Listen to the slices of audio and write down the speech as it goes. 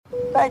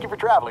Thank you for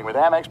traveling with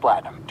Amex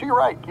Platinum. To your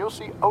right, you'll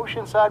see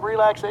oceanside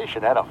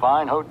relaxation at a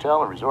fine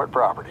hotel and resort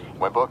property.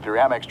 When booked through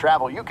Amex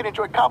Travel, you can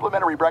enjoy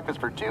complimentary breakfast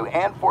for 2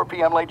 and 4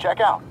 p.m. late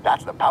checkout.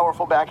 That's the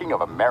powerful backing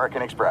of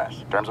American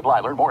Express. Terms apply.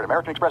 Learn more at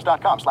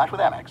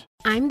americanexpress.com/withAmex.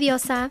 I'm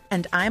Diosa.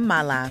 And I'm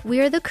Mala. We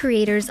are the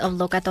creators of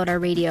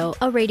Locatora Radio,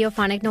 a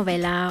radiophonic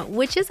novela,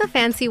 which is a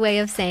fancy way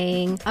of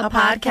saying a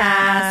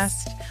podcast.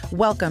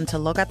 Welcome to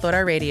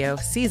Locatora Radio,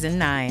 Season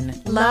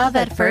 9. Love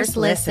at first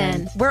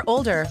listen. We're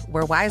older,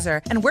 we're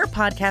wiser, and we're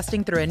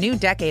podcasting through a new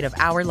decade of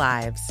our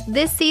lives.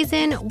 This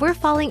season, we're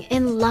falling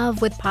in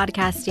love with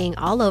podcasting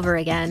all over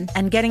again.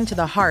 And getting to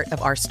the heart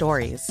of our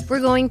stories.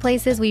 We're going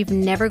places we've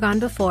never gone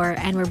before,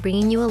 and we're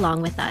bringing you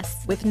along with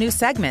us. With new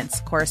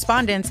segments,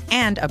 correspondence,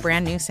 and a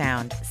brand new sound.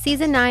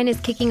 Season 9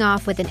 is kicking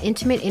off with an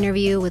intimate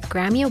interview with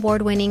Grammy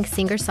Award-winning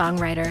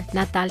singer-songwriter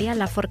Natalia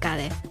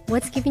Lafourcade.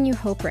 What's giving you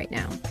hope right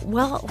now?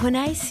 Well, when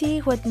I see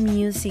what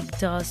music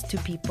does to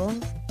people,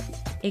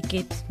 it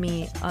gives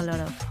me a lot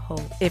of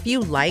hope. If you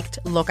liked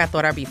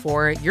Locatora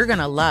before, you're going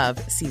to love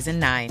Season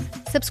 9.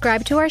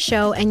 Subscribe to our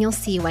show and you'll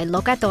see why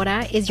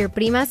Locatora is your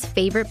prima's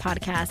favorite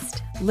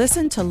podcast.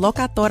 Listen to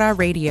Locatora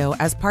Radio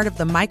as part of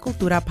the My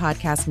Cultura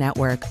Podcast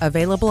Network,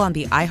 available on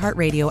the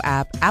iHeartRadio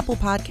app, Apple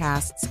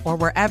Podcasts, or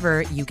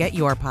wherever you get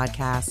your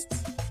podcasts.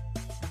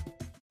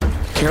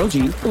 Karol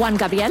G, Juan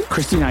Gabriel,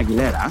 Christina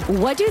Aguilera.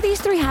 What do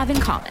these three have in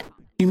common?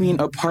 You mean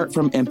apart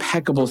from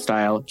impeccable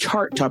style,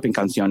 chart-topping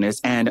canciones,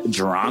 and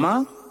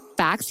drama?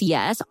 Facts,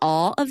 yes,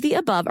 all of the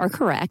above are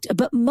correct,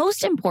 but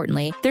most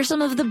importantly, they're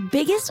some of the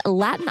biggest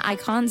Latin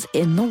icons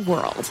in the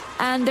world.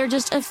 And they're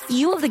just a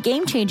few of the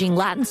game-changing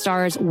Latin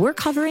stars we're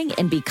covering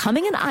in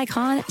Becoming an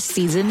Icon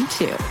Season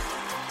 2.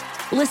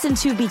 Listen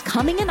to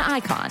Becoming an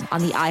Icon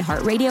on the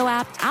iHeartRadio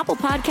app, Apple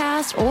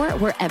Podcasts, or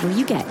wherever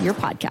you get your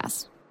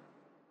podcasts.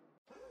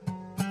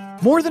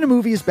 More Than a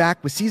Movie is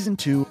back with Season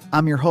 2.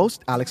 I'm your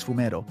host, Alex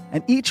Fumero,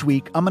 and each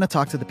week I'm going to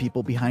talk to the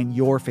people behind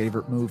your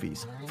favorite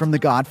movies. From The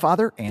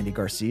Godfather, Andy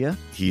Garcia.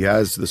 He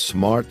has the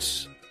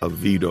smarts of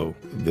Vito,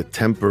 the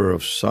temper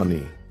of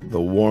Sonny, the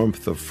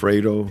warmth of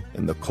Fredo,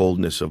 and the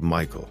coldness of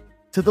Michael.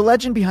 To the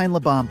legend behind La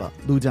Bamba,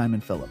 Lou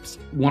Diamond Phillips.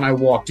 When I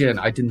walked in,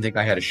 I didn't think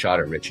I had a shot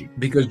at Richie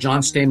because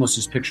John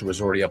Stamos' picture was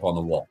already up on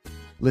the wall.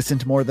 Listen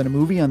to More Than a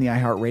Movie on the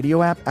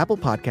iHeartRadio app, Apple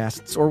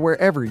Podcasts, or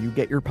wherever you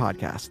get your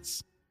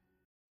podcasts.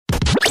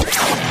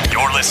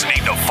 You're listening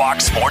to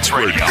Fox Sports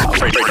Radio.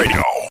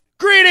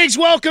 Greetings,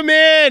 welcome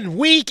in.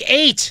 Week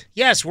 8.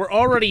 Yes, we're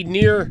already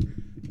near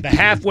the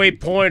halfway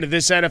point of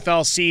this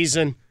NFL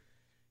season.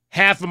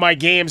 Half of my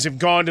games have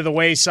gone to the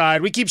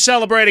wayside. We keep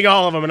celebrating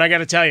all of them, and I got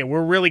to tell you,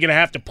 we're really going to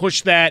have to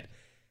push that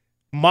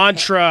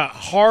mantra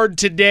hard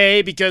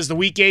today because the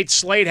Week 8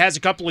 slate has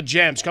a couple of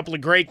gems, a couple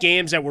of great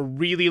games that we're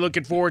really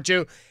looking forward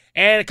to,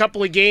 and a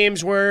couple of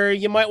games where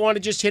you might want to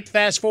just hit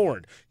fast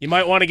forward. You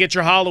might want to get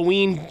your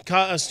Halloween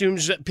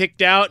costumes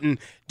picked out and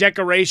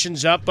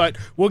decorations up, but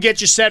we'll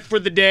get you set for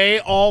the day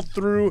all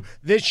through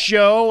this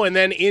show and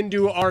then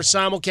into our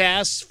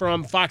simulcasts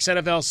from Fox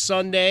NFL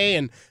Sunday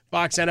and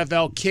Fox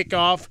NFL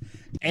Kickoff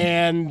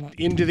and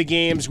into the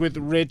games with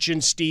Rich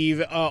and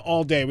Steve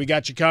all day. We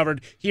got you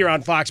covered here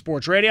on Fox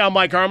Sports Radio. I'm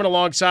Mike Harmon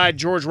alongside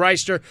George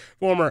Reister,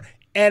 former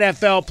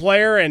NFL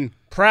player and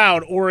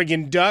proud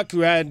Oregon Duck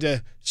who had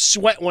to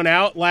sweat one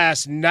out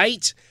last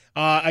night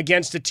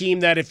against a team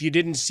that if you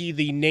didn't see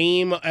the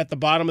name at the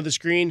bottom of the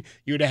screen,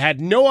 you would have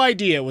had no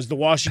idea it was the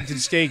Washington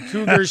State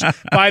Cougars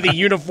by the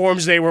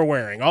uniforms they were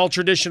wearing. All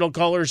traditional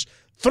colors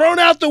thrown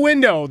out the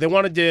window. They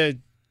wanted to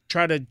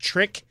try to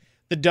trick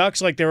the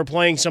Ducks like they were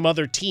playing some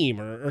other team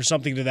or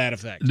something to that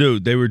effect.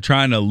 Dude, they were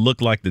trying to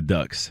look like the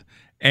Ducks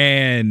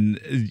and,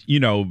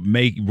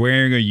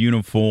 wearing a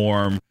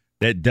uniform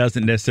that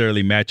doesn't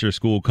necessarily match your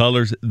school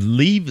colors.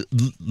 Leave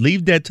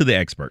that to the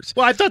experts.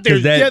 Well, I thought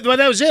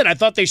that was it. I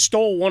thought they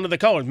stole one of the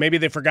colors. Maybe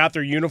they forgot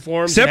their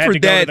uniforms and had to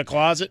go to the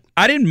closet.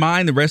 I didn't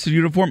mind the rest of the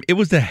uniform. It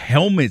was the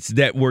helmets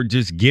that were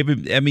just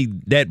giving,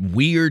 that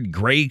weird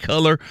gray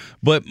color.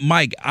 But,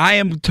 Mike, I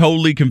am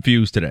totally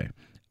confused today.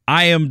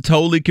 I am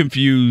totally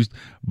confused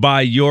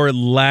by your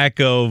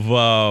lack of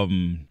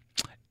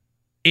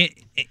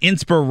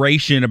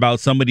inspiration about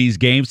some of these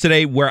games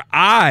today, where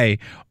I,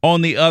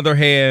 on the other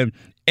hand,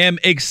 am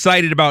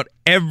excited about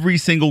every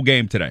single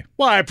game today.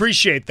 Well, I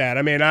appreciate that.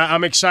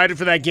 I'm excited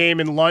for that game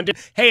in London.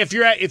 Hey, if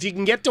you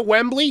can get to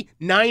Wembley,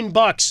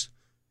 $9.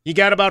 You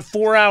got about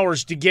 4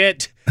 hours to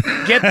get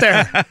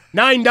there.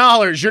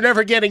 $9. You're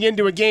never getting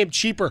into a game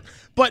cheaper.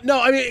 But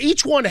no,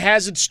 each one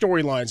has its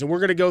storylines, and we're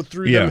going to go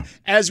through them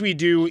as we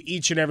do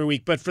each and every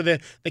week. But for the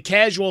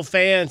casual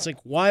fans, like,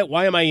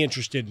 why am I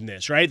interested in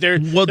this, right?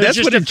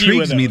 That's what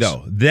intrigues me,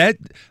 though.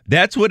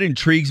 That's what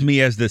intrigues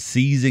me as the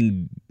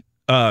season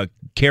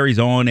carries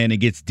on and it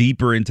gets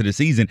deeper into the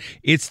season.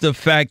 It's the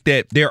fact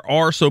that there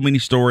are so many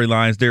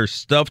storylines. There's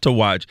stuff to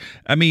watch.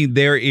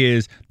 There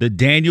is the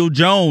Daniel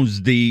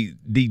Jones, the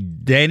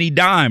Danny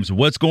Dimes.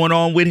 What's going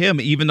on with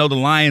him? Even though the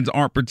Lions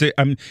aren't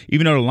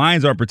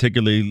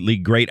particularly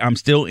great, I'm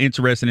still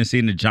interested in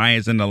seeing the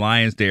Giants and the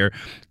Lions there.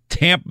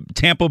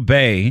 Tampa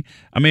Bay.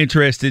 I'm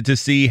interested to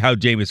see how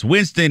Jameis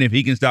Winston, if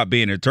he can stop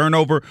being a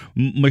turnover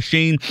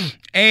machine.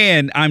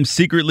 And I'm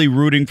secretly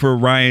rooting for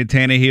Ryan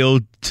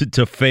Tannehill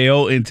to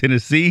fail in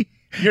Tennessee.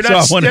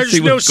 There's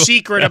no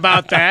secret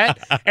about that.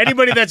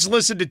 Anybody that's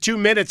listened to 2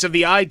 minutes of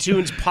the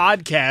iTunes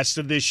podcast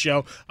of this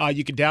show,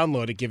 you can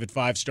download it, give it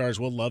 5 stars.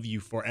 We'll love you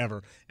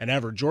forever and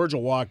ever. George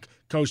will walk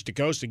coast to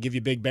coast and give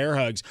you big bear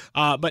hugs.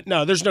 But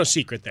no, there's no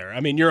secret there. I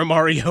mean, you're a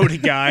Mariota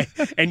guy,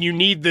 and you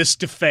need this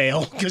to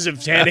fail because if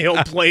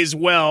Tannehill plays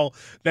well,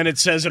 then it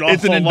says it all.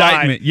 It's an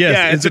indictment. Yes,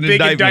 yeah, it's a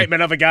big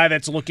indictment of a guy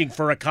that's looking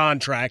for a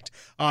contract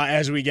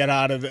as we get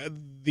out of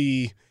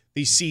the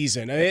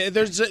season.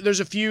 There's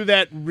a few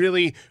that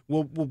really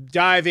will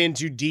dive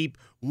into deep.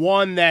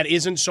 One that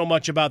isn't so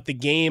much about the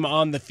game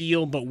on the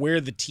field, but where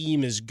the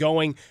team is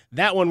going.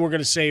 That one we're going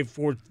to save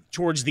for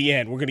towards the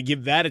end. We're going to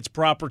give that its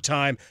proper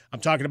time. I'm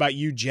talking about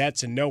you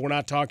Jets, and no, we're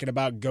not talking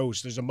about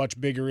ghosts. There's a much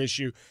bigger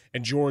issue.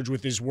 And George,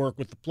 with his work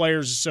with the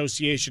Players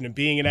Association and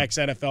being an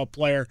ex-NFL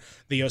player,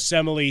 the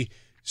Yosemite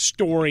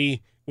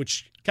story,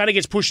 which kind of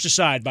gets pushed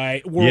aside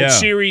by World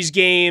Series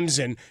games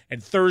and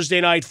Thursday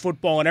night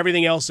football and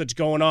everything else that's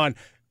going on.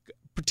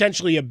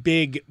 Potentially a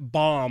big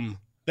bomb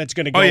that's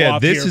going to go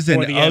off this here is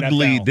for the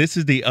NFL. This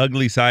is the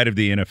ugly side of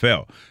the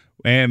NFL.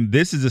 And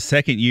this is the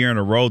second year in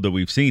a row that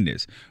we've seen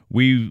this.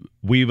 We've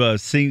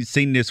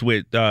seen this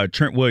with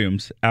Trent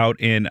Williams out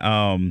in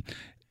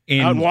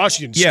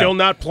Washington, still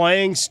not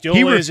playing, still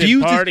he is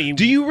at party.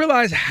 Do you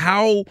realize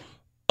how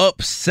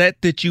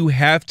upset that you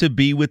have to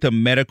be with a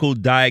medical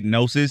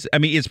diagnosis? I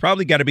mean, it's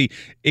probably got to be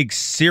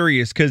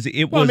serious because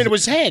it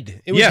was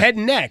head. It was head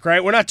and neck,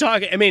 right? We're not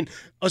talking. I mean,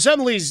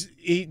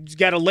 he's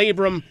got a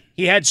labrum.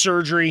 He had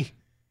surgery.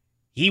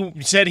 He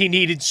said he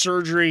needed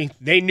surgery.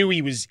 They knew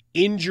he was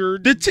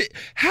injured.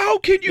 How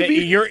can you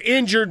be? You're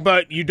injured,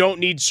 but you don't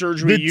need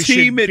surgery. The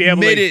team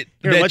admitted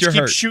that you're hurt. Let's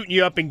keep shooting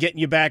you up and getting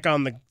you back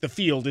on the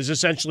field is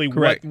essentially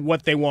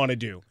what they want to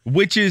do.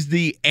 Which is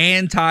the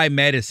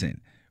anti-medicine,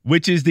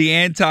 which is the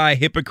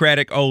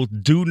anti-Hippocratic oath,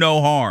 do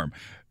no harm.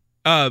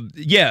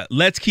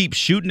 Let's keep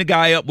shooting the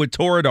guy up with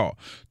Toradol.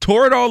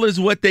 Toradol is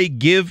what they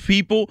give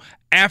people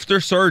after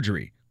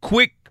surgery.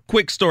 Quick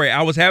story.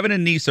 I was having a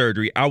knee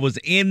surgery. I was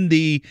in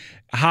the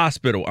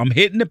hospital. I'm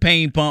hitting the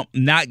pain pump,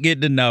 not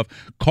getting enough.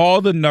 Call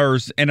the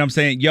nurse, and I'm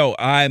saying, yo,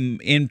 I'm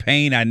in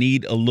pain. I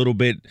need a little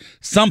bit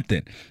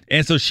something.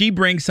 And so she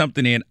brings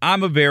something in.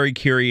 I'm a very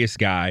curious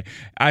guy.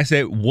 I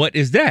said, what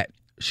is that?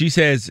 She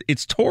says,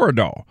 it's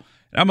Toradol.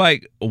 I'm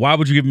like, why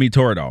would you give me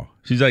Toradol?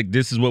 She's like,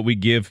 this is what we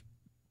give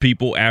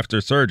people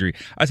after surgery.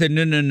 I said,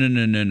 no.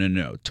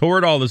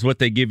 Toradol is what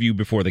they give you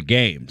before the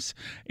games,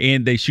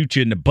 and they shoot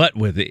you in the butt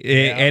with it.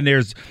 Yeah. And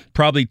there's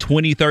probably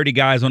 20, 30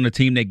 guys on the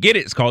team that get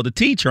it. It's called the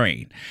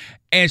T-Train.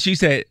 And she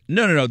said,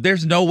 no,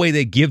 there's no way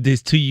they give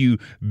this to you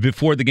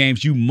before the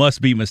games. You must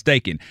be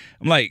mistaken.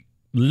 I'm like,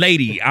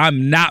 lady,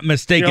 I'm not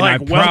mistaken. You're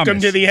like, I promise.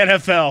 Welcome to the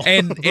NFL.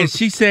 And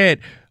she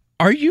said,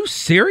 are you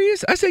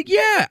serious? I said,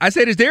 yeah. I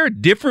said, is there a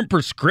different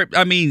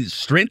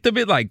strength of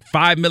it, like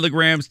 5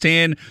 milligrams,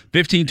 10,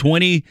 15,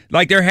 20?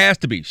 Like there has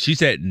to be. She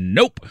said,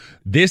 nope,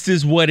 this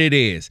is what it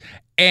is.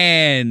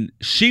 And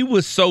she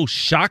was so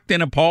shocked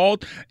and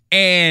appalled.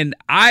 And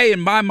I,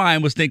 in my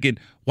mind, was thinking,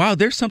 wow,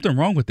 there's something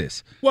wrong with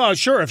this. Well,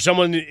 sure. If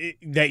someone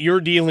that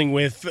you're dealing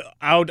with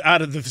out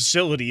of the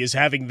facility is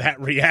having that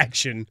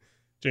reaction,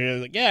 so you're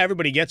like, yeah,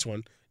 everybody gets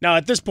one. Now,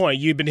 at this point,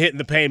 you've been hitting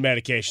the pain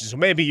medication, so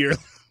maybe you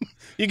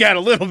got a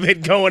little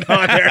bit going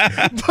on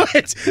there.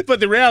 But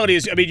the reality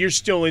is, I mean, you're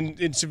still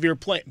in severe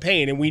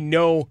pain, and we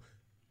know,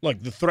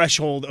 look, the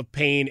threshold of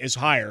pain is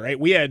higher, right?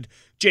 We had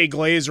Jay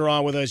Glazer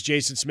on with us,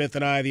 Jason Smith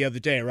and I, the other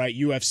day, right?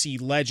 UFC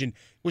legend,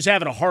 was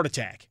having a heart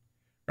attack,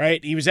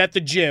 right? He was at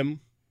the gym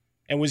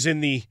and was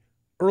in the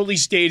early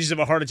stages of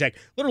a heart attack.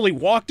 Literally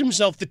walked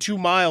himself the 2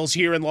 miles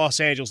here in Los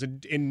Angeles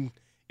in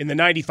the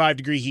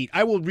 95-degree heat.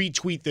 I will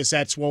retweet this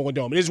at Swollen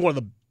Dome. It is one of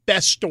the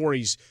best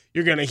stories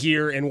you're going to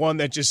hear, and one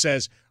that just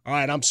says, all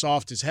right, I'm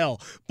soft as hell,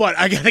 but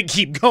I got to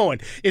keep going,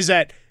 is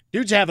that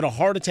dude's having a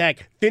heart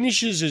attack,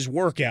 finishes his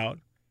workout.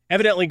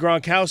 Evidently,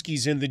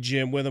 Gronkowski's in the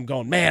gym with him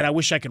going, man, I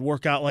wish I could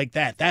work out like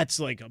that. That's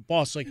like a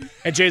boss. And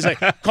Jay's like,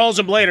 calls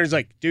him later. He's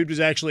like, dude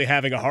was actually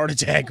having a heart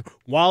attack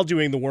while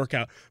doing the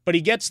workout. But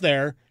he gets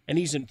there, and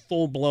he's in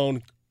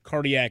full-blown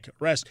cardiac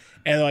arrest.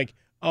 And they're like,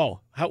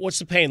 oh, what's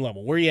the pain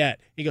level? Where you at?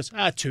 He goes,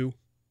 2.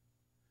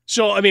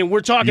 So, I mean,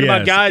 we're talking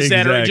about guys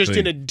that are just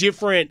in a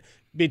different,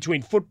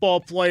 between football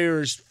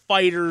players,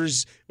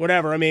 fighters,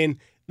 whatever. I mean,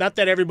 not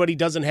that everybody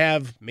doesn't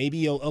have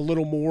maybe a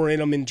little more in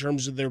them in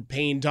terms of their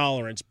pain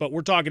tolerance, but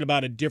we're talking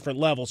about a different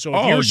level. So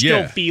if you're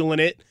still feeling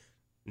it,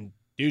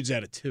 dude's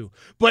at it too.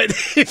 But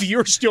if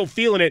you're still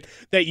feeling it,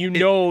 that you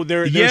know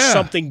there's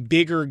something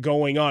bigger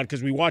going on,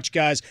 because we watch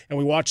guys and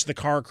we watch the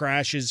car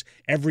crashes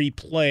every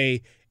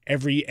play,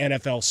 every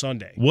NFL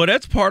Sunday. Well,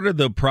 that's part of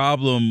the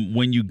problem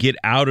when you get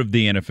out of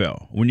the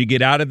NFL. When you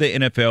get out of the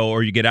NFL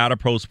or you get out of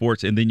pro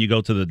sports and then you go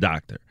to the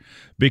doctor,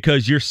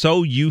 because you're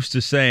so used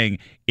to saying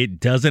it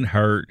doesn't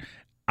hurt,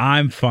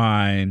 I'm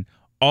fine,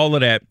 all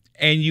of that.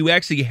 And you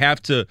actually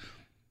have to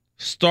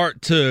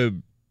start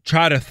to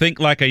try to think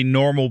like a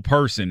normal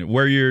person,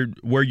 where you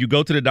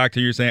go to the doctor,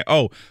 you're saying,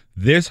 oh,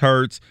 this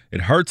hurts,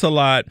 it hurts a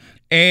lot,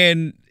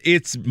 and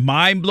it's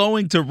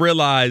mind-blowing to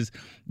realize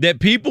that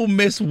people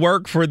miss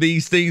work for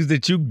these things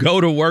that you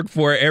go to work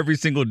for every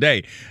single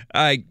day.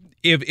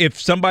 If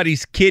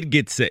somebody's kid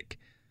gets sick,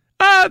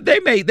 they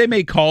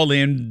may call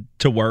in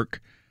to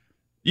work.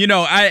 You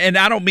know, I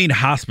don't mean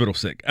hospital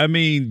sick. I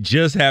mean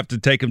just have to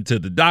take them to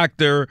the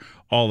doctor,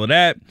 all of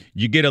that.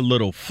 You get a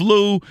little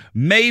flu.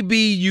 Maybe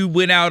you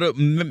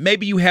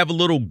maybe you have a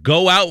little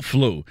go out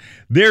flu.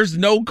 There's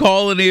no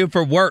calling in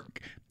for work.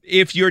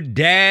 If your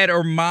dad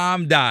or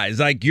mom dies,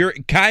 like you're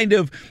kind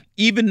of,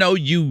 even though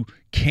you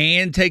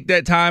can take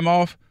that time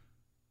off,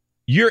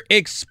 you're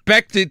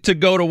expected to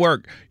go to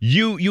work.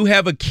 You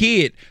have a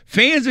kid.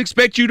 Fans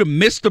expect you to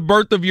miss the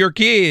birth of your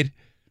kid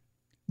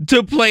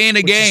to play in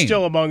a game. Is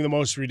still among the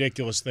most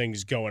ridiculous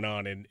things going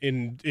on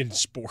in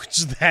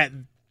sports.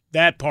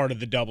 That part of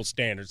the double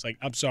standards. Like,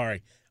 I'm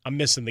sorry, I'm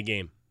missing the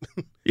game.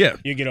 Yeah,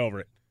 you get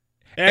over it.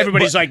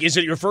 Everybody's like, "Is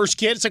it your first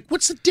kid?" It's like,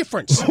 what's the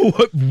difference?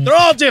 They're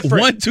all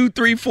different. 1, 2,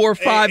 3, 4,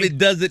 5. It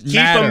doesn't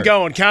matter. Keep them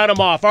going. Count them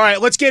off. All right,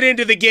 let's get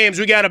into the games.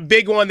 We got a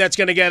big one that's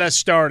going to get us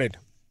started.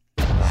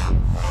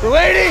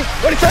 Lady,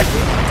 what is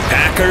that?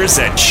 Packers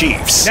and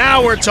Chiefs.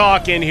 Now we're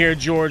talking here,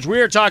 George.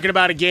 We are talking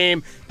about a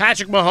game.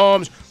 Patrick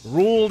Mahomes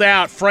ruled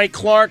out Frank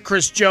Clark,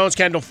 Chris Jones,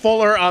 Kendall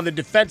Fuller on the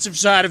defensive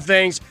side of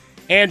things.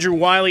 Andrew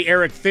Wiley,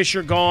 Eric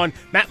Fisher gone.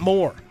 Matt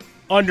Moore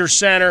under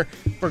center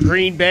for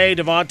Green Bay.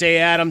 Devontae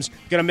Adams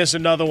going to miss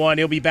another one.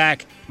 He'll be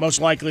back most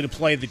likely to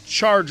play the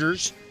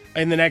Chargers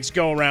in the next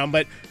go-around.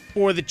 But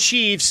for the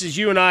Chiefs, as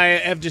you and I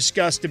have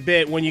discussed a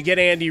bit, when you get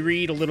Andy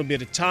Reid a little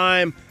bit of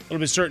time, a little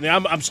bit certainly,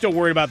 I'm still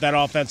worried about that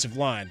offensive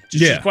line.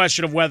 Just a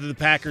question of whether the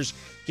Packers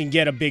can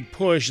get a big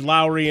push,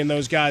 Lowry and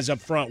those guys up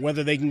front,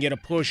 whether they can get a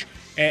push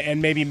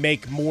and maybe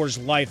make Moore's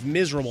life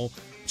miserable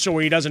so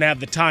where he doesn't have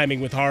the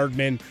timing with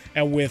Hardman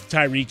and with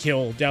Tyreek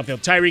Hill downfield.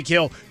 Tyreek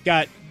Hill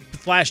got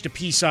flashed a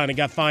peace sign and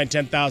got fined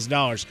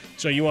 $10,000.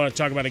 So you want to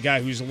talk about a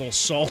guy who's a little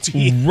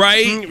salty.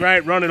 Right.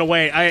 Right, running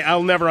away.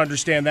 I'll never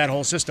understand that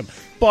whole system.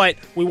 But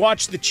we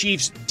watched the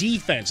Chiefs'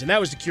 defense, and that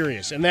was the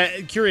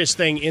curious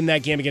thing in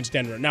that game against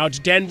Denver. Now it's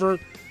Denver,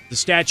 the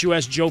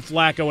statuesque Joe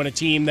Flacco, and a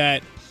team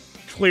that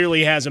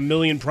clearly has a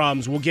million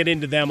problems. We'll get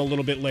into them a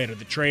little bit later.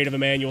 The trade of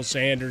Emmanuel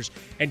Sanders.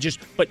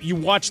 But you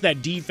watch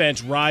that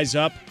defense rise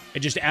up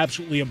and just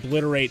absolutely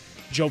obliterate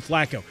Joe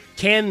Flacco.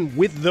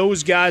 With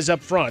those guys up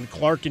front,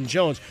 Clark and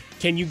Jones,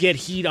 can you get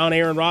heat on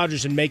Aaron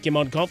Rodgers and make him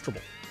uncomfortable?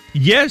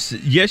 Yes,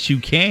 you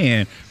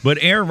can. But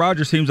Aaron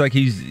Rodgers seems like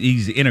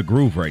he's in a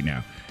groove right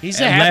now. He's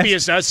the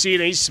happiest I've seen.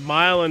 He's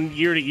smiling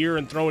ear to ear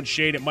and throwing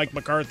shade at Mike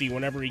McCarthy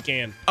whenever he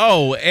can.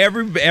 Oh,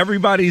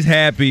 everybody's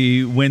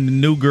happy when the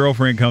new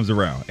girlfriend comes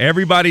around.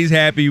 Everybody's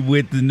happy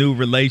with the new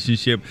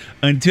relationship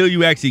until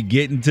you actually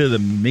get into the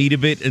meat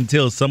of it,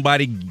 until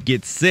somebody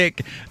gets sick,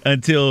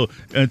 until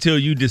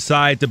you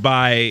decide to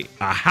buy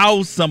a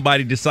house,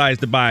 somebody decides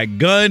to buy a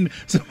gun,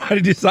 somebody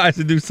decides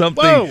to do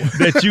something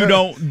that you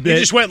don't. You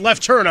just went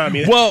left turn on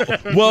me.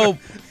 Well.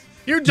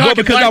 You're talking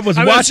because I was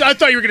watching. I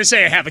thought you were going to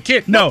say I have a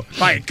kid. No,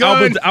 buy a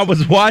gun. I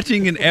was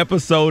watching an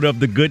episode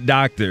of The Good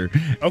Doctor,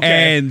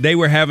 and they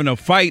were having a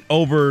fight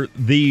over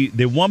the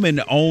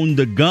woman owned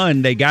the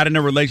gun. They got in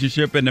a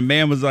relationship, and the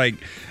man was like,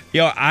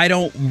 "Yo, I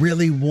don't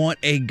really want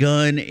a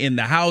gun in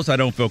the house. I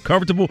don't feel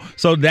comfortable."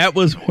 So that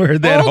was where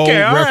that whole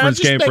reference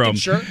came from.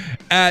 Sure.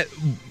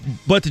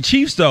 But the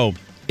Chiefs, though,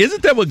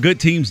 isn't that what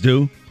good teams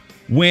do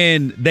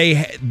when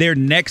their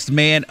next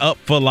man up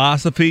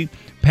philosophy?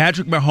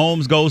 Patrick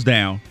Mahomes goes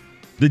down.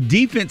 The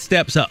defense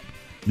steps up.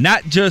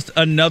 Not just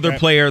another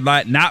player,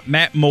 not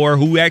Matt Moore,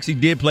 who actually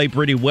did play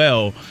pretty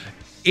well.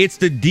 It's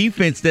the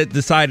defense that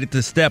decided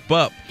to step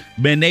up.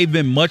 Man, they've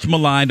been much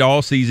maligned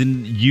all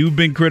season. You've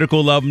been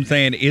critical of them,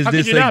 saying, "Is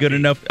this a good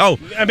enough?" Oh,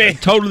 I mean,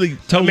 totally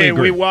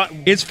agree.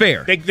 It's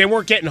fair. They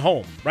weren't getting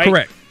home, right?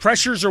 Correct.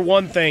 Pressures are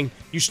one thing.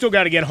 You still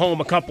got to get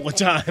home a couple of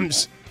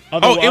times.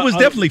 It was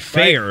definitely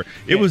fair. Right?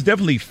 It was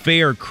definitely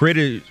fair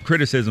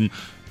criticism,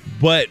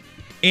 but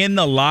in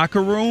the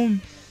locker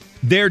room,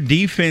 their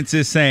defense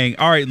is saying,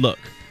 all right, look,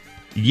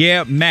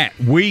 Matt,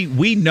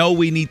 we know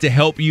we need to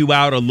help you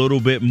out a little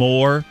bit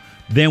more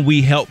than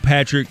we help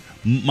Patrick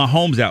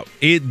Mahomes out.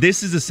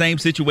 This is the same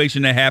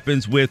situation that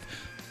happens with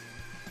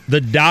the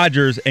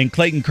Dodgers and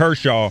Clayton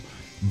Kershaw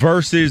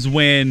versus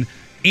when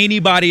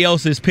anybody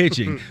else is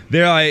pitching.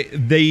 They're like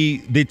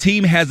the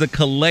team has a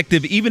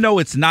collective, even though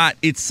it's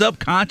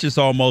subconscious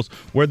almost,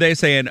 where they're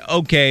saying,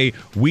 okay,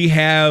 we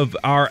have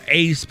our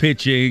ace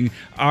pitching,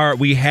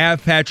 we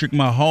have Patrick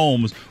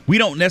Mahomes. We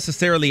don't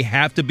necessarily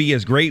have to be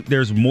as great.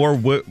 There's more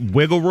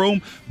wiggle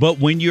room, but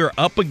when you're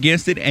up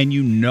against it and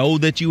you know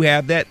that you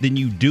have that, then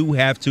you do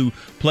have to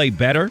play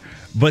better.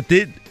 But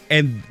this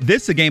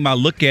is a game I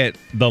look at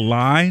the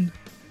line.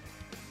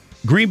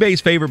 Green Bay's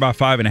favored by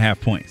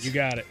 5.5 points. You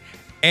got it.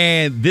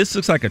 And this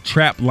looks like a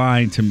trap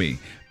line to me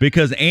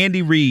because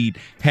Andy Reid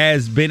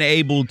has been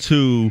able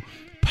to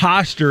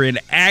posture and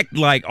act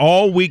like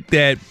all week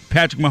that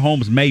Patrick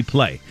Mahomes may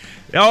play.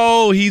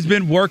 Oh, he's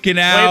been working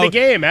out. Play the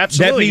game,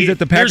 absolutely. That means that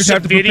the Packers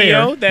have to prepare. There's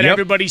a video that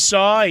everybody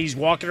saw. He's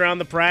walking around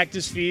the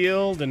practice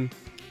field and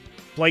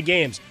play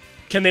games.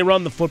 Can they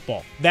run the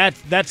football?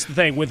 That's the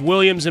thing with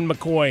Williams and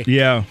McCoy.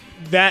 Yeah.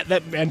 That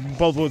and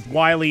both with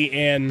Wiley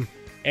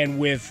and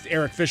with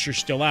Eric Fisher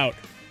still out,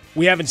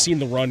 we haven't seen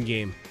the run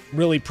game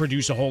really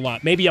produce a whole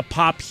lot. Maybe a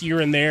pop here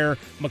and there,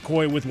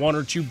 McCoy with 1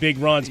 or 2 big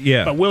runs.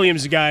 Yeah. But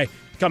Williams is a guy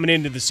coming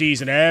into the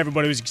season.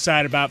 Everybody was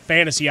excited about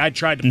fantasy. I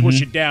tried to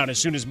push it down as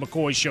soon as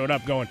McCoy showed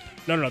up going,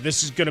 no,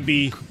 this is going to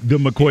be the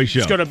McCoy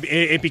show.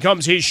 It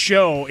becomes his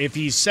show if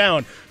he's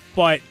sound,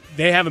 but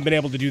they haven't been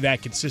able to do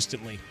that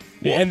consistently.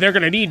 And they're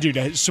going to need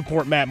to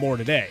support Matt Moore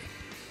today.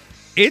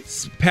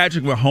 It's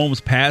Patrick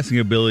Mahomes' passing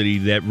ability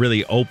that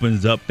really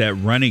opens up that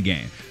running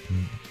game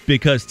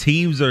because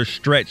teams are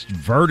stretched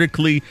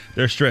vertically,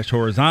 they're stretched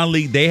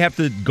horizontally. They have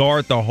to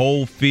guard the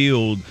whole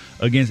field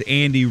against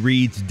Andy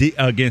Reid's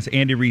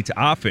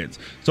offense.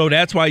 So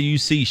that's why you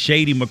see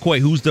Shady McCoy,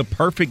 who's the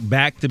perfect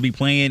back to be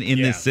playing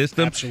in this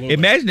system. Absolutely.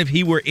 Imagine if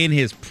he were in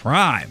his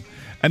prime.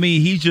 I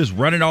mean, he's just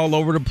running all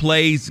over the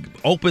place,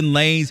 open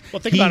lanes. Well,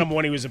 think about him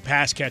when he was a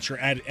pass catcher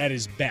at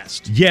his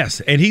best.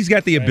 Yes, and he's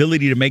got the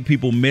ability to make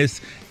people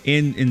miss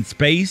in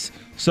space.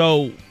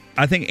 So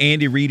I think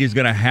Andy Reid is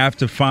going to have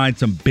to find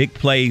some big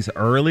plays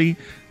early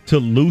to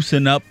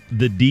loosen up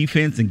the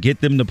defense and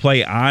get them to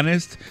play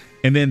honest.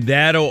 And then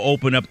that'll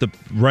open up the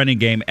running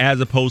game as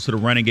opposed to the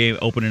running game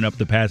opening up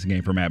the passing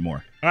game for Matt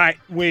Moore. All right,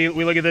 we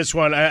look at this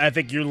one. I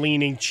think you're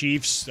leaning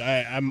Chiefs.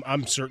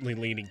 I'm certainly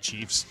leaning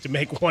Chiefs to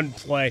make one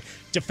play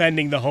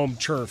defending the home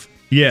turf.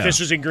 Yeah. If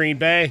this was in Green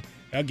Bay,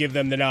 I'll give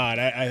them the nod.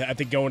 I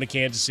think going to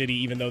Kansas City,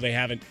 even though they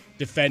haven't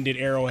defended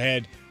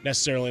Arrowhead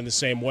necessarily in the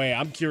same way,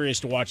 I'm curious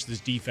to watch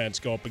this defense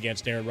go up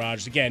against Aaron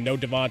Rodgers. Again, no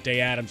Devontae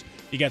Adams.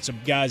 You got some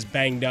guys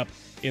banged up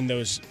in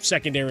those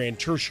secondary and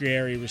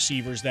tertiary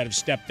receivers that have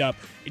stepped up.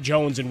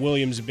 Jones and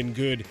Williams have been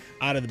good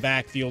out of the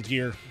backfield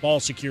here. Ball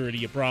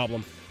security, a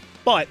problem.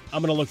 But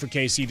I'm going to look for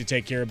KC to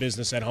take care of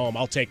business at home.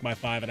 I'll take my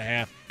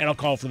 5.5, and I'll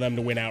call for them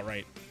to win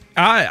outright.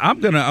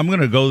 I'm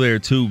gonna go there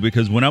too,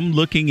 because when I'm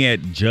looking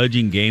at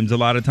judging games, a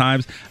lot of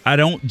times I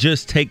don't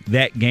just take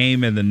that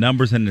game and the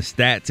numbers and the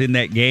stats in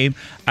that game.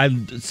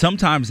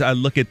 Sometimes I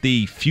look at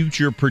the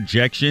future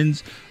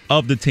projections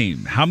of the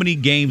team. How many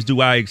games do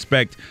I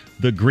expect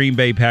the Green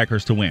Bay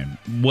Packers to win?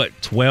 What,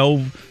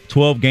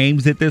 12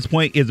 games at this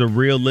point is a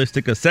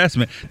realistic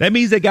assessment. That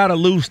means they got to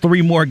lose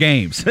 3 more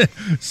games.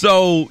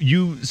 So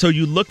you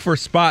look for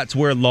spots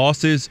where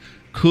losses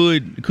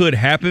could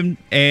happen,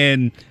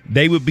 and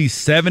they would be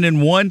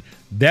 7-1.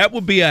 That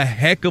would be a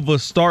heck of a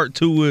start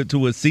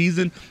to a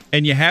season,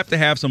 and you have to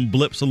have some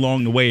blips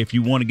along the way if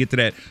you want to get to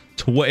that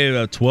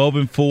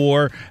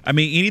 12-4. I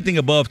mean, anything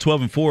above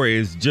 12-4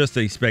 is just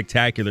a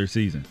spectacular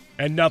season.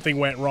 And nothing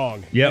went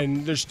wrong. Yep.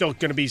 And there's still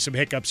going to be some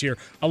hiccups here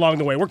along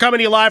the way. We're coming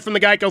to you live from the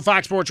Geico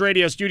Fox Sports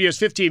Radio studios.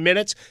 15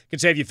 minutes can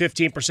save you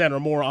 15% or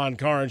more on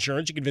car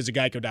insurance. You can visit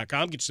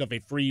geico.com, get yourself a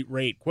free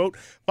rate quote.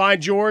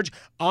 Find George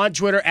on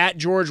Twitter at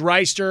George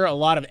Reister. A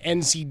lot of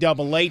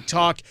NCAA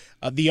talk,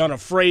 the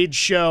Unafraid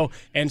show,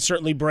 and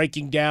certainly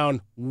breaking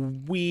down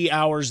wee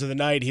hours of the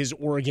night his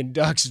Oregon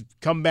Ducks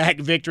comeback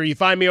victory. You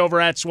find me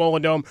over at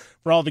Swollen Dome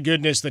for all the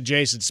goodness that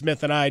Jason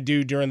Smith and I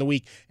do during the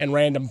week and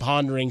random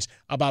ponderings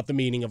about the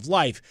meaning of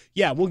life.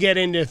 Yeah, we'll get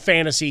into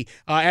fantasy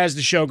as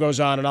the show goes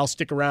on, and I'll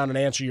stick around and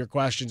answer your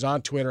questions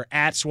on Twitter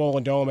at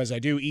Swollen Dome, as I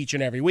do each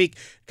and every week.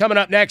 Coming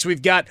up next,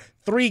 we've got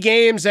 3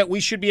 games that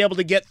we should be able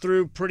to get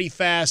through pretty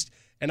fast,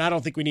 and I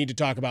don't think we need to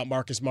talk about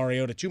Marcus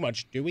Mariota too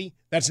much, do we?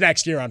 That's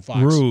next here on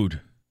Fox.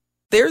 Rude.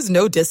 There's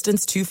no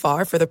distance too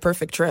far for the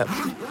perfect trip.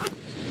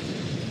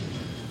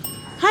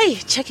 Hi,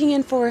 checking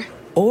in for...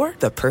 Or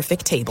the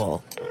perfect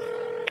table.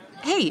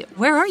 Hey,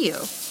 where are you?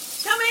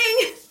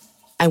 Coming!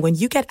 And when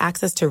you get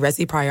access to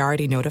Resi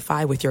Priority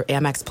Notify with your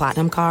Amex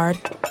Platinum card...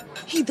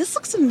 Hey, this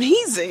looks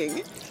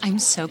amazing. I'm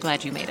so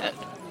glad you made it.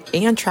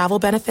 And travel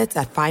benefits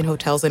at fine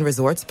hotels and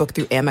resorts booked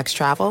through Amex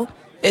Travel,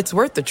 it's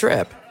worth the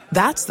trip.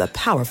 That's the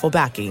powerful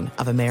backing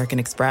of American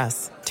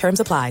Express. Terms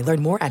apply.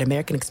 Learn more at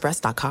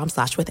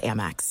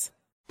americanexpress.com/withAmex.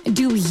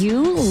 Do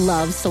you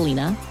love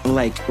Selena?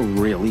 Like,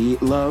 really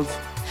love?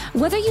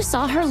 Whether you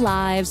saw her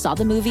live, saw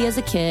the movie as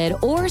a kid,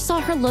 or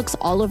saw her looks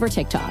all over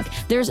TikTok,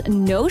 there's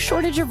no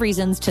shortage of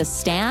reasons to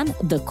stan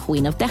the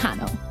Queen of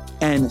Tejano.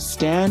 And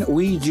Stan,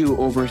 we do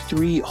over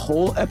 3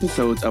 whole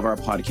episodes of our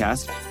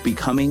podcast,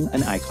 Becoming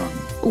an Icon.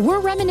 We're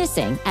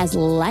reminiscing as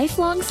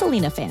lifelong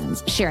Selena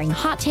fans, sharing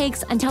hot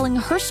takes and telling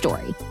her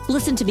story.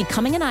 Listen to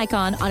Becoming an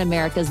Icon on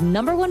America's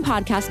 #1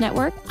 podcast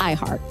network,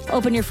 iHeart.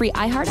 Open your free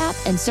iHeart app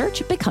and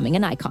search Becoming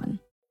an Icon.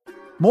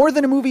 More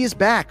Than a Movie is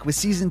back with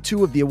Season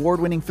 2 of the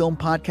award-winning film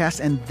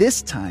podcast, and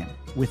this time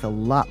with a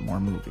lot more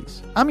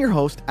movies. I'm your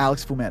host,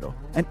 Alex Fumero,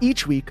 and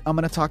each week I'm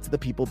going to talk to the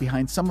people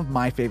behind some of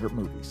my favorite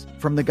movies.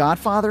 From The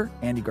Godfather,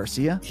 Andy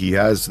Garcia. He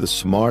has the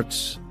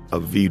smarts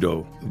of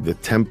Vito, the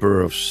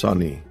temper of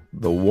Sonny,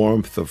 the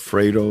warmth of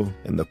Fredo,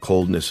 and the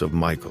coldness of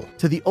Michael.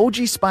 To the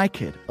OG Spy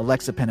Kid,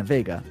 Alexa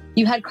Penavega.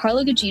 You had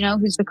Carla Gugino,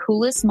 who's the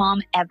coolest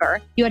mom ever.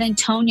 You had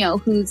Antonio,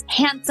 who's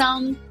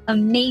handsome,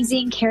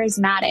 amazing,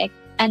 charismatic.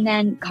 And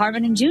then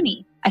Carmen and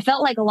Junie. I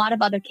felt like a lot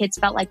of other kids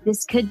felt like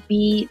this could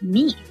be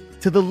me.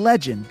 To the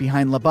legend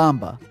behind La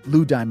Bamba,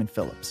 Lou Diamond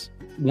Phillips.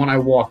 When I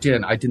walked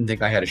in, I didn't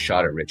think I had a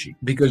shot at Richie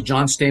because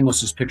John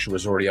Stamos' picture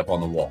was already up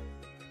on the wall.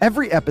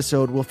 Every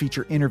episode will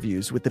feature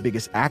interviews with the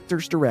biggest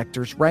actors,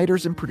 directors,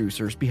 writers, and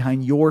producers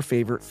behind your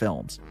favorite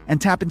films and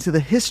tap into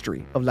the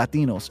history of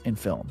Latinos in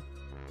film.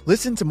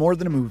 Listen to More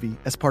Than a Movie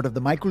as part of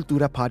the My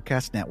Cultura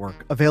Podcast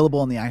Network,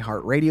 available on the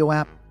iHeartRadio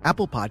app,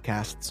 Apple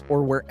Podcasts,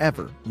 or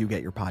wherever you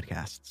get your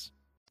podcasts.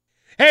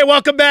 Hey,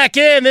 welcome back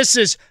in. This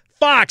is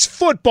Fox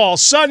Football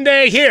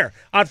Sunday here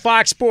on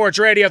Fox Sports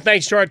Radio.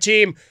 Thanks to our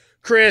team.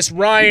 Chris,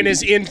 Ryan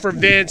is in for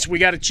Vince. We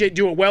got to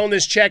do a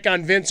wellness check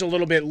on Vince a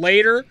little bit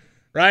later,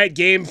 right?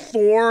 Game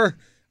 4.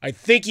 I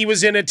think he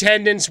was in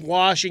attendance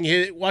watching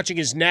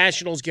his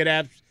Nationals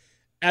get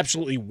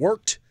absolutely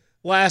worked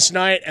last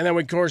night. And then,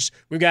 of course,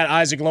 we've got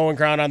Isaac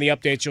Lowenkron on the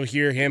updates. You'll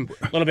hear him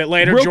a little bit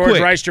later. Real George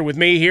quick. Reister with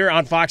me here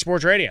on Fox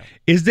Sports Radio.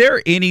 Is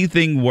there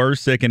anything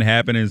worse that can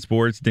happen in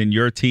sports than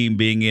your team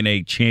being in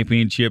a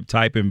championship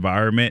type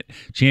environment,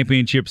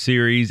 championship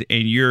series,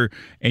 and you're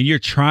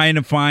trying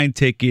to find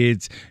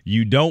tickets?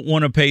 You don't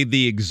want to pay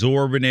the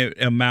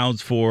exorbitant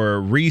amounts for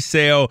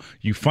resale.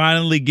 You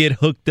finally get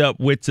hooked up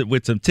with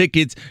some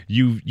tickets.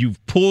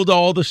 You've pulled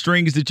all the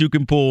strings that you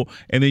can pull,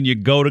 and then you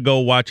go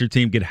watch your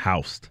team get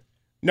housed.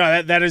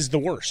 No, that is the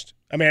worst.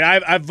 I mean,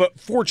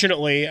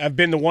 fortunately, I've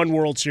been to one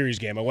World Series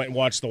game. I went and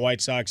watched the White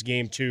Sox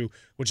Game 2,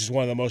 which is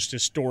one of the most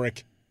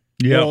historic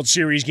World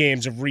Series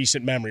games of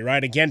recent memory,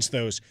 right? Against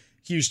those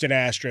Houston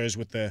Astros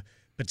with the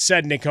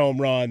Petsednik home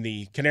run,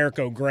 the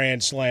Konerko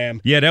Grand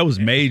Slam. Yeah, that was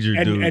major,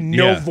 dude. And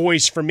no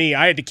voice for me.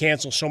 I had to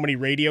cancel so many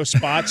radio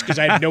spots because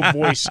I had no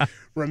voice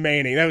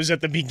remaining. That was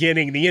at the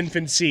beginning, the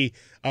infancy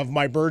of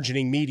my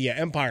burgeoning media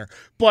empire.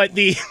 But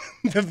the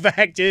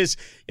fact is,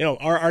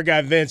 our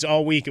guy Vince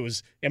all week,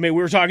 we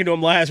were talking to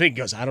him last week. He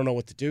goes, I don't know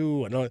what to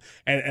do. And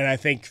I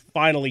think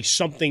finally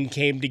something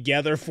came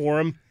together for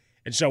him.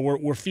 And so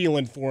we're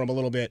feeling for him a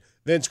little bit.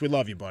 Vince, we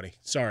love you, buddy.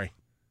 Sorry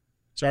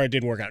it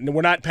didn't work out.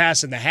 We're not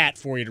passing the hat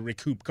for you to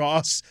recoup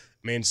costs.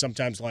 I mean,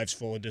 sometimes life's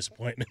full of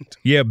disappointment.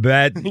 Yeah,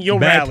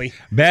 rally.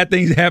 Bad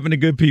things happen to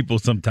good people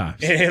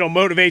sometimes. It'll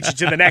motivate you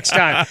to the next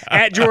time.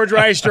 At George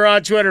Reister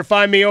on Twitter.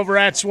 Find me over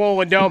at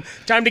Swollen Dome.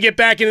 Time to get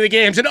back into the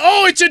games. And,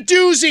 it's a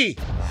doozy.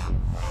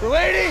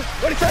 Lady,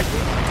 what is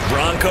that?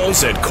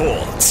 Broncos and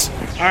Colts.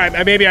 All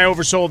right, maybe I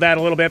oversold that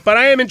a little bit, but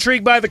I am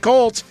intrigued by the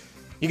Colts.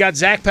 You got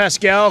Zach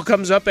Pascal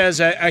comes up as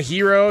a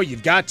hero.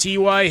 You've got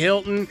T.Y.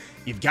 Hilton.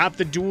 You've got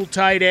the dual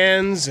tight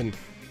ends and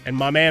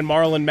my man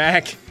Marlon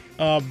Mack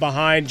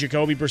behind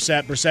Jacoby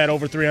Brissett. Brissett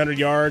over 300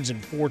 yards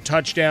and 4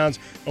 touchdowns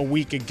a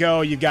week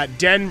ago. You've got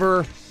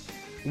Denver,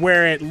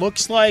 where it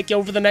looks like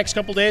over the next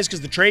couple days,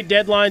 because the trade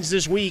deadline's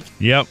this week,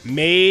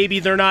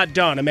 maybe they're not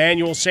done.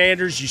 Emmanuel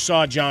Sanders, you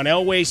saw John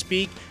Elway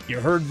speak. You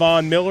heard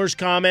Von Miller's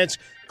comments.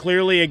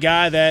 Clearly a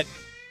guy that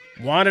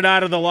wanted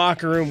out of the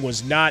locker room,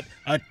 was not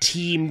a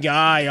team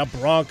guy, a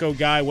Bronco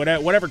guy,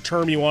 whatever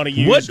term you want to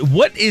use.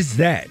 What is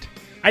that?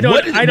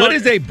 What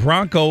is a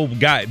Bronco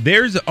guy?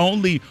 There's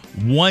only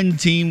one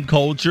team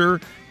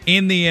culture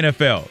in the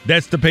NFL.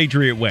 That's the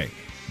Patriot way.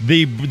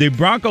 The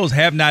Broncos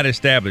have not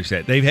established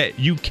that.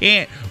 You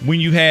can't, when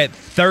you had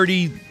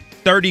 30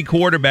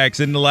 quarterbacks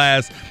in the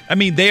last,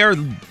 they are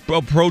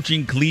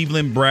approaching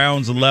Cleveland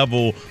Browns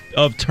level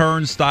of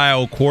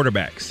turnstile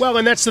quarterbacks. Well,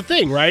 and that's the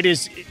thing, right,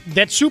 is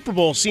that Super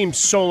Bowl seems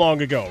so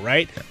long ago,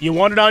 right? You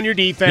won it on your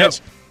defense.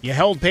 Yep. You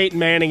held Peyton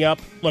Manning up.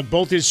 Look,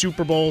 both his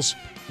Super Bowls,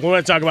 we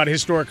want to talk about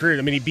historic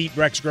career. He beat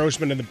Rex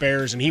Grossman and the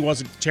Bears, and he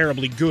wasn't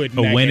terribly good.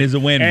 A win is a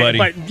win, buddy.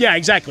 But yeah,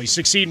 exactly.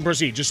 Succeed and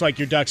proceed, just like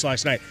your Ducks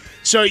last night.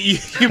 So you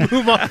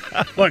move on.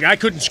 Look, I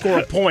couldn't score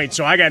a point,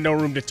 so I got no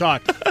room to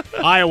talk.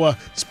 Iowa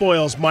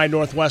spoils my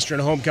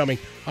Northwestern homecoming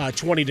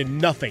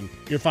 20-0.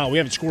 You're fine. We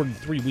haven't scored in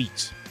 3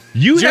 weeks.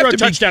 Zero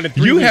touchdown in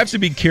 3 weeks. You have to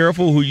be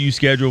careful who you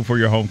schedule for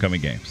your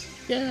homecoming games.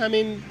 Yeah,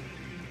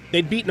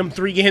 they'd beaten them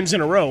 3 games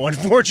in a row.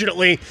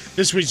 Unfortunately,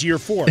 this was year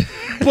 4.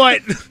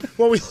 But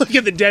when we look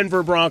at the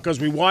Denver Broncos,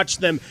 we watched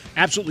them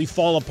absolutely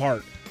fall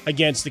apart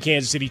against the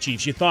Kansas City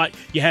Chiefs. You thought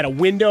you had a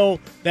window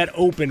that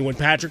opened when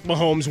Patrick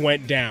Mahomes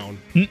went down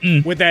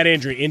with that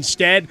injury.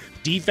 Instead,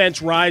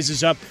 defense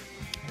rises up.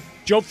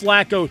 Joe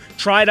Flacco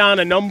tried on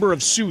a number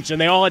of suits,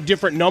 and they all had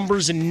different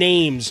numbers and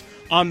names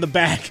on the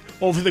back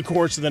over the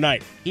course of the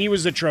night. He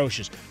was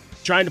atrocious.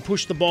 Trying to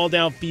push the ball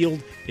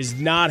downfield is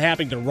not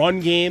happening. The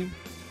run game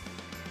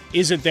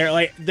isn't there.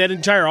 Like, that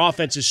entire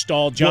offense is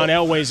stalled. John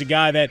Elway's a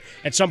guy that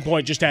at some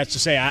point just has to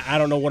say, I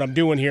don't know what I'm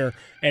doing here,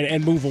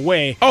 and move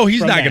away. Oh,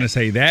 he's not going to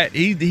say that.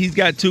 He's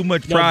got too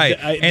much pride,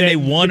 and they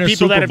won a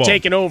Super Bowl. People that have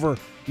taken over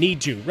need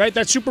to, right?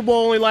 That Super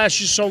Bowl only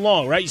lasts you so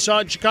long, right? You saw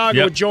it in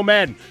Chicago with Joe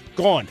Madden.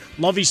 Gone.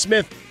 Lovie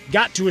Smith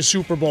got to a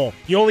Super Bowl.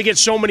 You only get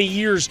so many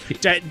years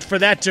for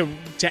that to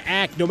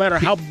act, no matter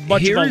how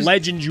much of a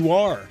legend you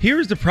are.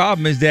 Here's the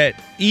problem is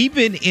that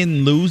even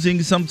in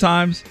losing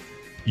sometimes,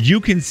 you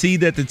can see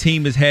that the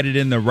team is headed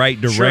in the right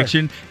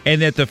direction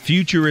and that the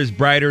future is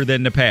brighter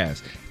than the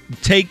past.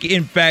 Take,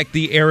 in fact,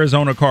 the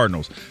Arizona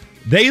Cardinals.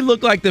 They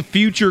look like the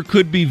future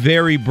could be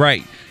very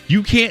bright.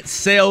 You can't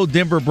sell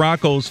Denver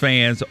Broncos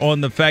fans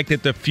on the fact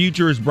that the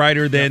future is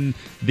brighter than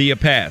the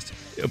past.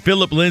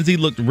 Philip Lindsay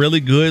looked really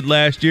good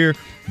last year.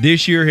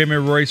 This year, him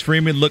and Royce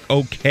Freeman look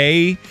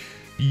okay.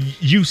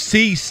 You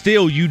see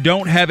still you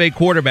don't have a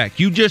quarterback.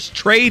 You just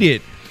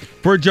traded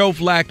for Joe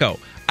Flacco.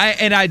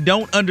 I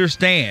don't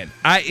understand.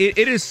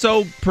 It is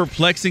so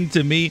perplexing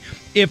to me.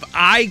 If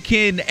I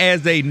can,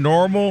 as a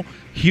normal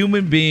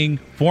human being,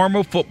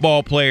 former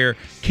football player,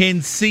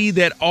 can see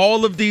that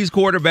all of these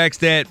quarterbacks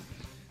that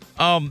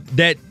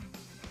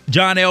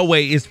John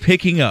Elway is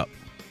picking up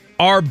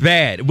are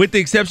bad, with the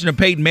exception of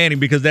Peyton Manning,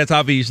 because that's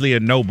obviously a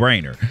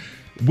no-brainer.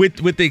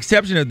 With the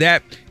exception of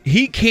that,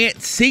 he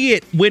can't see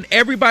it when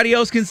everybody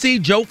else can see.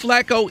 Joe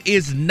Flacco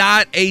is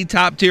not a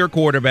top-tier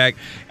quarterback.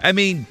 I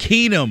mean,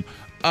 Keenum,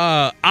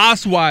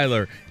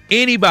 Osweiler,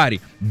 anybody.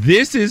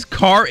 This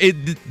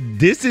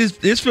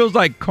feels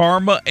like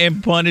karma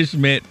and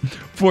punishment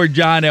for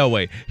John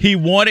Elway. He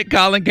wanted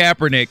Colin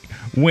Kaepernick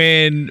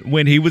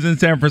when he was in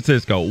San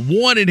Francisco.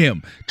 Wanted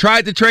him.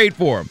 Tried to trade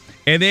for him.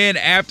 And then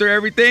after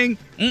everything,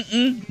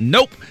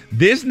 nope.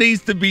 This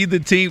needs to be the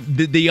team.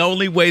 The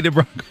only way the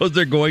Broncos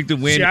are going to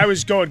win. See, I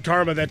was going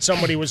karma that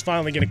somebody was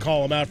finally going to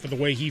call him out for the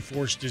way he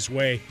forced his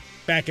way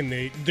back in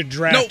the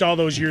draft all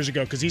those years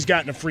ago, because he's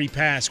gotten a free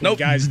pass when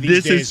guys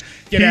these days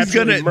get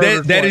absolutely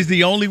murdered. That is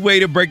the only way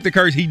to break the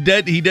curse. He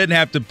doesn't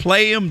have to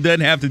play him,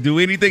 doesn't have to do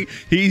anything.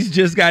 He's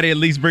just got to at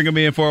least bring him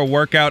in for a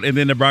workout, and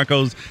then the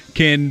Broncos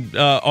can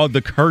all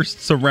the curse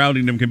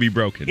surrounding them can be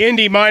broken.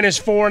 Indy minus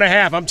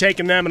 4.5. I'm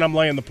taking them, and I'm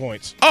laying the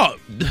points. Oh,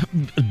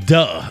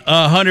 duh,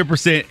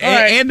 100%.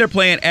 And they're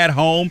playing at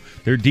home.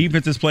 Their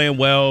defense is playing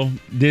well.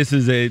 This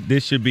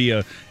should be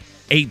a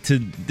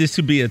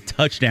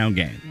touchdown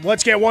game.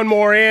 Let's get one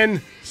more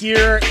in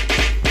here.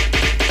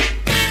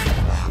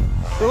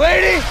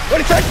 Lady, what do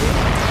you think?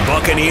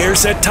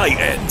 Buccaneers at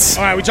Titans.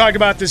 All right, we talked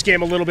about this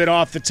game a little bit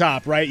off the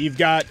top, right? You've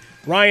got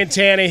Ryan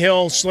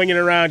Tannehill slinging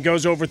around,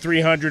 goes over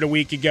 300 a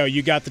week ago.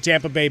 You got the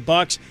Tampa Bay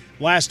Bucks.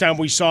 Last time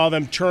we saw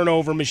them,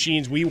 turnover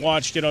machines. We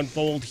watched it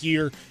unfold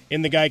here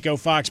in the Geico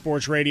Fox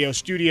Sports Radio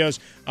studios.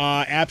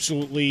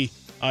 Absolutely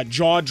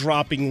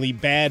jaw-droppingly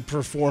bad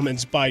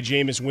performance by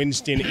Jameis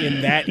Winston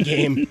in that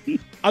game.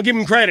 I'll give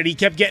him credit. He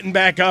kept getting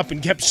back up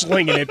and kept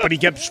slinging it, but he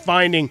kept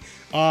finding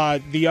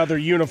the other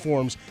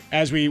uniforms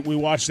as we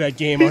watched that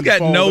game. He's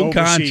got no overseas.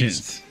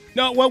 conscience.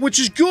 No, well, which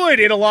is good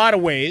in a lot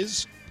of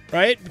ways,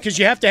 right? Because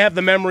you have to have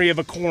the memory of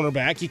a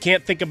cornerback. You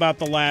can't think about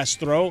the last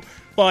throw,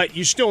 but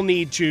you still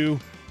need to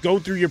go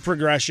through your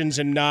progressions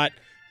and not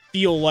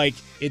feel like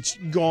it's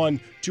gone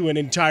to an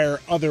entire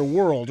other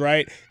world,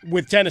 right?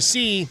 With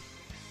Tennessee,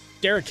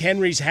 Derrick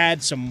Henry's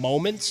had some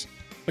moments,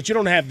 but you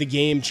don't have the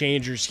game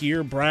changers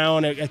here.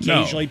 Brown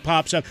occasionally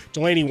pops up.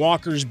 Delaney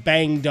Walker's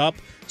banged up.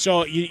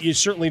 So you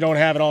certainly don't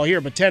have it all here.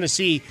 But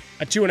Tennessee,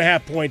 a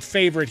 2.5-point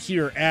favorite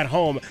here at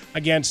home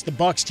against the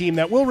Bucs team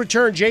that will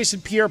return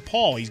Jason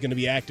Pierre-Paul. He's going to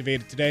be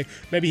activated today.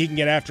 Maybe he can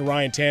get after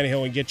Ryan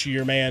Tannehill and get you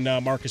your man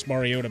Marcus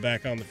Mariota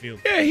back on the field.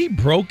 Yeah, he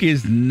broke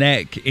his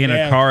neck in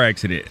a car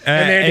accident.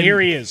 And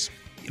here he is.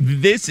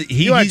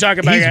 You want to talk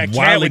about he's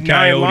Wile E.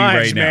 Coyote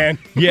right now. Man.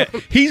 Yeah,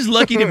 he's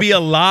lucky to be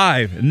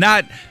alive.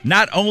 Not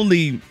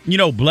only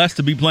blessed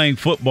to be playing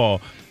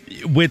football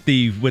with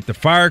the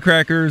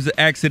firecrackers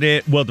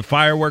accident, the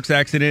fireworks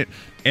accident,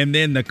 and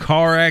then the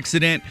car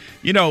accident.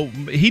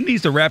 He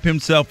needs to wrap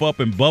himself up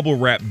in bubble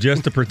wrap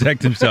just to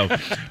protect himself.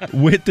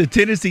 With the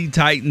Tennessee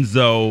Titans,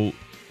 though,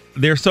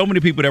 there's so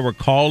many people that were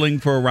calling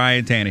for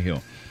Ryan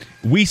Tannehill.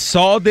 We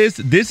saw this.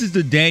 This is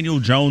the Daniel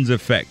Jones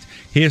effect.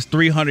 His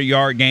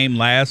 300-yard game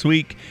last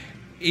week.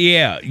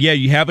 Yeah,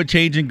 you have a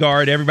change in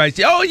guard. Everybody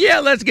says, oh, yeah,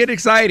 let's get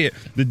excited.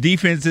 The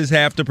defenses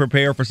have to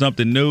prepare for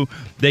something new.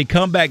 They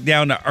come back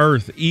down to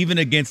earth, even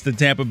against the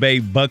Tampa Bay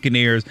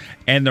Buccaneers.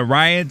 And the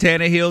Ryan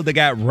Tannehill that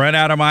got run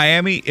out of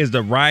Miami is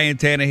the Ryan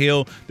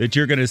Tannehill that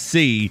you're going to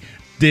see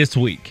this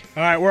week.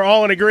 All right, we're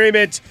all in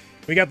agreement.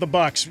 We got the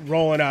Bucs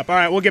rolling up. All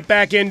right, we'll get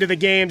back into the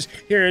games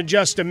here in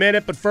just a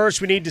minute. But first,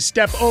 we need to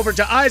step over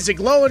to Isaac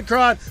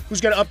Lowenkron, who's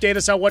going to update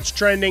us on what's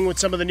trending with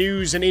some of the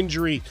news and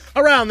injury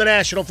around the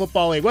National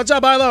Football League. What's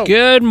up, Ilo?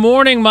 Good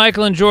morning,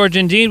 Michael and George.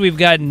 Indeed, we've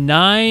got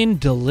 9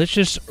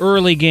 delicious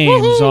early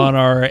games on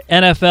our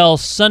NFL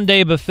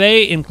Sunday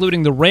buffet,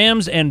 including the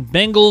Rams and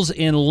Bengals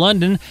in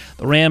London.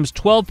 The Rams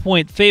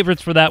 12-point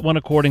favorites for that one,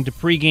 according to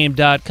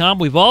pregame.com.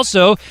 We've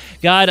also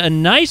got a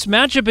nice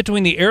matchup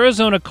between the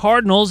Arizona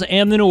Cardinals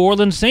and the New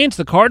Orleans Saints.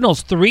 The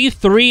Cardinals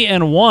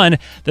 3-3-1.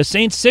 The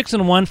Saints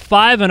 6-1,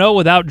 5-0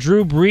 without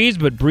Drew Brees,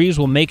 but Brees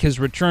will make his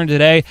return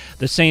today.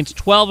 The Saints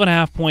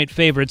 12.5-point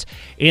favorites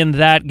in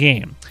that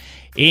game.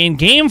 In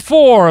Game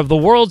 4 of the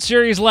World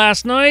Series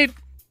last night,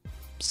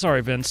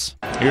 sorry, Vince.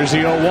 Here's the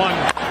 0-1.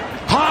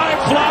 High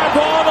fly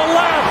ball to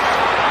left.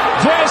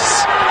 This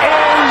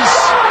is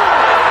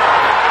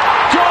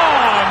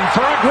gone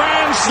for a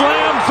grand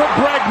slam for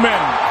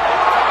Bregman.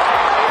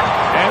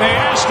 And the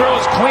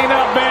Astros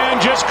cleanup man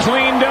just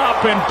cleaned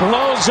up and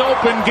blows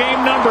open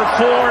game number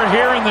 4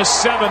 here in the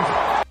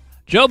 7th.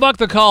 Joe Buck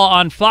the call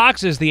on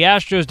Fox as the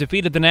Astros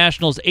defeated the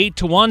Nationals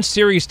 8-1.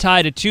 Series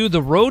tied at 2.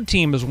 The road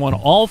team has won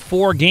all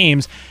 4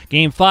 games.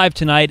 Game 5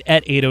 tonight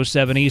at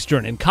 8:07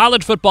 Eastern. In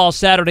college football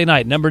Saturday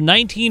night, number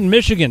 19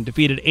 Michigan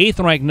defeated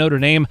 8th-ranked Notre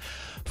Dame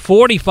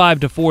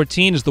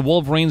 45-14 as the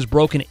Wolverines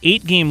broke an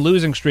 8-game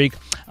losing streak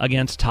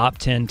against top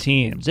 10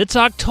 teams. It's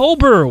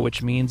October,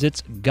 which means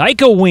it's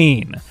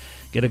Geico-ween.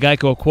 Get a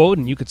Geico quote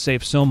and you could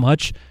save so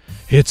much.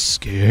 It's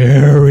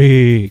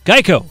scary.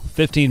 Geico,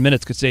 15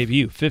 minutes could save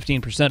you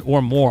 15%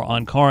 or more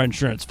on car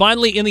insurance.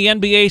 Finally, in the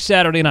NBA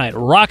Saturday night,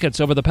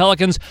 Rockets over the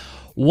Pelicans,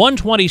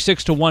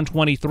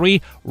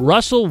 126-123.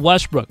 Russell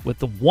Westbrook with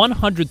the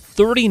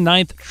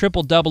 139th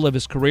triple-double of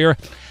his career,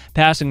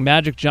 passing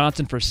Magic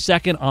Johnson for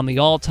second on the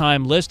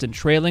all-time list and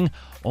trailing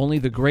only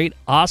the great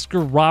Oscar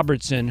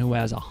Robertson, who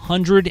has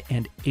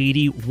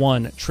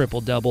 181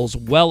 triple-doubles,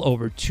 well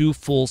over 2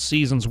 full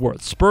seasons'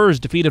 worth. Spurs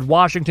defeated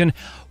Washington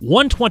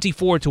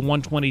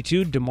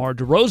 124-122. DeMar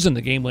DeRozan,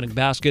 the game-winning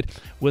basket,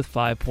 with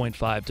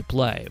 5.5 to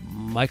play.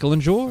 Michael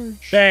and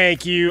George.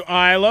 Thank you,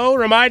 Ilo.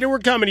 Reminder, we're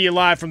coming to you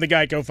live from the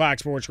Geico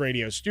Fox Sports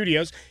Radio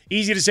studios.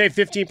 Easy to save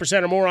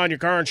 15% or more on your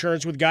car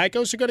insurance with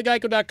Geico, so go to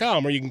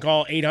geico.com or you can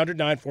call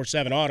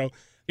 800-947-AUTO.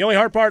 The only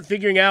hard part,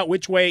 figuring out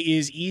which way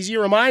is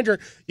easier. Reminder,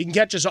 you can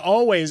catch us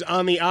always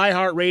on the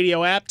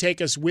iHeartRadio app. Take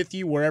us with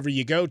you wherever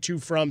you go to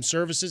from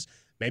services.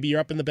 Maybe you're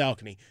up in the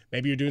balcony.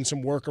 Maybe you're doing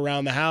some work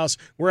around the house.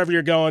 Wherever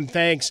you're going,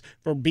 thanks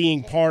for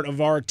being part of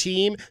our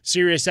team.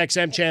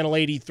 SiriusXM Channel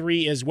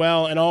 83 as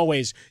well. And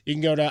always, you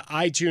can go to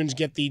iTunes,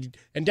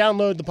 and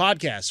download the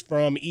podcast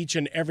from each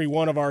and every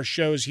one of our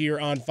shows here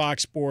on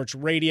Fox Sports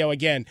Radio.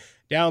 Again,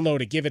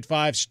 download it. Give it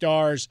 5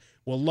 stars.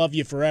 We'll love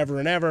you forever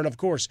and ever. And, of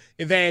course,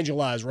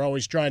 evangelize. We're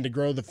always trying to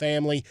grow the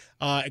family.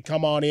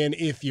 Come on in,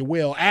 if you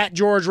will. At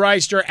George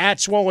Reister,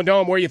 at Swollen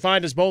Dome, where you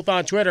find us both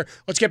on Twitter.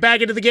 Let's get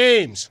back into the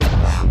games.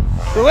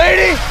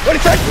 Lady, what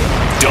is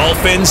that?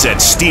 Dolphins and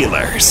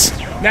Steelers.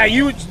 Now,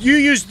 you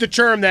used the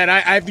term that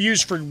I've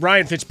used for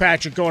Ryan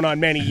Fitzpatrick going on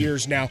many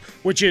years now,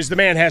 which is the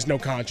man has no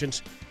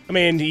conscience. I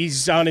mean,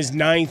 he's on his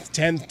 9th,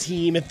 10th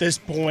team at this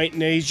point,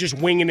 and he's just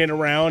winging it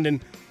around and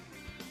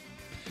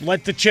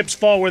let the chips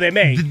fall where they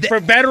may, for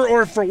better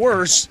or for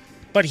worse.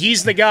 But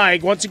he's the guy.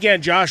 Once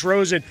again, Josh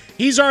Rosen,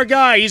 he's our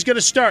guy. He's going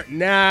to start.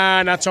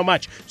 Nah, not so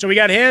much. So we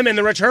got him and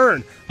the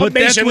return. But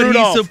Mason that's what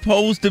Rudolph. He's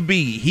supposed to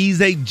be. He's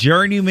a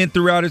journeyman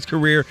throughout his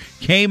career.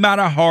 Came out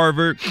of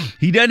Harvard.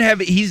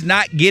 He's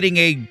not getting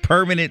a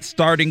permanent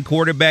starting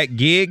quarterback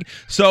gig.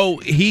 So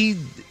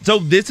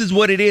this is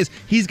what it is.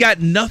 He's got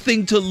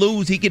nothing to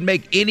lose. He can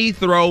make any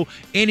throw,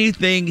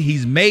 anything.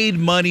 He's made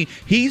money.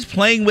 He's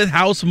playing with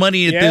house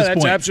money at this point. Yeah,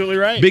 that's absolutely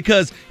right.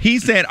 Because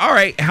he's saying, all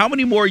right, how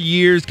many more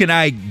years can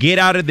I get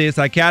out of this?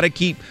 I got to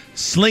keep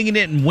slinging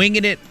it and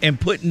winging it and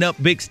putting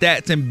up big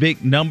stats and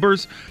big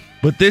numbers.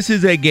 But this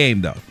is a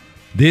game, though.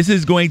 This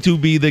is going to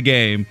be the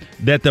game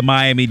that the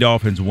Miami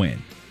Dolphins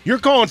win. You're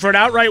calling for an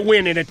outright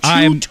win in a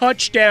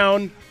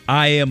two-touchdown.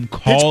 I am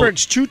calling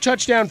Pittsburgh's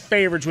 2-touchdown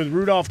favorites with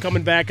Rudolph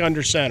coming back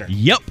under center.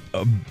 Yep,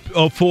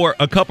 for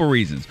a couple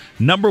reasons.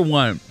 Number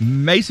one,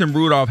 Mason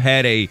Rudolph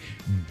had a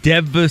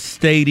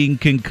devastating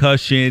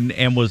concussion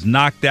and was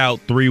knocked out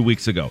 3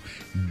 weeks ago.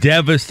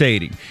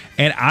 Devastating.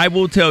 And I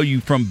will tell you,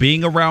 from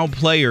being around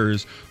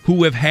players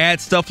who have had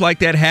stuff like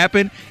that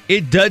happen,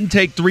 it doesn't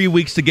take 3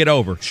 weeks to get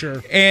over.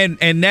 Sure. And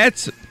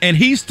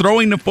he's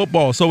throwing the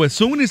football. So as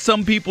soon as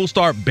some people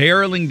start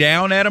barreling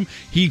down at him,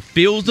 he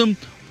feels them.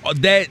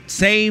 That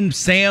same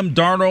Sam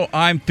Darnold,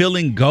 I'm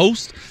feeling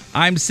ghost,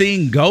 I'm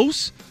seeing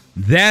ghosts.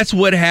 That's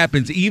what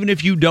happens. Even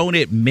if you don't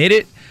admit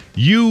it,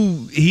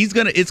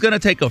 it's gonna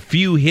take a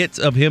few hits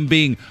of him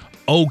being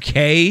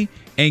okay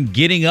and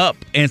getting up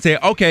and say,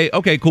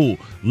 okay, cool.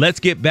 Let's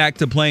get back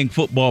to playing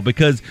football,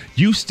 because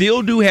you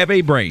still do have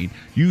a brain.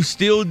 You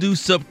still do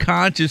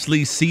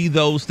subconsciously see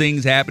those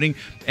things happening.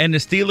 And the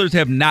Steelers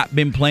have not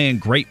been playing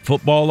great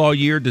football all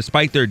year,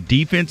 despite their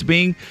defense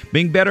being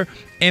better.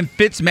 And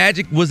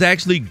Fitzmagic was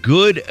actually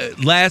good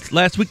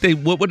last week.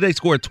 What did they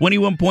score?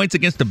 21 points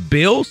against the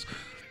Bills?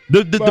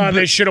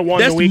 They should have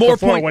won the week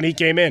before when he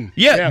came in.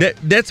 Yeah.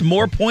 That's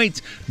more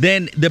points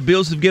than the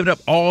Bills have given up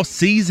all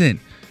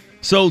season.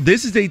 So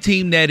this is a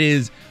team that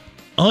is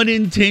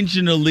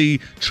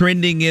unintentionally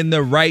trending in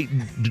the right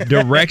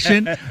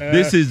direction.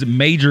 This is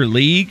major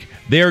league.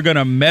 They're going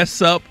to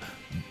mess up.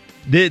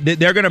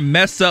 They're going to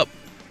mess up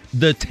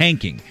the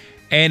tanking.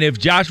 And if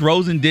Josh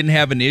Rosen didn't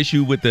have an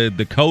issue with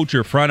the coach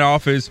or front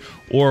office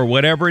or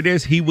whatever it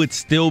is, he would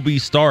still be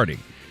starting.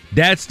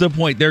 That's the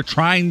point. They're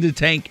trying to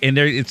tank, and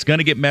it's going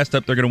to get messed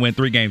up. They're going to win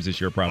 3 games this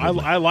year,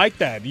 probably. I like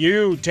that.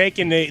 You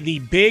taking the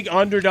big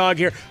underdog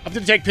here. I'm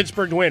going to take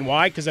Pittsburgh to win.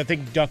 Why? Because I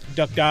think Duck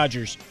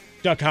Dodgers.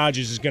 Duck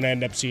Hodges is going to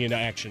end up seeing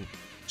action.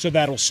 So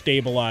that'll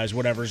stabilize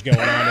whatever's going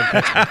on in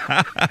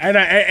Pittsburgh.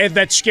 and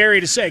that's scary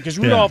to say because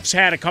Rudolph's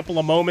had a couple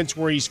of moments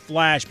where he's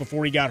flashed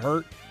before he got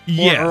hurt.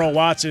 Or Earl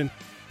Watson.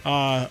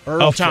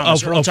 Earl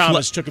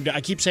Thomas took him down.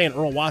 I keep saying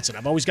Earl Watson.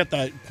 I've always got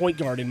the point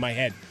guard in my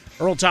head.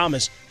 Earl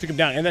Thomas took him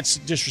down, and that's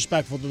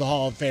disrespectful to the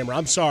Hall of Famer.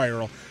 I'm sorry,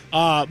 Earl.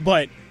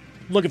 But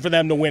looking for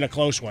them to win a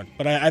close one.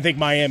 But I think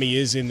Miami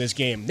is in this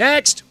game.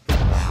 Next.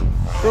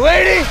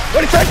 Lady,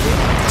 what is that?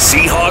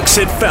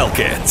 Seahawks and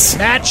Falcons.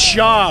 Matt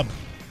Schaub.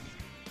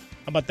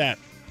 How about that?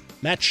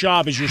 Matt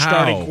Schaub is your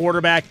starting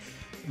quarterback.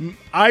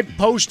 I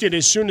posted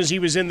as soon as he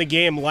was in the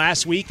game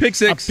last week Pick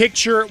six. a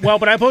picture.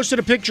 But I posted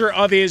a picture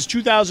of his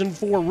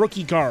 2004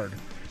 rookie card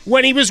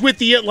when he was with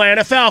the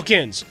Atlanta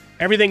Falcons.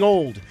 Everything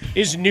old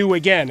is new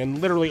again, and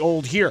literally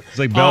old here. It's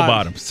like bell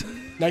bottoms.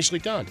 Nicely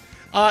done.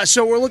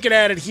 So we're looking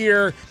at it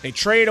here. They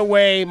trade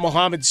away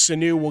Mohamed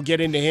Sanu. We'll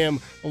get into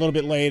him a little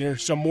bit later.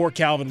 Some more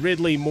Calvin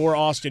Ridley, more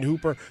Austin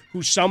Hooper,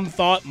 who some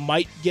thought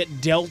might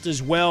get dealt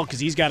as well because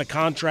he's got a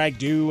contract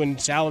due and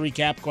salary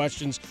cap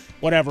questions,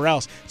 whatever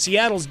else.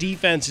 Seattle's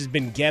defense has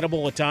been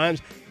gettable at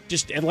times.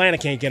 Just Atlanta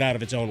can't get out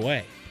of its own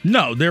way.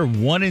 No, they're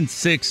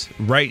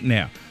 1-6 right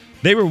now.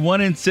 They were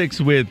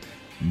 1-6 with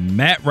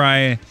Matt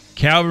Ryan,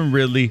 Calvin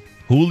Ridley,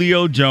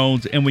 Julio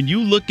Jones, and when you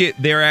look at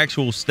their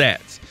actual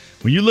stats,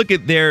 when you look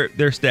at their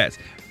stats,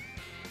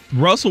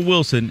 Russell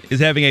Wilson is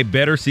having a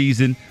better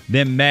season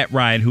than Matt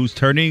Ryan, who's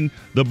turning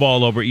the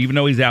ball over, even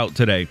though he's out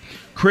today.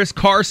 Chris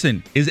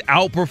Carson is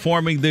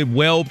outperforming the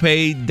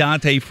well-paid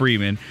Dante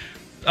Freeman.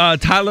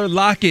 Tyler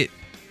Lockett,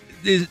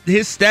 his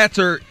stats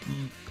are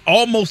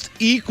almost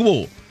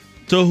equal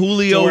to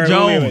Julio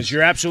Jones.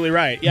 You're absolutely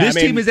right. Yeah, this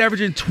team is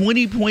averaging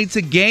 20 points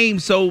a game,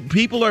 so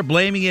people are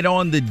blaming it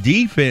on the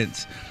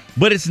defense.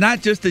 But it's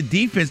not just the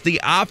defense.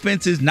 The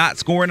offense is not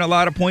scoring a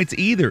lot of points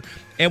either.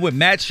 And with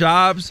Matt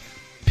Schaub's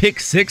pick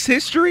six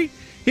history,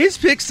 his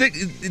pick six,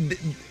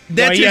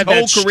 that's his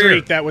whole career.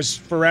 Streak that was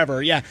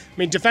forever. Yeah. I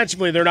mean,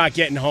 defensively, they're not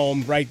getting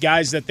home, right?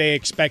 Guys that they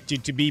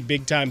expected to be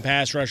big-time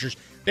pass rushers,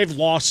 they've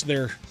lost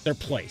their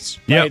place.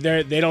 Right?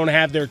 Yep. They don't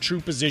have their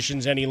true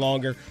positions any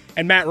longer.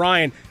 And Matt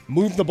Ryan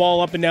moved the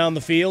ball up and down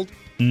the field.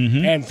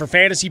 Mm-hmm. And for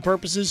fantasy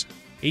purposes,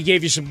 he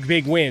gave you some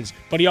big wins.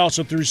 But he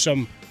also threw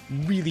some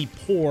really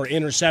poor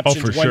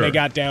interceptions when they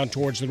got down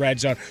towards the red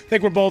zone. I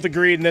think we're both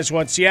agreed in this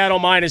one. Seattle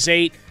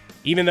 -8,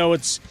 even though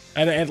it's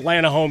an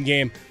Atlanta home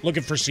game.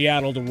 Looking for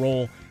Seattle to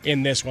roll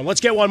in this one. Let's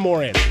get one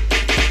more in.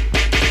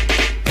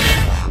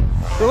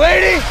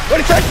 Lady, what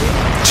is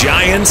that?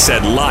 Giants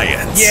and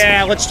Lions.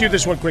 Yeah, let's do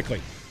this one quickly.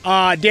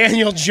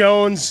 Daniel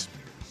Jones,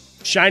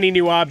 shiny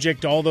new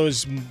object all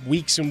those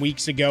weeks and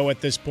weeks ago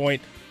at this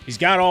point. He's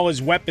got all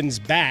his weapons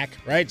back,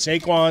 right?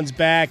 Saquon's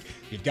back.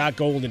 You've got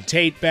Golden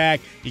Tate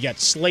back. You got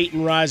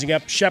Slayton rising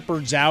up.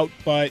 Shepard's out,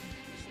 but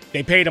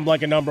they paid him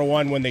like a number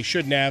one when they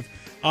shouldn't have.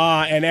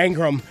 And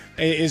Engram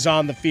is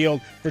on the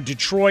field for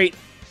Detroit.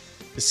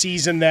 The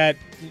season that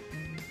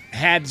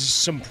had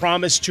some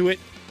promise to it.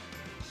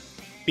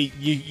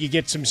 You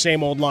get some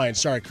same old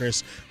Lions. Sorry,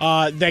 Chris.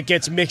 That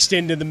gets mixed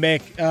into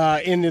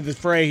the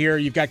fray here.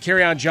 You've got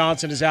Kerryon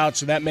Johnson is out,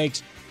 so that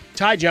makes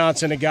Ty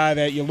Johnson, a guy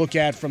that you look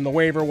at from the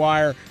waiver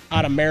wire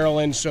out of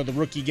Maryland, so the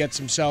rookie gets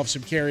himself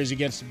some carries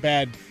against a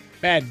bad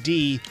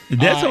D.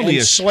 That's only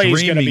a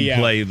streaming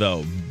play, out.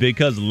 though,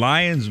 because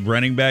Lions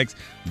running backs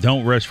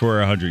don't rush for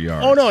 100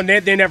 yards. Oh, no,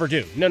 they never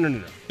do.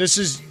 No. This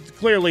is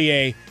clearly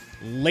a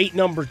late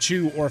number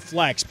 2 or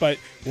flex, but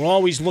we'll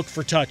always look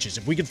for touches.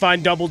 If we can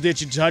find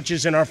double-digit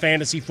touches in our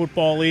fantasy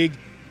football league,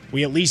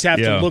 we at least have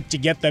to look to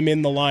get them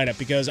in the lineup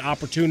because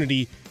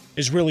opportunity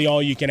is really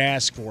all you can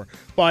ask for.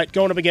 But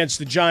going up against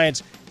the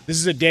Giants, this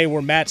is a day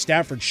where Matt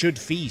Stafford should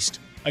feast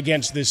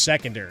against this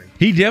secondary.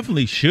 He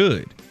definitely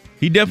should.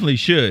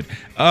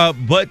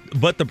 But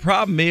the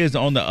problem is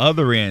on the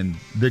other end,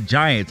 the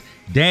Giants,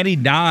 Danny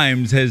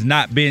Dimes has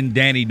not been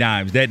Danny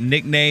Dimes. That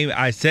nickname,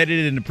 I said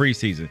it in the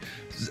preseason.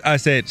 I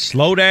said,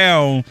 slow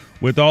down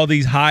with all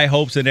these high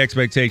hopes and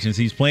expectations.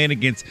 He's playing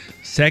against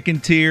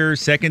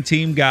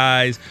second-team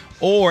guys.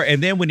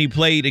 And then when he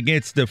played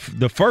against the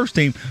first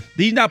team,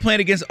 he's not playing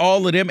against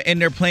all of them, and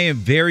they're playing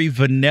very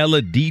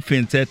vanilla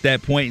defense at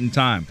that point in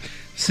time.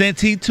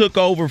 Since he took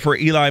over for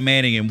Eli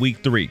Manning in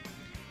week 3,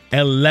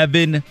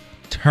 11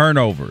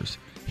 turnovers.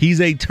 He's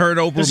a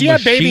turnover machine. Does he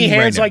have baby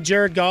hands right like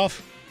Jared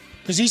Goff?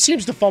 Because he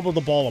seems to fumble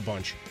the ball a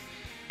bunch.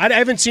 I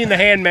haven't seen the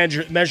hand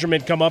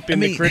measurement come up in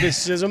the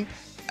criticism.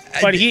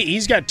 But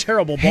he's got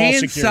terrible ball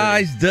hand security.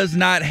 Hand size does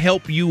not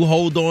help you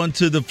hold on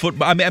to the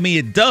football. I mean,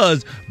 it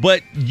does,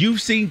 but you've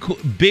seen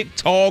big,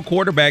 tall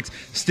quarterbacks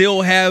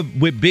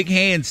with big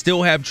hands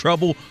still have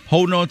trouble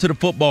holding on to the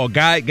football.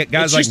 Guys like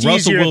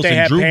Russell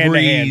Wilson, Drew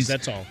Brees.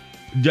 That's all.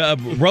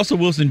 Russell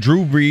Wilson,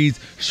 Drew Brees,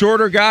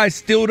 shorter guys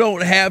still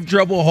don't have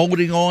trouble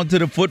holding on to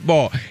the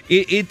football.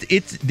 It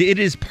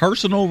is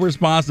personal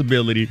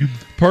responsibility,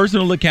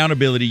 personal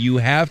accountability. You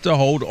have to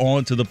hold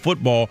on to the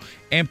football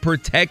and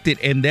protect it,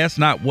 and that's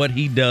not what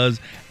he does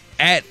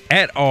at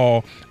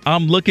all.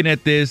 I'm looking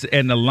at this,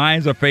 and the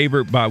Lions are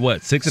favored by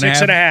what,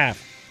 6.5?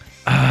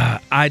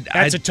 6.5.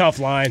 That's a tough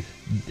line.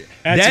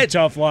 That's a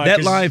tough line.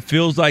 That line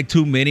feels like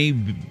too many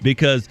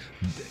because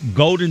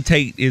Golden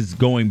Tate is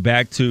going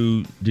back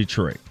to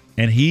Detroit.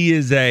 And he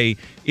is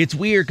it's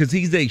weird because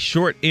he's a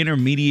short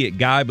intermediate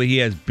guy, but he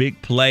has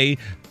big play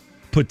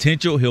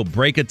potential. He'll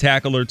break a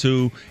tackle or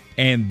two,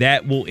 and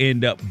that will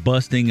end up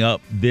busting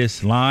up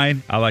this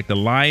line. I like the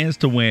Lions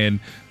to win,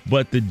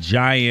 but the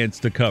Giants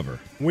to cover.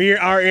 We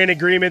are in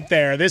agreement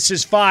there. This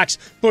is Fox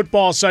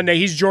Football Sunday.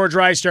 He's George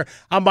Reister.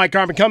 I'm Mike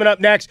Harmon. Coming up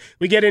next,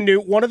 we get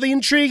into one of the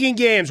intriguing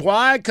games.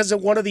 Why? Because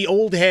one of the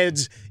old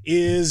heads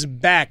is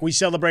back. We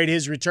celebrate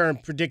his return,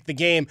 predict the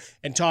game,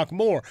 and talk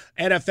more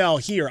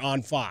NFL here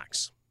on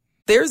Fox.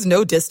 There's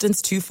no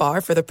distance too far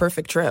for the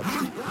perfect trip.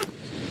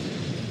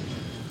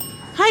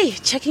 Hi,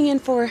 checking in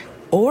for...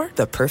 Or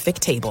the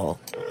perfect table.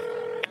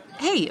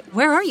 Hey,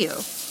 where are you?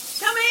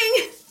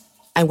 Coming!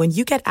 And when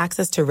you get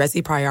access to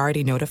Resi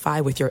Priority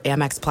Notify with your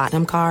Amex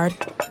Platinum card...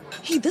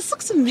 Hey, this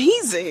looks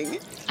amazing.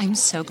 I'm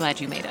so glad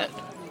you made it.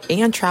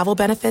 And travel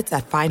benefits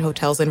at fine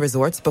hotels and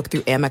resorts booked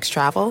through Amex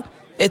Travel,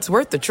 it's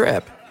worth the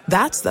trip.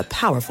 That's the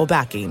powerful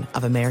backing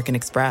of American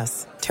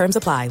Express. Terms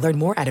apply. Learn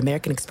more at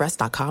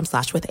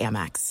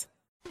americanexpress.com/withAmex.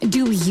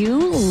 Do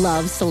you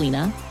love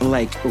Selena?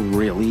 Like,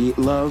 really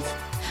love?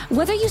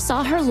 Whether you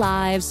saw her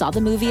live, saw the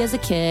movie as a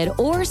kid,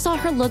 or saw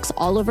her looks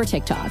all over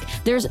TikTok,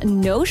 there's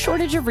no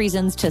shortage of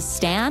reasons to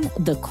stan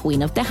the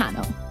Queen of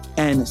Tejano.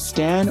 And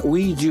Stan,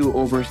 we do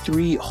over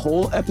 3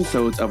 whole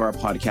episodes of our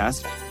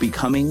podcast,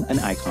 Becoming an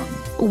Icon.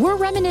 We're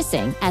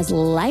reminiscing as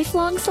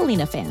lifelong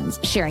Selena fans,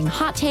 sharing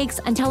hot takes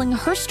and telling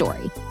her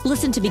story.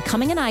 Listen to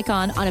Becoming an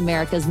Icon on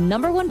America's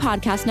 #1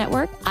 podcast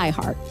network,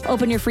 iHeart.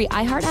 Open your free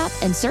iHeart app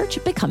and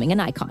search Becoming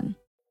an Icon.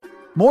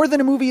 More Than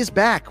a Movie is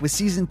back with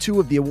season 2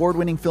 of the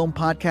award-winning film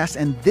podcast,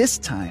 and this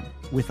time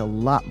with a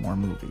lot more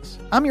movies.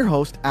 I'm your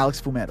host,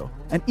 Alex Fumero,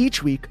 and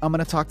each week I'm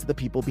going to talk to the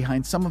people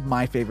behind some of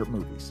my favorite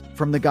movies.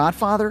 From The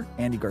Godfather,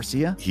 Andy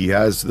Garcia. He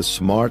has the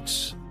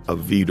smarts of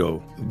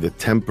Vito, the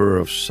temper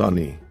of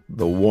Sonny,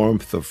 the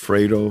warmth of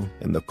Fredo,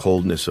 and the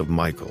coldness of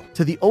Michael.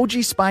 To the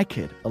OG Spy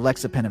Kid,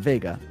 Alexa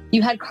Penavega.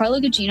 You had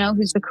Carla Gugino,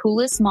 who's the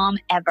coolest mom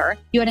ever.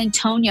 You had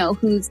Antonio,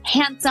 who's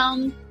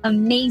handsome,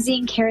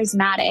 amazing,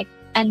 charismatic.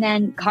 And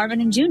then Carmen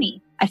and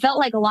Junie. I felt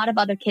like a lot of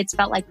other kids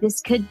felt like this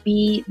could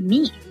be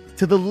me.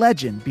 To the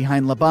legend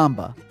behind La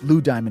Bamba, Lou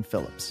Diamond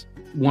Phillips.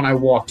 When I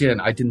walked in,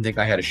 I didn't think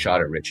I had a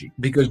shot at Richie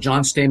because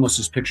John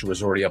Stamos' picture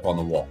was already up on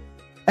the wall.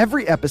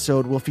 Every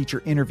episode will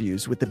feature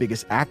interviews with the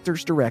biggest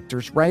actors,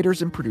 directors,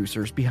 writers, and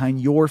producers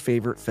behind your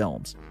favorite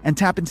films and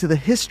tap into the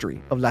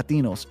history of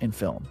Latinos in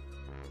film.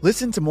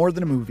 Listen to More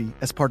Than a Movie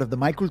as part of the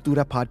My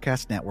Cultura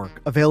Podcast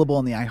Network, available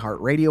on the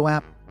iHeartRadio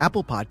app,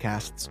 Apple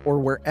Podcasts, or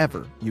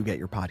wherever you get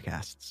your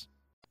podcasts.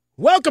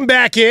 Welcome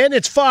back in.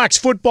 It's Fox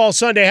Football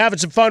Sunday. Having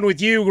some fun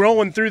with you,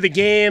 rolling through the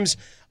games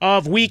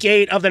of Week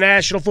 8 of the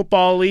National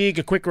Football League.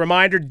 A quick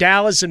reminder,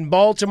 Dallas and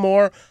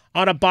Baltimore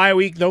on a bye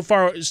week.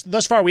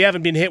 Thus far, we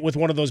haven't been hit with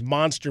one of those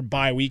monster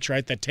bye weeks,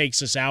 right, that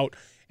takes us out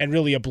and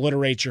really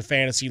obliterates your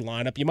fantasy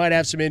lineup. You might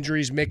have some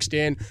injuries mixed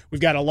in. We've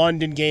got a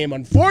London game.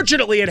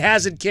 Unfortunately, it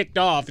hasn't kicked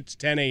off. It's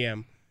 10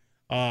 a.m.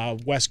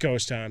 West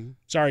Coast time.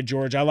 Sorry,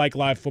 George. I like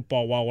live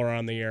football while we're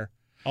on the air.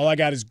 All I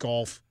got is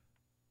golf.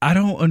 I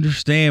don't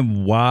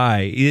understand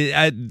why.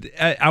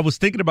 I was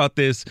thinking about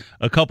this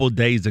a couple of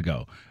days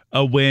ago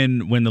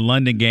when the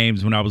London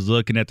games, when I was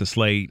looking at the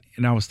slate,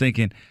 and I was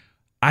thinking,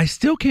 I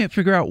still can't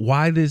figure out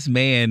why this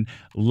man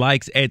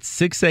likes at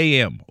 6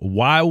 a.m.,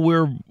 while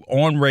we're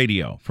on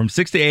radio, from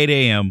 6 to 8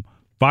 a.m.,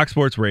 Fox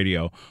Sports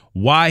Radio,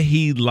 why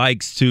he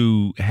likes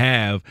to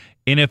have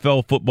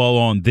NFL football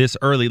on this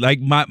early. Like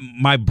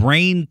my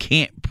brain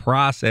can't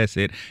process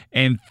it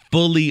and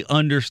fully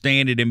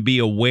understand it and be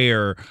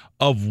aware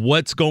of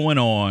what's going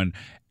on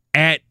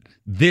at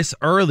this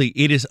early.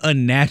 It is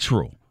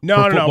unnatural. No.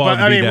 But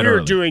I mean, we were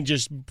early. doing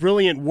just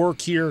brilliant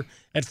work here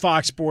at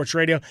Fox Sports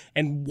Radio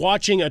and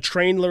watching a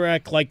train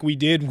wreck like we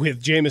did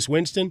with Jameis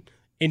Winston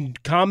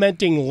and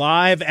commenting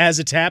live as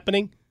it's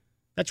happening.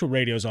 That's what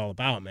radio's all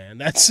about, man.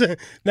 That's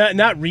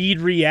not read,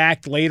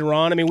 react later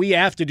on. I mean, we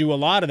have to do a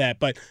lot of that,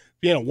 but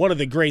you know, one of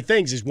the great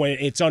things is when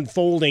it's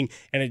unfolding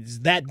and it's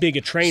that big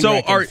a train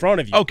wreck in front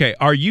of you. Okay,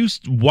 are you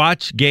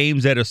watch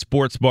games at a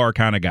sports bar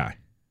kind of guy?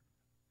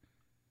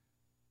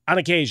 On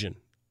occasion.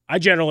 I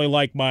generally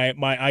like my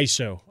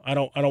ISO. I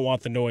don't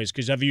want the noise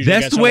because I've usually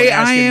That's got the someone way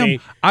I asking am. me-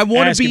 I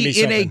want to asking me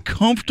be in a something.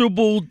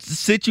 comfortable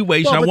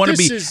situation. Well, I but want to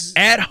this be is-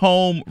 at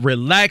home,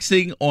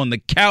 relaxing on the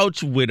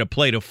couch with a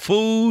plate of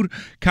food,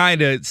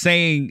 kind of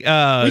saying,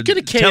 We could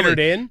have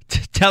catered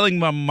telling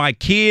my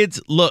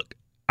kids, look,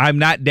 I'm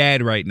not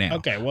dad right now.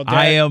 Okay, well, Dad,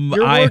 I am.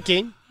 you're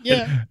working.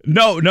 Yeah.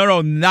 No,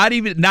 not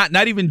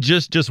even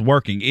just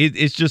working.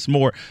 It's just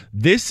more.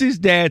 This is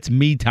dad's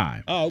me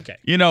time. Oh, okay.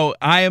 You know,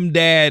 I am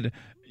dad.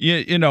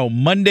 You know,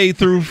 Monday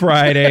through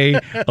Friday,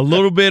 a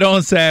little bit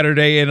on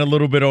Saturday, and a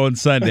little bit on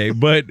Sunday,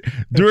 but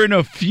during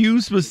a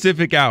few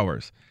specific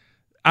hours.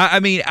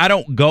 I mean, I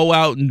don't go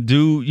out and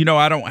do, you know,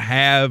 I don't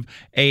have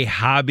a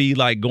hobby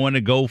like going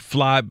to go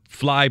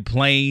fly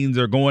planes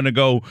or going to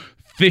go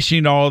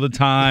fishing all the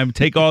time,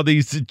 take all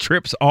these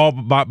trips all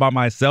by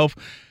myself.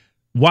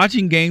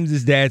 watching games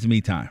is dad's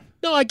me time.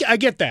 No, I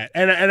get that.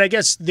 And I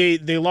guess the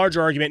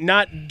larger argument,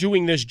 not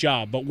doing this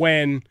job, but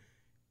when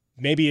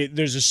maybe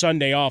there's a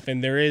Sunday off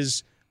and there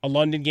is a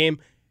London game,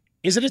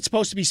 isn't it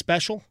supposed to be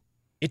special?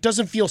 It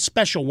doesn't feel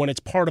special when it's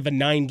part of a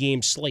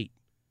 9-game slate.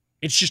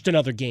 It's just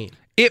another game.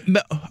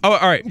 All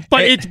right.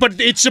 But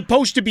it's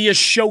supposed to be a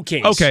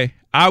showcase. Okay.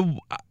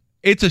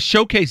 It's a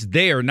showcase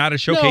there, not a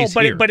showcase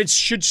here. But it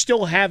should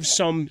still have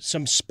some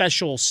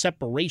special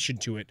separation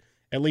to it,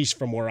 at least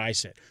from where I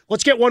sit.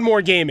 Let's get one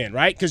more game in,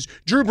 right? Because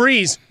Drew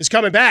Brees is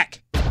coming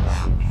back.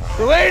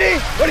 Lady,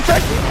 what do you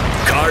think?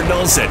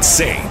 Cardinals and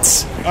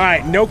Saints. All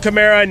right, no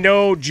Kamara,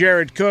 no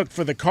Jared Cook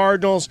for the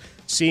Cardinals.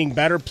 Seeing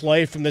better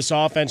play from this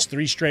offense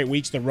 3 straight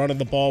weeks. They're running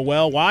the ball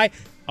well. Why?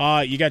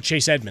 You got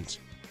Chase Edmonds.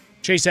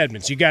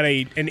 You got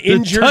an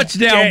injured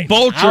touchdown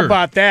vulture. How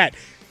about that?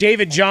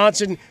 David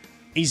Johnson,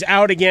 he's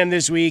out again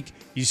this week.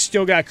 You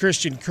still got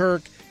Christian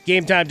Kirk.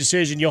 Game time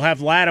decision. You'll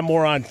have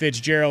Lattimore on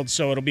Fitzgerald,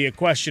 so it'll be a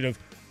question of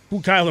who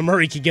Kyler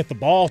Murray can get the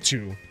ball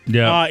to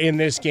in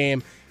this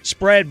game.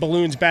 Spread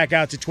balloons back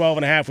out to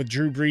 12.5 with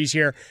Drew Brees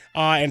here.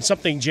 And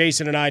something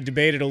Jason and I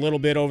debated a little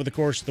bit over the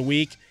course of the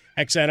week.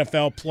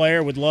 Ex-NFL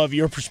player, would love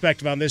your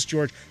perspective on this,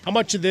 George. How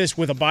much of this,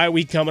 with a bye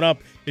week coming up,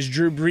 is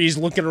Drew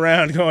Brees looking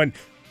around going,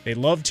 they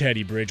love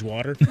Teddy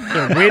Bridgewater.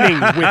 They're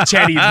winning with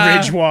Teddy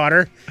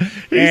Bridgewater.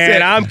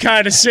 And I'm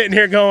kind of sitting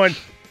here going,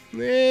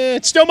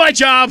 it's still my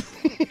job.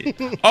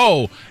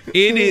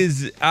 It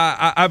is.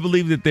 I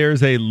believe that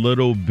there's a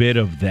little bit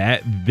of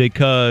that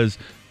because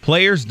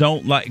players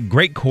don't like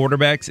great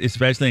quarterbacks,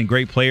 especially in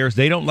great players.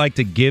 They don't like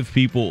to give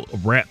people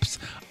reps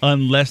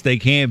unless they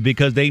can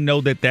because they know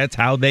that that's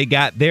how they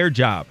got their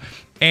job.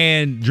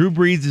 And Drew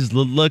Brees is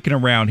looking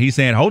around. He's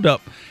saying, hold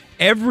up.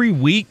 Every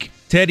week,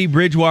 Teddy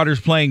Bridgewater's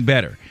playing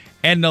better.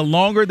 And the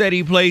longer that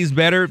he plays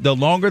better, the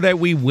longer that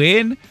we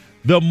win,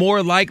 the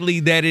more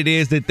likely that it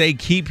is that they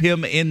keep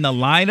him in the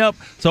lineup.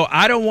 So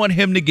I don't want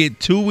him to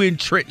get too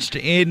entrenched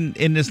in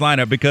this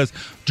lineup because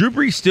Drew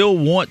Brees still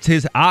wants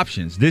his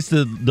options. This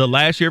is the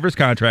last year of his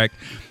contract.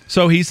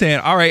 So he's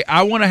saying, all right,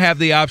 I want to have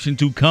the option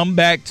to come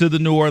back to the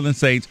New Orleans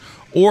Saints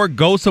or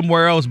go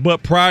somewhere else,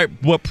 but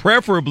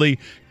preferably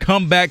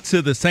come back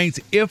to the Saints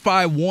if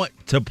I want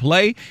to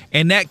play,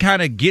 and that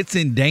kind of gets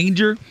in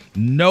danger.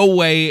 No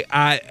way.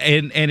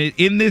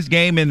 In this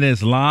game, in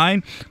this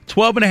line,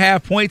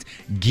 12.5 points,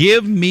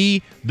 give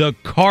me the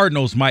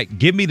Cardinals, Mike.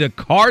 Give me the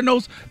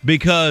Cardinals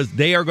because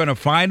they are going to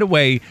find a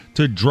way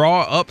to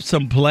draw up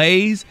some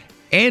plays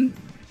and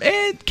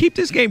keep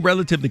this game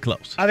relatively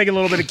close. I think a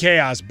little bit of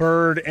chaos.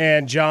 Bird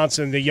and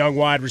Johnson, the young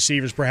wide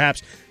receivers,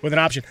 perhaps, with an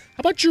option.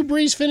 How about Drew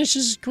Brees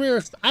finishes his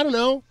career, I don't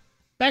know,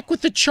 back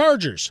with the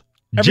Chargers?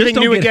 Everything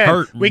new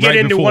again. We get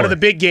into one of the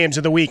big games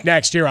of the week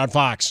next here on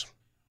Fox.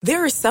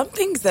 There are some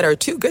things that are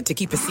too good to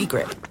keep a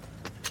secret.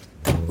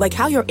 Like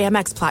how your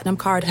Amex Platinum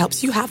card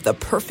helps you have the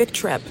perfect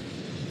trip.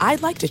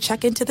 I'd like to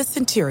check into the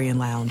Centurion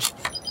Lounge.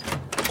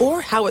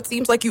 Or how it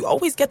seems like you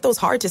always get those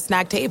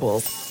hard-to-snag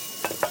tables.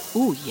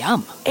 Ooh,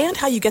 yum. And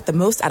how you get the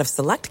most out of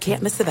select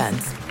can't-miss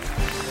events.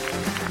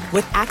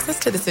 With access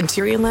to the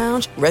Centurion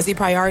Lounge, Resi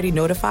Priority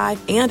Notified,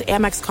 and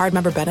Amex card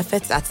member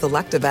benefits at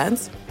select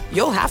events,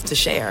 you'll have to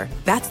share.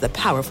 That's the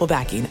powerful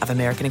backing of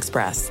American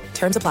Express.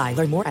 Terms apply.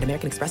 Learn more at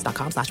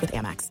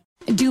americanexpress.com/withAmex.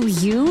 Do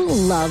you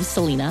love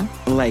Selena?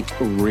 Like,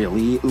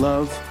 really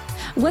love?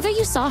 Whether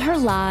you saw her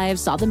live,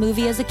 saw the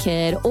movie as a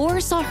kid,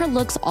 or saw her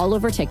looks all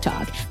over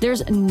TikTok,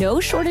 there's no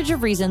shortage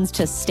of reasons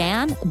to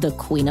stan the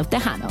Queen of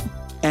Tejano.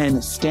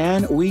 And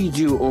Stan, we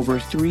do over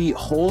 3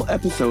 whole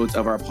episodes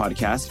of our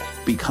podcast,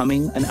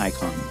 Becoming an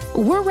Icon.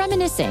 We're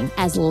reminiscing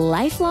as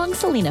lifelong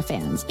Selena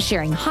fans,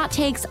 sharing hot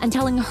takes and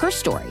telling her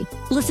story.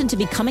 Listen to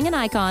Becoming an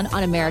Icon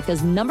on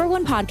America's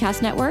 #1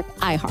 podcast network,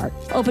 iHeart.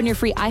 Open your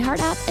free iHeart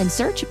app and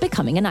search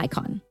Becoming an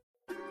Icon.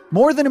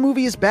 More Than a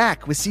Movie is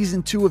back with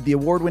season 2 of the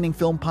award-winning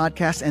film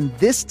podcast, and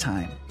this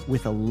time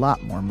with a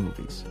lot more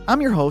movies. I'm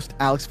your host,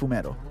 Alex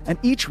Fumero, and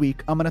each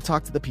week I'm going to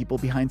talk to the people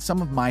behind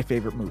some of my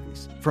favorite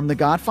movies. From The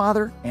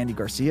Godfather, Andy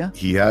Garcia.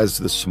 He has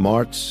the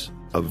smarts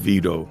of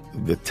Vito,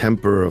 the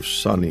temper of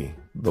Sonny,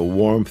 the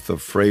warmth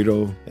of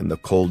Fredo, and the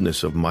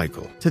coldness of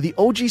Michael. To the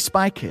OG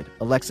Spy Kid,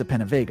 Alexa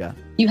Penavega.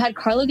 You had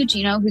Carla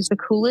Gugino, who's the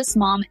coolest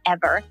mom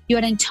ever. You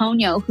had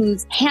Antonio,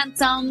 who's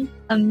handsome,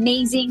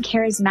 amazing,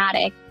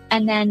 charismatic.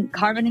 And then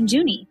Carmen and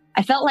Junie.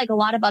 I felt like a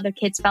lot of other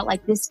kids felt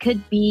like this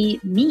could be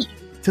me.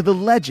 To the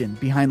legend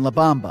behind La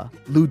Bamba,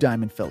 Lou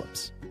Diamond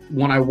Phillips.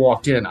 When I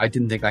walked in, I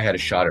didn't think I had a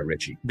shot at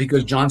Richie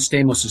because John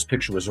Stamos'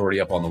 picture was already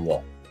up on the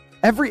wall.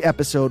 Every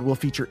episode will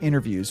feature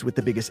interviews with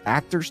the biggest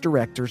actors,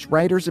 directors,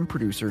 writers, and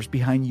producers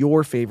behind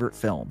your favorite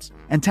films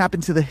and tap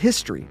into the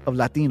history of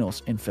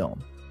Latinos in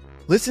film.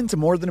 Listen to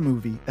More Than a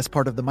Movie as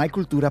part of the My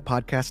Cultura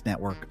Podcast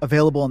Network,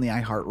 available on the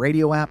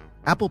iHeartRadio app,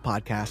 Apple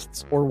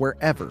Podcasts, or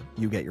wherever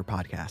you get your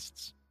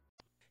podcasts.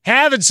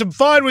 Having some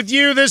fun with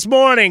you this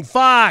morning.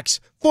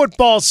 Fox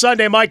Football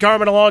Sunday. Mike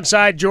Harmon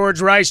alongside George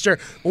Reister.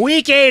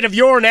 Week 8 of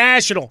your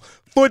National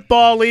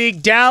Football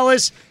League.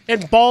 Dallas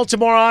and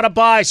Baltimore on a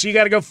bye, so you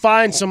got to go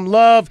find some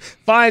love,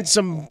 find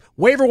some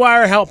waiver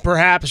wire help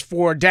perhaps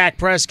for Dak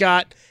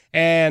Prescott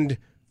And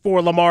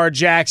for Lamar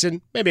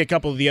Jackson, maybe a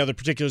couple of the other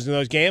particulars in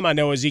those games. I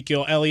know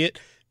Ezekiel Elliott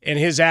and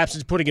his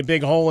absence putting a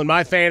big hole in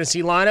my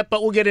fantasy lineup,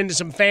 but we'll get into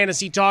some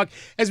fantasy talk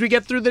as we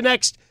get through the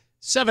next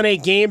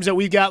 7-8 games that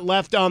we've got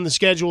left on the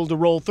schedule to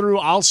roll through.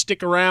 I'll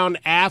stick around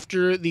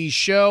after the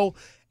show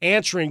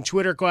answering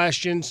Twitter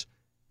questions.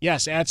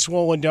 Yes, at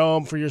Swollen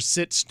Dome for your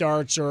sit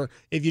starts, or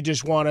if you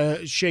just want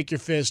to shake your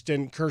fist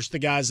and curse the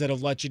guys that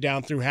have let you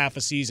down through half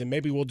a season.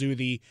 Maybe we'll do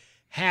the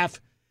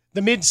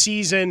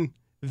mid-season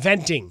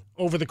venting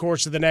over the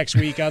course of the next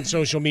week on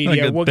social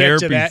media. Like we'll get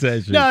to that.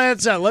 Session. No,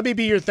 that's not. Let me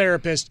be your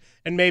therapist,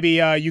 and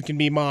maybe you can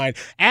be mine.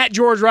 At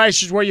George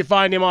Rice is where you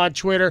find him on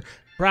Twitter.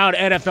 Proud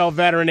NFL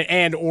veteran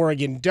and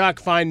Oregon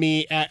Duck. Find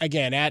me,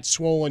 again, at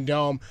Swollen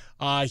Dome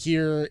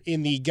here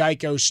in the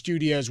Geico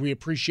studios. We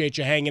appreciate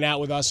you hanging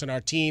out with us and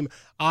our team.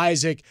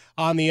 Isaac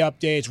on the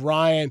updates.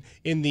 Ryan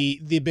in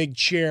the big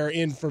chair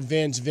in for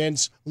Vince.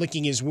 Vince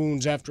licking his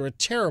wounds after a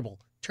terrible,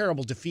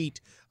 terrible defeat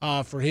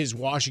for his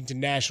Washington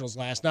Nationals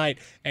last night.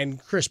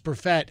 And Chris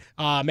Perfett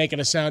making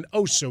us sound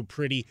oh so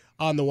pretty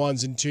on the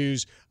ones and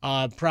twos.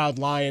 Proud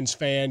Lions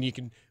fan. You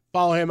can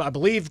follow him, I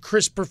believe,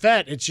 Chris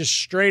Perfett. It's just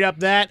straight up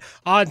that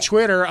on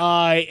Twitter,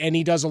 and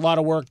he does a lot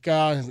of work.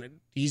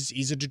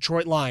 He's a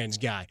Detroit Lions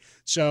guy,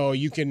 so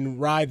you can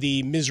ride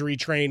the misery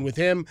train with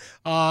him.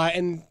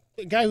 And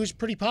a guy who's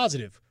pretty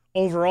positive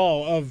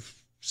overall of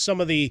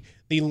some of the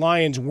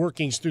Lions'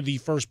 workings through the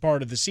first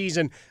part of the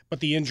season, but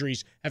the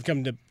injuries have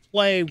come to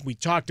play. We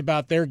talked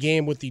about their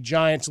game with the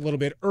Giants a little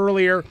bit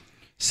earlier.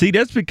 See,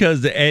 that's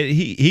because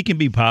he can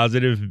be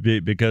positive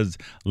because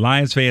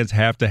Lions fans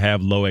have to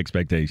have low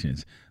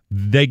expectations.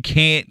 They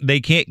can't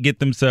get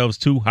themselves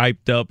too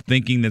hyped up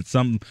thinking that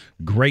some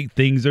great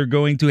things are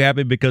going to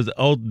happen because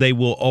they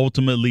will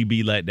ultimately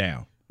be let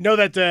down. Know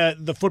that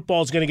the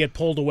football is going to get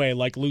pulled away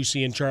like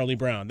Lucy and Charlie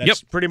Brown.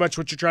 That's pretty much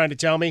what you're trying to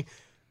tell me?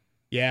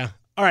 Yeah.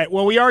 All right,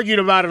 well, we argued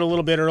about it a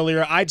little bit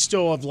earlier. I'd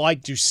still have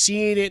liked to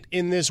see it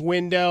in this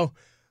window,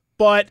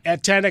 but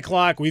at 10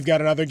 o'clock, we've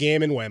got another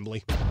game in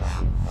Wembley.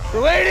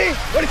 Lady,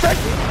 what is that?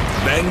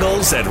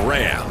 Bengals and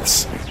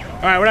Rams.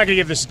 All right, we're not going to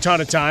give this a ton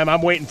of time.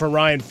 I'm waiting for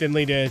Ryan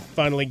Finley to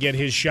finally get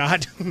his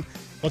shot.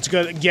 Let's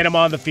go get him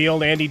on the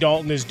field. Andy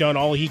Dalton has done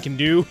all he can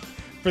do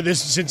for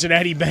this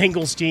Cincinnati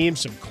Bengals team.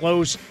 Some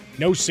close,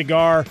 no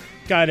cigar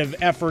kind of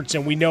efforts,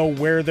 and we know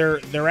where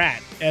they're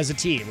at as a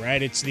team,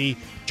 right? It's the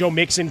Joe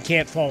Mixon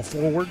can't fall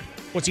forward.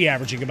 What's he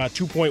averaging? About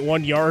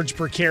 2.1 yards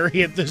per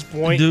carry at this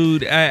point?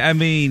 Dude, I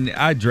mean,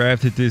 I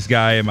drafted this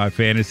guy in my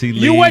fantasy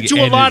league. You went to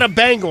a lot of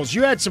Bengals.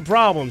 You had some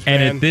problems,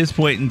 man. And at this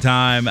point in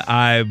time,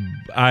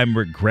 I'm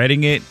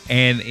regretting it.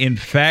 And in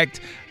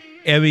fact,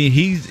 I mean,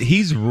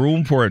 he's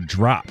room for a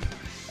drop.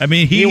 I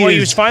mean, he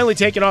was finally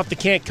taken off the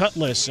can't cut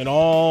list in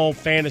all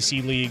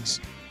fantasy leagues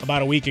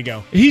about a week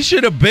ago. He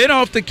should have been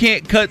off the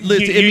can't cut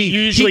list. You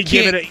usually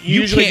give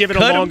it a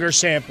longer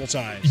sample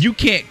size. You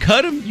can't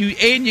cut him,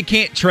 and you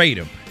can't trade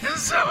him.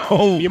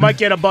 So you might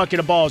get a bucket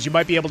of balls. You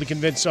might be able to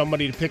convince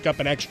somebody to pick up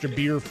an extra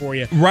beer for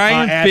you.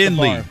 Ryan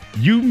Finley.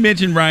 You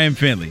mentioned Ryan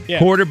Finley,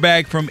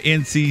 quarterback from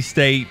NC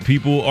State.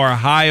 People are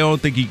high on,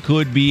 think he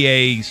could be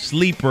a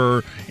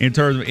sleeper in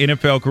terms of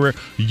NFL career.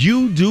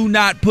 You do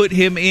not put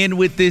him in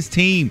with this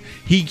team.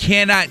 He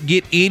cannot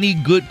get any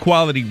good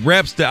quality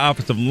reps. The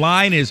offensive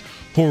line is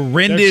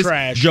horrendous.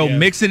 Trash, Joe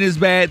Mixon is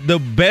bad. The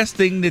best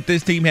thing that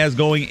this team has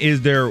going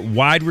is their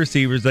wide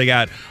receivers. They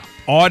got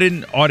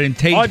Auden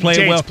Tate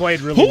playing well.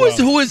 Played really well.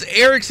 Who is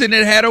Erickson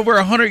that had over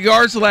 100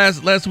 yards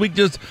last week?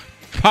 Just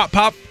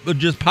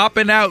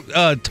popping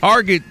out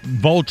target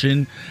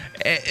vulture.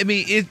 I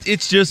mean,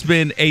 it's just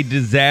been a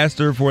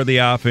disaster for the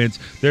offense.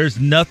 There's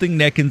nothing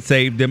that can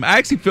save them. I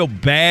actually feel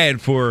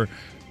bad for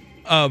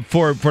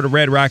the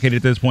Red Rocket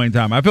at this point in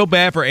time. I feel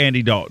bad for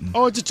Andy Dalton.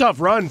 Oh, it's a tough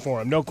run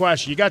for him, no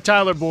question. You got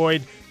Tyler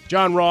Boyd.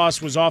 John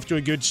Ross was off to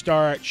a good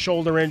start.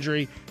 Shoulder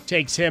injury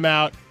takes him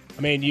out.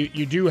 I mean,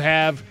 you do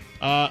have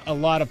a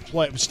lot of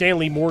play.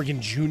 Stanley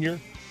Morgan Jr.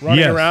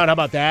 running around. How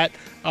about that?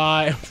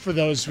 For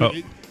those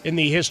in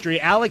the history.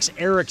 Alex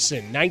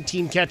Erickson,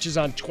 19 catches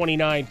on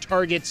 29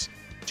 targets,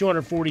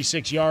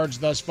 246 yards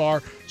thus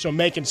far. So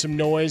making some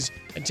noise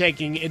and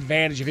taking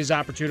advantage of his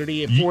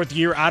opportunity. A fourth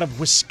year out of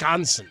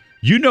Wisconsin.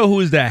 You know who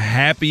is the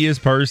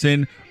happiest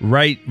person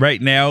right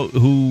now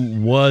who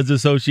was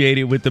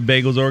associated with the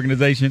Bengals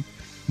organization?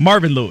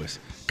 Marvin Lewis.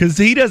 Because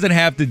he doesn't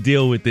have to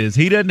deal with this.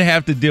 He doesn't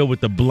have to deal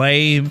with the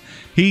blame.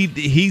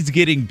 He's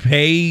getting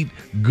paid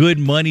good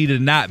money to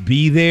not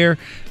be there.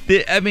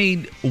 I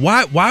mean,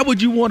 why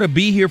would you want to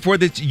be here for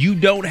this? You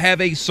don't have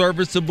a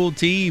serviceable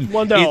team.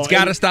 Well, no, it's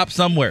got to stop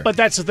somewhere. But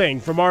that's the thing.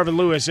 For Marvin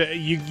Lewis,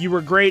 you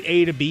were great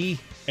A to B,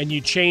 and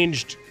you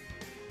changed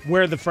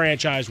where the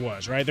franchise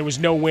was, right? There was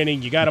no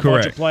winning. You got a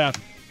bunch of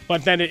playoffs.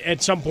 But then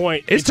at some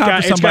point, it's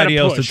time for somebody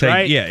else to take.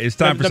 Right? Yeah, it's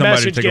time for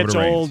somebody to take over the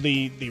reins. The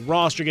message gets old. The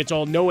roster gets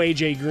old. No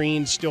A.J.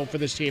 Green still for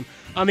this team.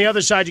 On the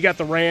other side, you got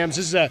the Rams.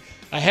 This is a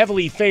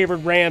heavily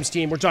favored Rams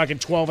team. We're talking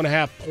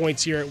 12.5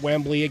 points here at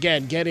Wembley.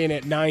 Again, get in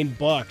at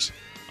 $9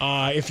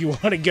 if you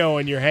want to go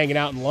and you're hanging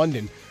out in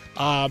London.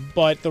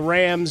 But the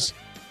Rams,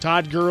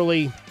 Todd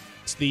Gurley,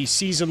 It's the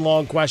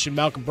season-long question.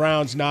 Malcolm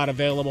Brown's not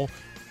available,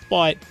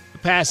 but the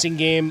passing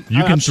game.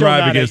 You can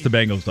thrive against the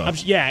Bengals, though.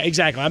 Yeah,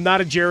 exactly. I'm not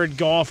a Jared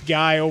Goff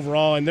guy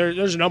overall, and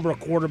there's a number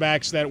of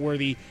quarterbacks that were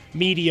the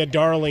media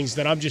darlings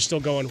that I'm just still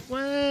going,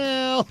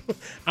 well,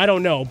 I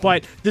don't know.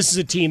 But this is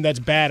a team that's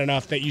bad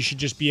enough that you should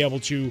just be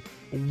able to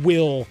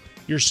will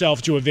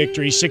yourself to a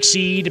victory,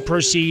 succeed,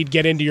 proceed,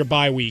 get into your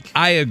bye week.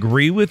 I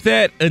agree with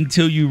that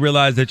until you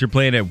realize that you're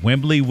playing at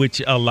Wembley,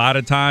 which a lot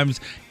of times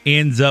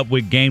ends up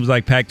with games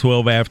like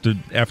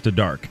Pac-12 after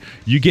dark.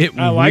 You get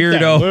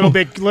weirdo,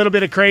 a little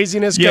bit of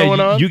craziness going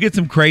on. You get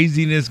some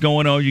craziness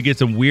going on. You get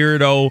some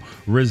weirdo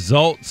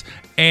results.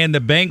 And the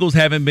Bengals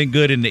haven't been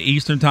good in the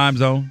Eastern time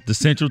zone, the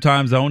Central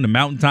time zone, the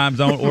Mountain time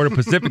zone, or the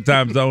Pacific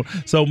time zone.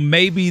 So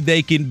maybe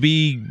they can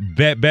be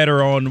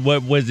better on,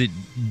 what was it?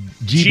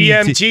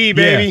 GMT,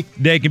 baby. Yeah,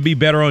 they can be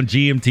better on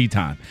GMT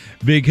time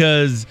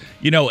because,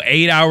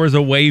 8 hours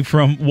away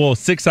from,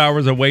 6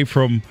 hours away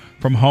from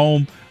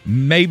home,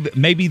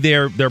 maybe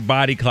their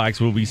body clocks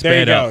will be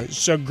sped up. There you go.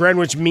 So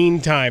Greenwich Mean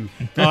Time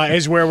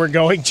is where we're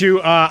going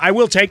to. I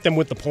will take them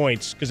with the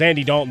points because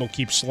Andy Dalton will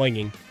keep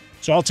slinging.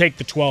 So I'll take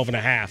the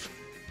 12.5.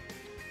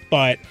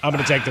 But I'm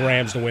going to take the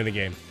Rams to win the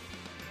game.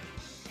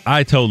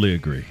 I totally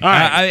agree. All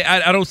right.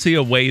 I don't see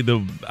a way the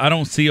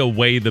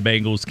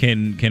Bengals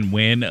can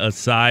win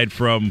aside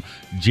from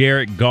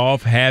Jared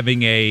Goff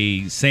having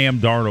a Sam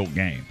Darnold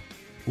game.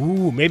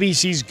 Ooh, maybe he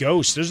sees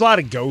ghosts. There's a lot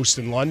of ghosts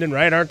in London,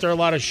 right? Aren't there a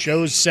lot of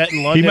shows set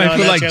in London? He might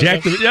feel like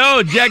Jack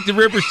the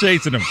Ripper's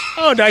chasing him.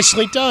 Oh,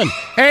 nicely done.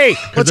 Hey,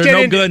 let's get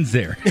into guns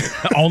there.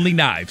 Only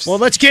knives. Well,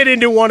 let's get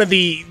into one of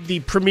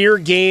the premier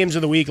games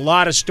of the week. A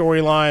lot of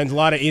storylines, a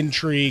lot of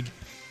intrigue,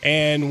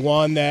 and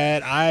one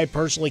that I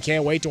personally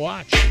can't wait to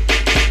watch.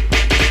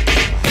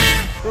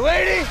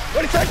 Lady,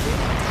 what is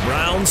that?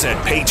 Browns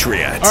and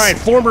Patriots. All right,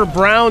 former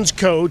Browns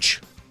coach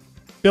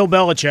Bill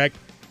Belichick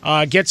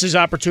gets his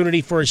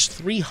opportunity for his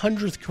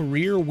 300th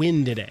career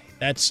win today.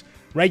 That's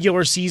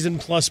regular season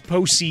plus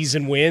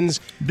postseason wins.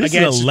 This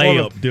is a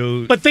layup,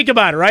 dude. But think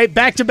about it, right?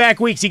 Back-to-back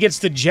weeks, he gets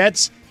the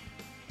Jets,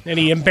 and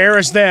he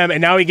embarrassed them, and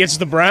now he gets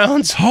the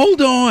Browns.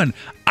 Hold on.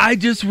 I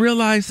just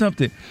realized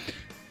something.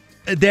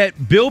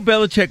 That Bill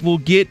Belichick will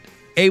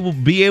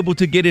be able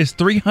to get his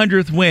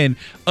 300th win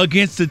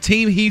against the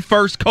team he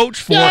first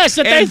coached for. Yes,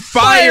 and they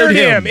fired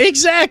him.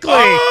 Exactly.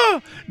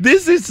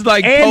 This is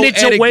like and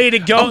it's a way to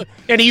go.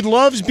 And he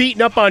loves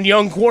beating up on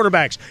young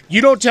quarterbacks. You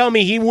don't tell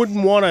me he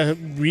wouldn't want to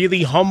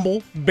really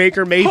humble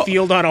Baker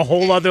Mayfield on a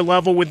whole other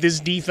level with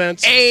this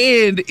defense.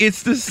 And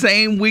it's the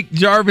same week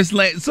Jarvis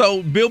Landry.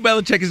 So Bill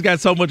Belichick has got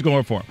so much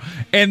going for him.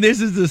 And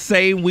this is the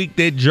same week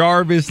that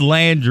Jarvis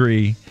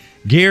Landry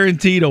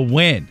guaranteed a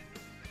win.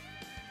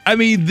 I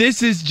mean,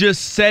 this is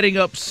just setting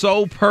up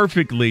so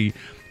perfectly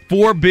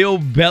for Bill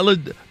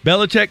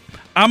Belichick.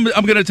 I'm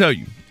going to tell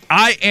you,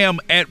 I am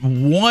at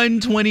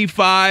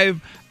 1:25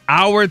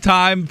 our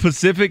time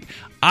Pacific.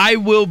 I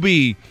will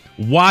be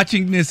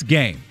watching this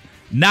game,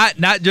 not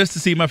just to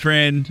see my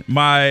friend,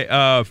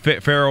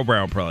 Pharaoh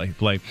Brown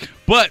play,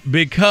 but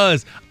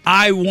because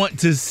I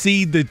want to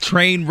see the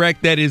train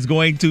wreck that is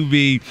going to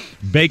be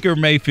Baker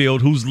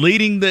Mayfield, who's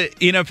leading the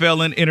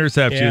NFL in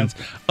interceptions,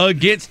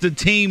 against the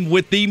team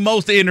with the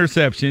most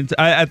interceptions.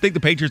 I think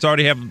the Patriots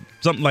already have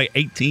something like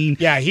 18.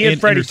 Yeah, he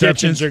and Freddie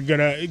Kitchens are going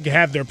to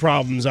have their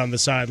problems on the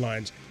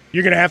sidelines.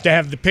 You're going to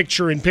have the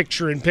picture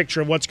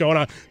of what's going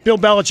on. Bill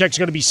Belichick's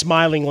going to be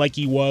smiling like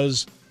he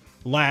was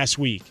last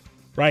week,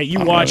 right? You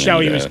watched how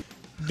he was,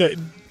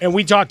 and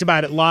we talked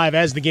about it live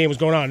as the game was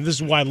going on. And this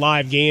is why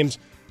live games,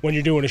 when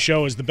you're doing a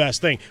show, is the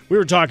best thing. We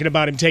were talking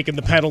about him taking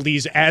the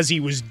penalties as he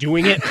was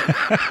doing it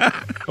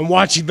and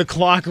watching the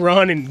clock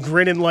run and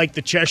grinning like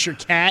the Cheshire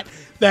Cat,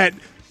 that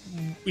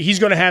he's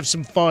going to have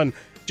some fun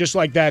just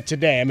like that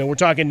today. I mean, we're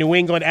talking New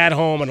England at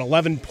home, an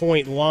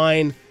 11-point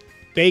line,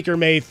 Baker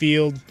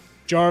Mayfield,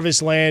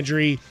 Jarvis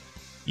Landry.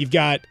 You've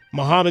got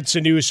Mohamed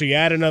Sanu, so you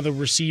add another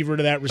receiver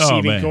to that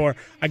receiving core.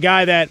 A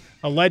guy that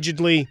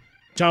allegedly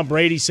Tom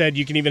Brady said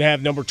you can even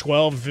have number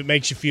 12 if it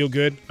makes you feel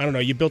good. I don't know.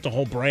 You built a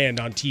whole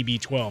brand on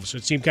TB12, so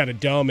it seemed kind of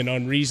dumb and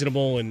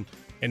unreasonable and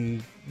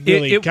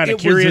really kind of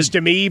curious to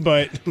me.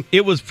 But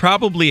it was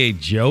probably a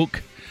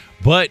joke.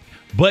 But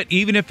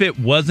even if it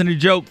wasn't a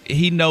joke,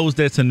 he knows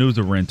that Sanu's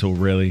a rental,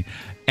 really,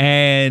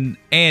 and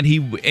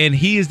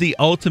he is the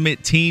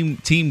ultimate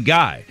team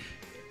guy.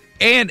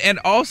 And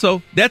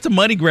also, that's a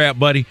money grab,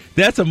 buddy.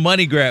 That's a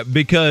money grab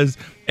because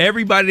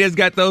everybody that's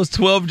got those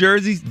 12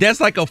 jerseys, that's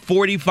like a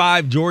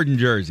 45 Jordan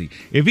jersey.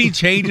 If he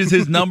changes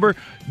his number,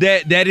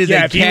 that is a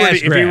cash grab.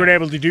 If he were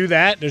able to do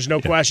that, there's no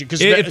question.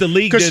 If the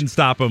league didn't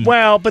stop him.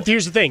 Well, but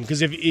here's the thing,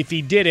 because if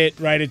he did it,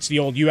 right, it's the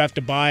old you have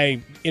to buy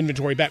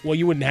inventory back. Well,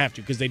 you wouldn't have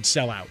to because they'd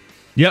sell out.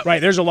 Yep.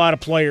 Right, there's a lot of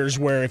players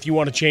where if you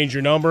want to change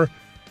your number,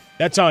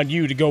 that's on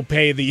you to go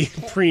pay the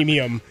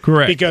premium.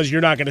 Correct. Because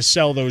you're not going to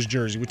sell those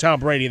jerseys. With Tom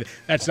Brady,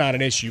 that's not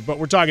an issue. But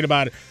we're talking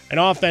about an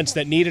offense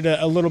that needed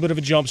a little bit of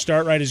a jump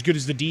start, right? As good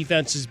as the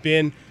defense has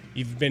been,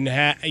 you've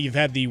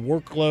had the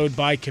workload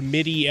by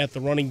committee at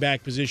the running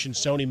back position.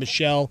 Sony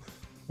Michel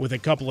with a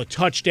couple of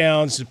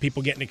touchdowns, so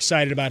people getting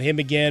excited about him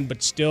again,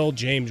 but still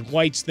James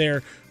White's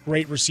there,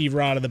 great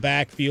receiver out of the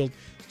backfield,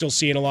 still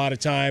seeing a lot of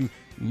time.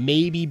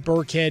 Maybe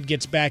Burkhead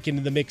gets back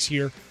into the mix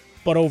here,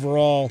 but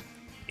overall,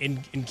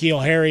 and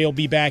N'Keal Harry will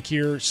be back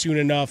here soon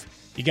enough.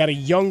 You got a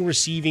young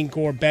receiving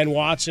core, Ben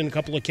Watson, a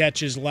couple of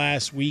catches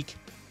last week,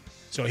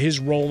 so his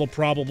role will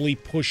probably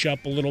push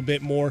up a little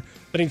bit more.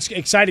 But it's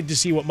excited to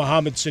see what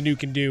Mohamed Sanu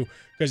can do,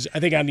 because I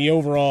think on the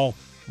overall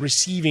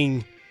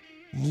receiving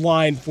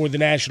line for the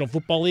National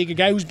Football League, a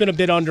guy who's been a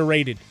bit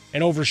underrated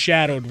and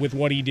overshadowed with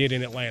what he did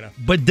in Atlanta.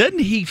 But doesn't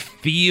he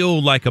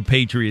feel like a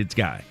Patriots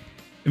guy?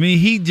 I mean,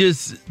 he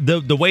just,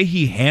 the way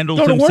he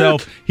handles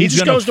himself,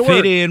 he's going to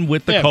fit in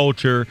with the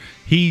culture.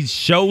 He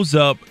shows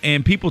up,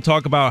 and people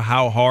talk about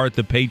how hard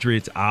the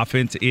Patriots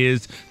offense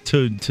is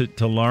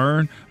to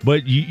learn.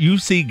 But you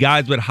see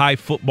guys with high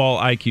football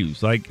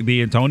IQs, like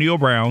the Antonio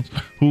Browns,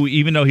 who,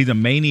 even though he's a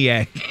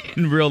maniac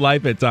in real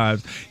life at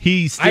times,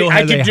 he still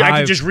has a high... I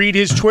could just read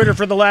his Twitter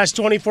for the last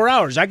 24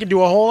 hours. I could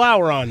do a whole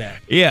hour on that.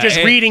 Yeah, just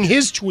reading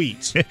his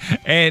tweets.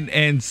 And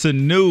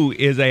Sanu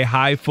is a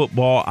high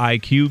football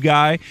IQ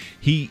guy.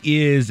 He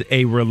is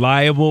a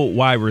reliable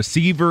wide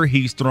receiver.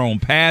 He's thrown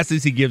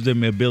passes. He gives them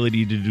the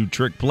ability to do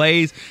trick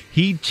plays.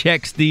 He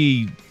checks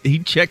the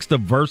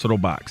versatile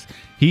box.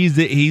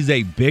 He's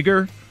a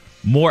bigger,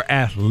 more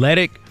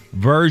athletic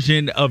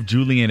version of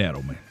Julian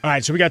Edelman. All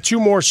right, so we got two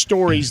more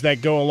stories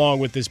that go along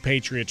with this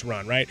Patriots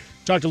run, right?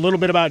 Talked a little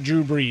bit about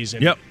Drew Brees.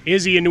 And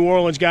is he a New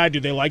Orleans guy? Do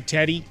they like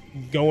Teddy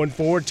going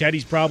forward?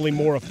 Teddy's probably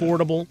more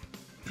affordable,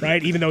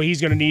 right? Even though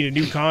he's going to need a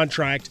new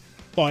contract.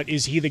 But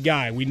is he the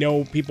guy? We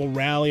know people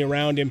rally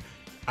around him.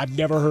 I've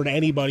never heard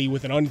anybody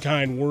with an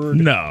unkind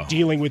word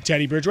dealing with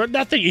Teddy Bridgewater.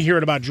 Not that you hear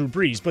it about Drew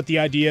Brees, but the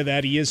idea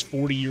that he is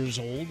 40 years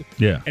old,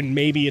 and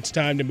maybe it's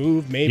time to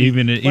move. Maybe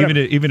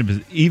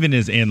even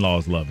his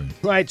in-laws love him.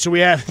 Right. So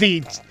we have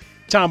the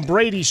Tom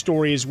Brady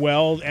story as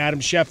well. Adam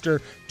Schefter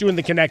doing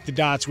the connect the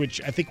dots,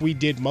 which I think we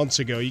did months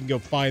ago. You can go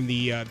find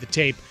the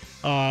tape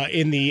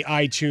in the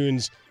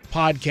iTunes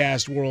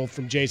podcast world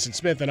from Jason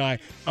Smith and I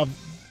of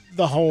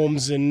the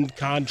Holmes and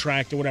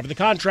contract or whatever. The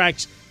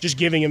contract's just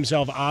giving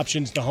himself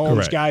options. The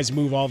Holmes guys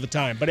move all the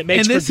time, but it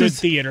makes for good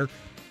theater.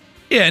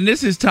 Yeah, and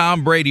this is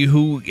Tom Brady,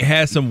 who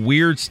has some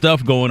weird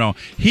stuff going on.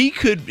 He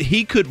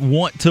could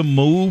want to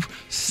move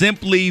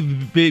simply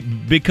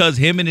because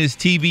him and his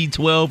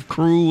TB12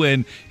 crew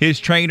and his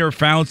trainer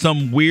found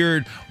some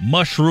weird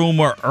mushroom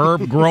or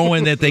herb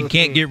growing that they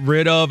can't get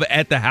rid of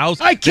at the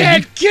house. I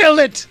can't kill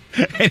it.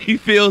 And he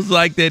feels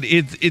like that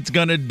it's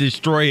going to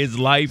destroy his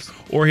life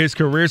or his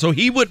career. So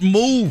he would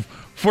move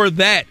for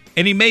that.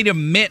 And he made a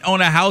mint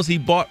on a house he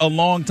bought a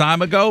long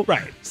time ago.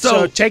 Right.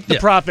 So take the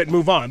profit,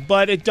 move on.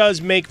 But it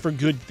does make for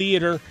good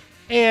theater.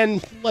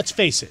 And let's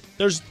face it,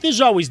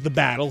 there's always the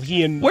battle.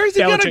 Where's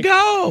he going to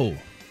go?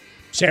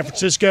 San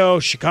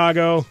Francisco,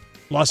 Chicago,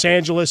 Los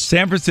Angeles.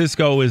 San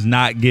Francisco is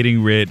not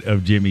getting rid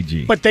of Jimmy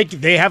G. But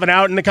they have an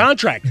out in the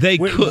contract. They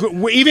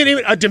could.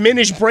 Even a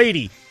diminished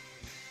Brady.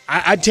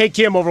 I'd take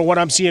him over what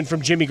I'm seeing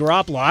from Jimmy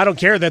Garoppolo. I don't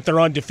care that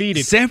they're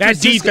undefeated. That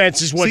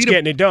defense is what's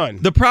getting it done.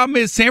 The problem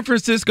is San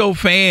Francisco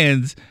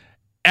fans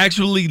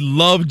actually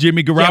love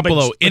Jimmy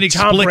Garoppolo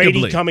inexplicably. Tom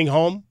Brady coming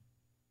home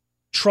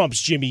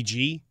trumps Jimmy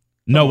G.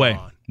 No way.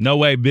 No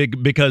way,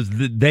 because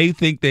they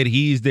think that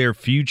he's their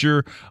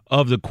future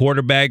of the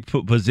quarterback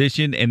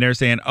position, and they're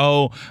saying,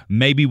 oh,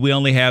 maybe we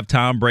only have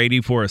Tom Brady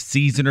for a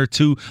season or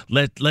two.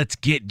 Let's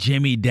get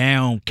Jimmy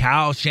down.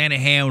 Kyle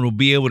Shanahan will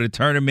be able to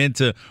turn him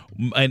into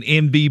an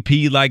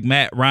MVP like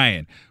Matt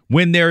Ryan.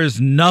 When there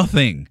is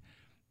nothing.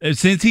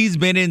 Since he's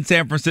been in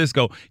San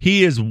Francisco,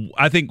 he is,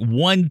 I think,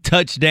 one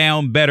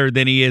touchdown better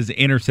than he is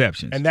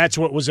interceptions. And that's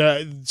what was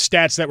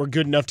stats that were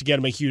good enough to get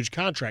him a huge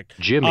contract.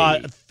 Jimmy.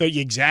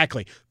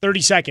 Exactly.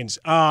 30 seconds.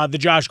 The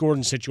Josh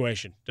Gordon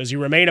situation. Does he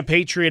remain a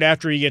Patriot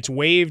after he gets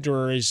waived,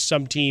 or is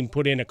some team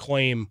put in a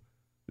claim?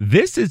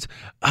 This is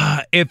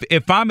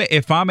if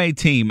I'm a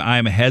team,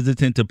 I'm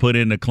hesitant to put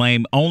in a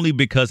claim only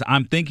because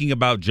I'm thinking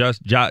about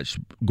just Josh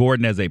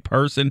Gordon as a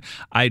person.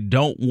 I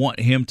don't want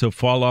him to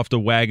fall off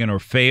the wagon or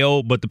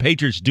fail, but the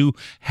Patriots do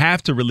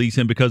have to release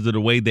him because of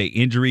the way they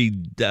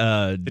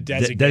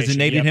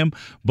designated him.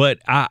 But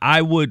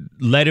I would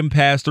let him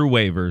pass through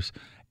waivers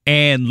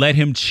and let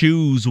him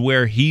choose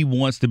where he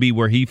wants to be,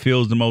 where he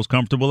feels the most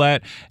comfortable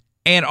at,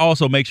 and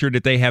also make sure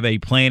that they have a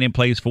plan in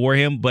place for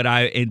him. But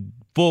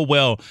full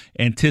well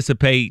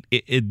anticipate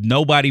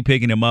nobody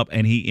picking him up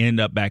and he end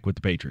up back with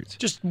the Patriots.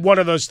 Just one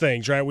of those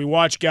things, right? We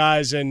watch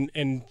guys and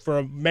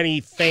for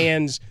many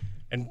fans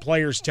and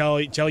players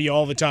tell you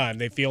all the time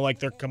they feel like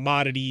they're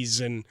commodities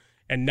and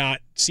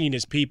not seen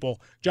as people.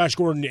 Josh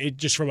Gordon,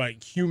 just from a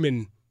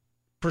human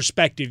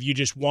perspective, you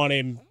just want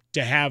him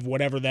to have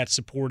whatever that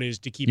support is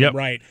to keep him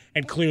right.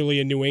 And clearly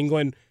in New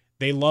England,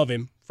 they love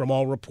him from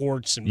all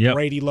reports, and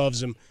Brady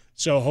loves him.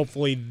 So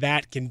hopefully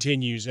that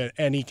continues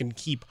and he can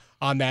keep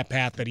on that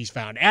path that he's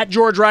found. At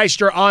George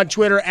Reister on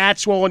Twitter, at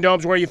Swollen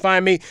Domes, where you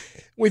find me.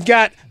 We've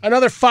got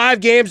another 5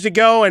 games to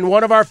go, and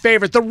one of our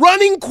favorites, the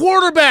running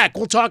quarterback.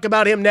 We'll talk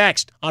about him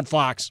next on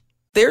Fox.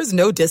 There's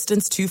no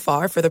distance too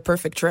far for the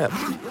perfect trip.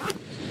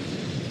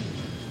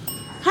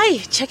 Hi,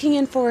 checking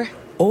in for...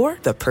 Or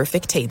the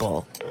perfect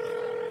table.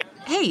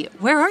 Hey,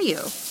 where are you?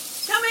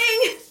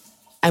 Coming!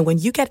 And when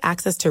you get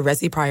access to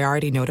Resi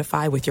Priority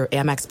Notify with your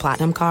Amex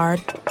Platinum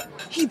card...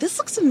 Hey, this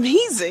looks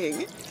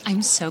amazing.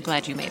 I'm so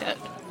glad you made it.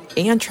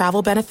 And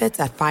travel benefits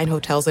at fine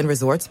hotels and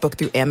resorts booked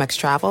through Amex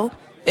Travel,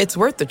 it's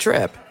worth the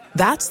trip.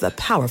 That's the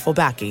powerful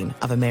backing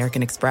of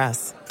American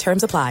Express.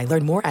 Terms apply.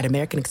 Learn more at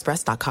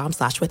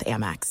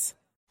americanexpress.com/withAmex.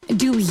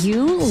 Do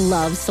you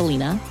love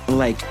Selena?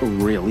 Like,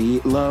 really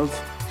love?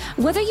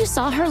 Whether you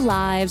saw her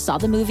live, saw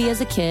the movie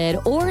as a kid,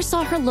 or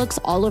saw her looks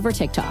all over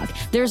TikTok,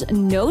 there's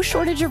no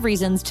shortage of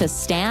reasons to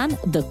stan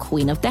the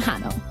Queen of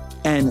Tejano.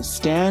 And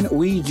Stan,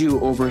 we do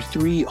over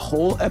 3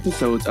 whole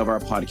episodes of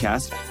our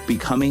podcast,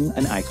 Becoming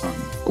an Icon.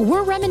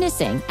 We're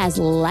reminiscing as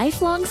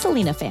lifelong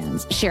Selena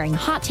fans, sharing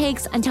hot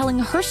takes and telling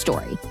her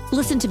story.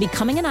 Listen to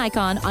Becoming an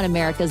Icon on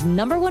America's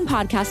 #1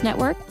 podcast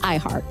network,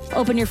 iHeart.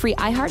 Open your free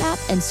iHeart app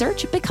and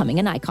search Becoming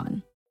an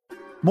Icon.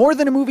 More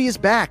Than a Movie is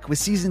back with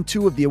season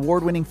 2 of the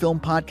award-winning film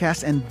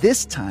podcast, and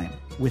this time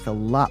with a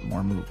lot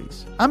more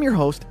movies. I'm your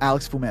host,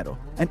 Alex Fumero,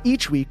 and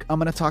each week I'm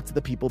going to talk to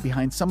the people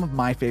behind some of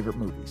my favorite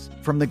movies.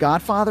 From The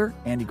Godfather,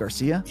 Andy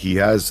Garcia. He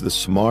has the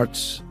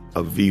smarts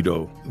of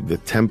Vito, the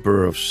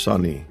temper of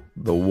Sonny,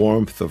 the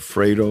warmth of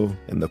Fredo,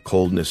 and the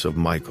coldness of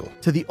Michael.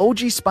 To the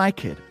OG Spy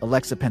Kid,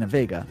 Alexa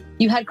Penavega.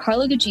 You had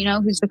Carla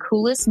Gugino, who's the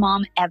coolest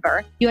mom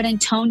ever. You had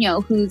Antonio,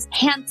 who's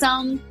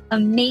handsome,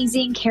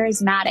 amazing,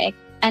 charismatic.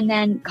 And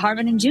then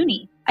Carmen and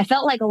Junie. I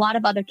felt like a lot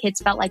of other kids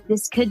felt like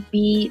this could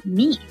be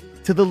me.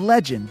 To the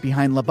legend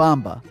behind La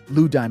Bamba,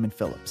 Lou Diamond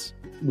Phillips.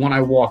 When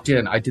I walked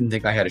in, I didn't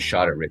think I had a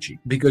shot at Richie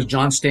because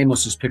John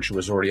Stamos' picture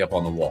was already up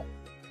on the wall.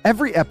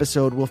 Every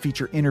episode will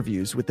feature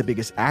interviews with the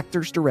biggest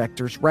actors,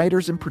 directors,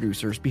 writers, and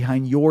producers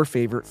behind your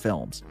favorite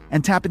films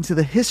and tap into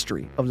the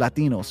history of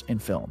Latinos in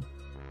film.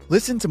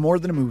 Listen to More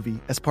Than a Movie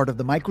as part of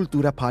the My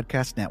Cultura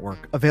podcast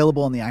network,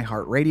 available on the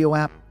iHeartRadio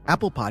app,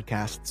 Apple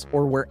Podcasts,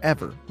 or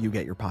wherever you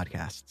get your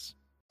podcasts.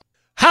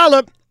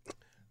 Holla!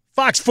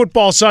 Fox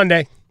Football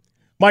Sunday.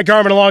 Mike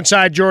Harmon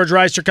alongside George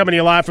Reister coming to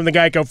you live from the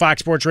Geico Fox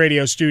Sports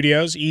Radio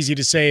studios. Easy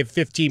to save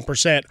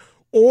 15%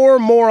 or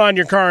more on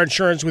your car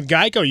insurance with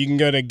Geico. You can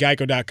go to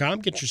geico.com,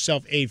 get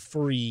yourself a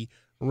free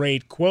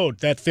rate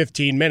quote. That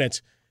 15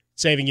 minutes,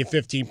 saving you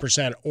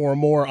 15% or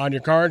more on your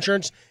car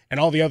insurance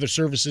and all the other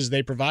services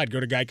they provide. Go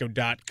to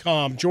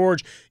geico.com.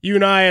 George, you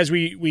and I, as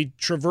we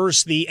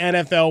traverse the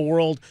NFL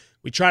world,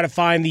 we try to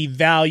find the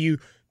value,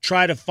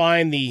 try to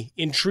find the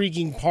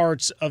intriguing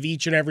parts of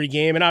each and every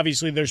game. And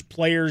obviously there's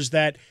players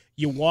that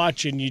you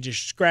watch and you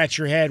just scratch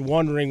your head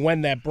wondering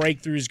when that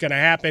breakthrough is going to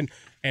happen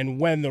and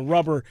when the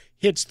rubber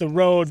hits the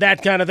road,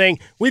 that kind of thing.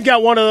 We've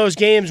got one of those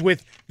games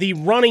with the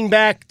running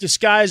back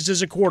disguised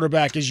as a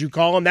quarterback, as you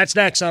call him. That's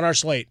next on our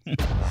slate.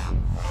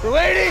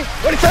 Lady,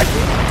 what is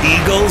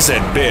that? Eagles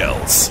and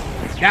Bills.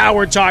 Now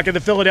we're talking the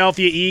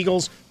Philadelphia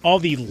Eagles, all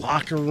the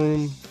locker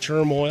room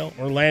turmoil.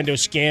 Orlando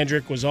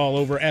Scandrick was all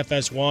over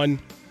FS1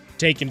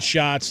 taking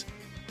shots.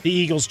 The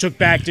Eagles took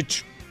back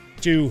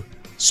to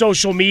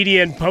social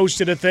media and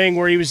posted a thing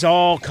where he was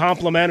all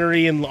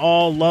complimentary and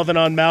all loving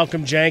on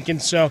Malcolm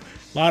Jenkins. So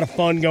a lot of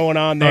fun going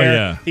on there. Oh,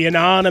 yeah. The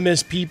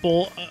anonymous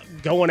people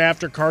going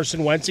after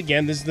Carson Wentz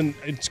again.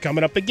 It's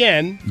coming up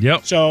again.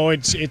 Yep. So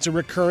it's a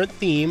recurrent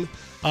theme.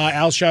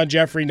 Alshon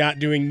Jeffrey not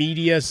doing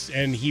media,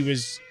 and he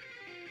was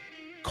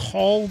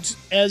called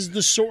as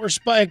the source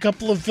by a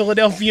couple of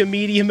Philadelphia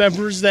media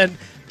members that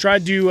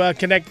tried to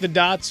connect the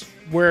dots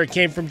where it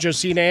came from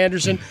Josina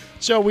Anderson.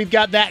 So we've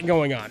got that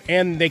going on,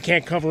 and they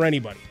can't cover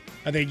anybody.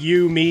 I think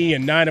you, me,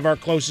 and 9 of our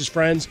closest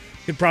friends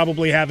could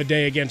probably have a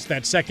day against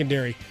that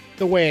secondary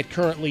the way it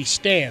currently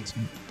stands.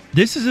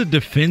 This is a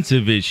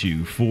defensive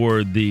issue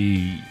for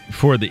the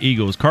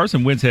Eagles.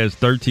 Carson Wentz has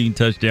 13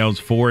 touchdowns,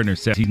 4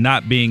 interceptions. He's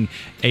not being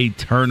a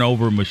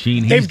turnover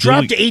machine. They've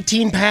dropped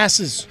 18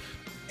 passes.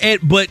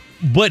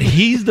 But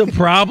he's the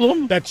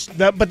problem. That's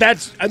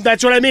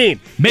what I mean.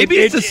 Maybe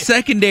it's a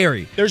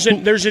secondary. There's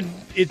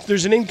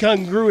an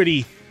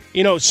incongruity,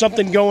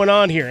 something going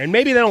on here, and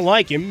maybe they don't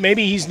like him.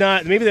 Maybe he's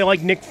not. Maybe they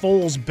like Nick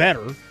Foles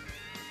better.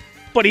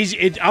 But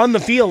on the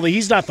field.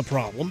 He's not the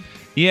problem.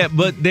 Yeah,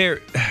 but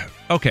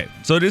okay.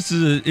 So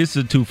it's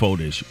a twofold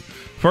issue.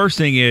 First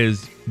thing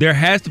is there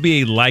has to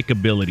be a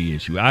likability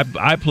issue.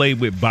 I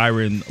played with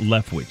Byron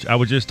Leftwich. I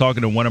was just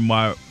talking to one of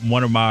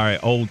my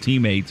old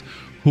teammates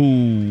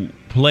who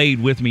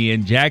played with me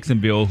in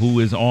Jacksonville, who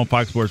is on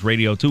Fox Sports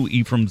Radio too,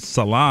 Ephraim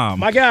Salam.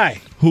 My guy.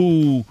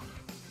 Who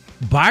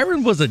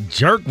Byron was a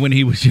jerk when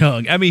he was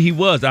young. I mean, he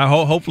was.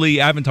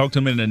 Hopefully, I haven't talked to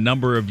him in a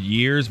number of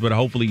years, but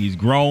hopefully he's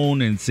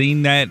grown and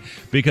seen that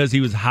because he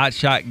was a hot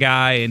shot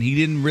guy and he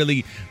didn't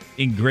really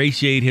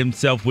ingratiate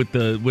himself with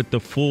the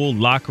full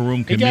locker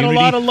room community. He got a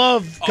lot of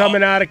love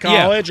coming out of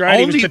college, right?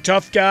 He was the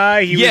tough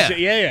guy.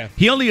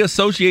 He only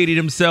associated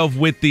himself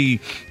with the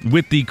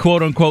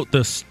quote unquote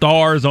the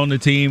stars on the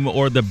team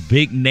or the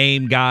big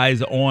name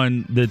guys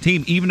on the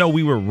team. Even though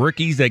we were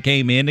rookies that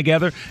came in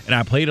together, and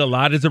I played a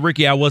lot as a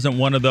rookie, I wasn't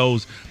one of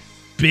those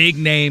big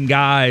name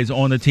guys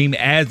on the team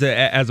as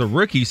a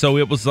rookie. So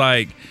it was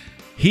like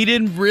he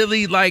didn't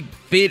really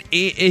fit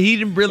in. He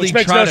didn't really. Which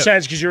makes no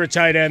sense because you're a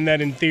tight end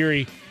that, in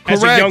theory,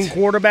 as a young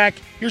quarterback,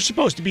 you're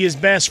supposed to be his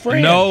best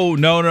friend. No,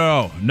 not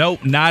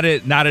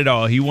at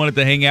all. He wanted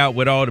to hang out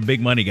with all the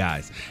big money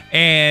guys,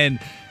 and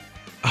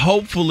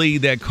hopefully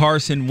that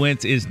Carson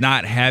Wentz is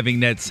not having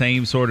that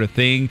same sort of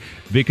thing,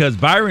 because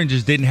Byron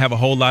just didn't have a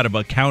whole lot of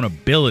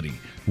accountability,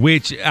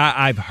 which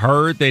I've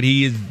heard that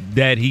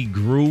he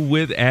grew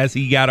with as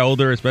he got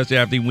older, especially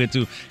after he went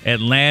to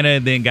Atlanta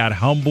and then got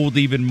humbled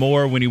even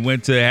more when he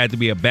had to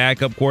be a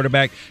backup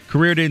quarterback.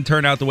 Career didn't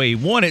turn out the way he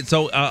wanted,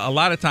 so a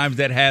lot of times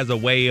that has a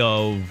way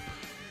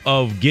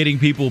of getting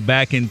people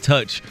back in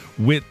touch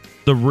with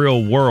the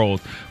real world.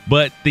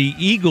 But the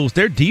Eagles,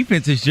 their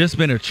defense has just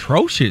been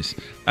atrocious.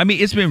 I mean,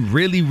 it's been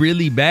really,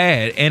 really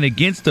bad. And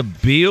against the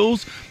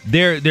Bills,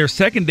 their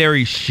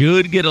secondary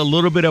should get a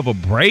little bit of a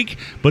break.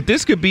 But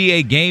this could be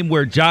a game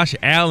where Josh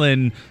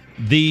Allen,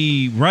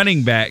 the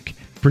running back,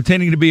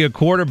 pretending to be a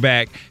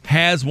quarterback,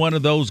 has one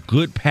of those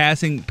good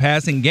passing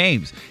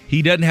games.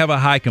 He doesn't have a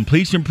high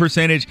completion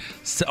percentage,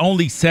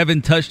 only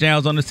 7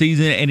 touchdowns on the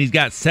season, and he's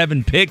got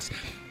 7 picks.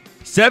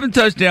 7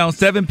 touchdowns,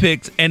 7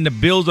 picks, and the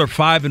Bills are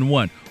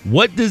 5-1.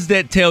 What does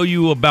that tell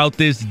you about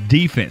this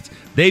defense?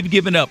 They've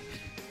given up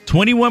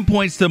 21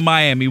 points to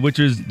Miami, which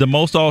is the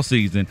most all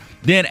season.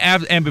 Then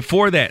and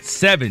before that,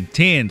 7,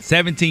 10,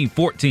 17,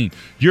 14.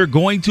 You're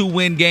going to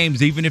win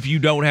games even if you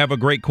don't have a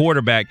great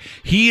quarterback.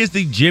 He is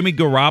the Jimmy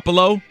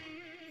Garoppolo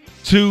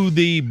to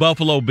the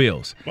Buffalo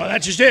Bills. Well,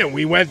 that's just it.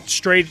 We went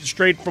straight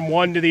from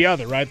one to the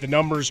other, right? The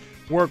numbers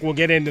work. We'll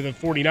get into the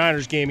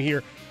 49ers game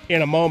here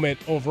in a moment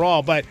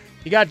overall, but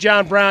you got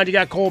John Brown, you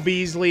got Cole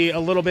Beasley, a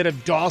little bit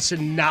of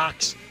Dawson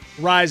Knox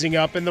rising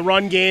up. In the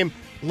run game,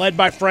 led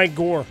by Frank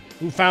Gore,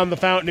 who found the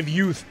fountain of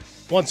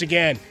youth once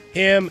again.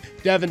 Him,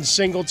 Devin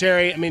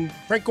Singletary. I mean,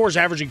 Frank Gore's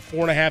averaging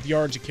 4.5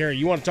 yards a carry.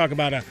 You want to talk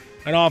about an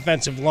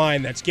offensive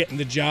line that's getting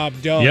the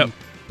job done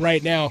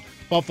right now.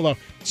 Buffalo.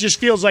 It just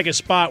feels like a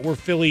spot where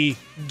Philly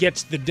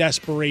gets the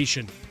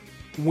desperation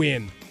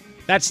win.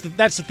 That's the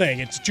thing.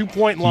 It's a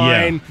 2-point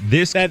line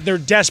that they're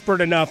desperate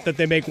enough that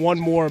they make one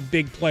more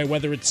big play,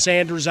 whether it's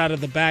Sanders out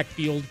of the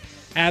backfield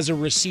as a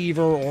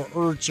receiver or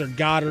Ertz or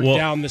Goddard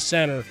down the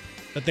center,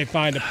 that they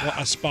find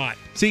a spot.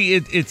 See,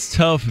 it's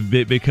tough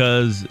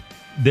because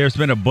there's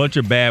been a bunch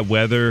of bad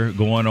weather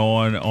going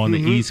on the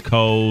East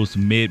Coast,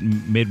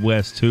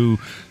 Midwest too,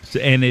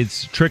 and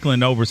it's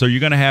trickling over. So you're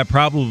going to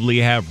probably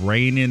have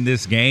rain in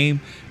this game,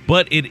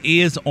 but it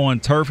is on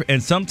turf,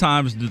 and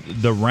sometimes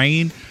the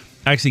rain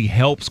actually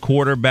helps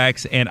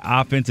quarterbacks and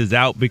offenses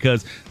out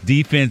because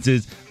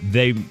defenses,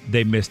 they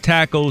miss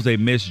tackles, they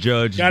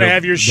misjudge. Got to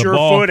have your sure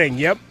footing.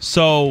 Yep.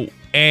 So,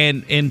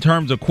 and in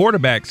terms of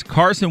quarterbacks,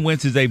 Carson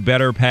Wentz is a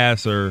better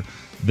passer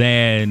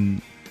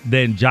than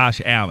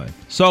Josh Allen.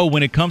 So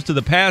when it comes to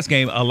the pass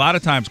game, a lot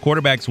of times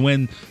quarterbacks,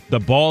 when the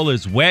ball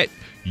is wet,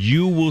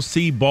 you will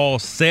see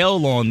balls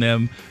sail on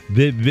them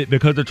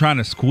because they're trying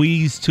to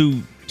squeeze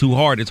too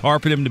hard. It's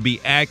hard for them to be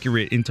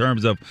accurate in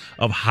terms of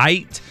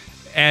height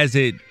as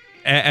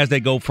they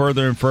go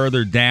further and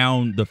further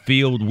down the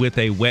field with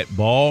a wet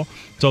ball.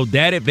 So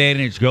that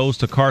advantage goes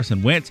to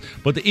Carson Wentz.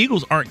 But the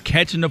Eagles aren't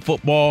catching the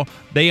football.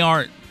 They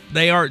aren't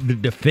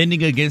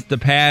defending against the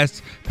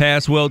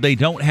pass well. They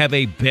don't have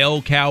a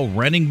bell cow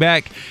running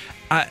back.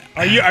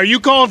 Are you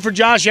calling for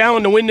Josh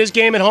Allen to win this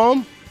game at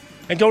home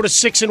and go to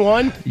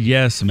 6-1?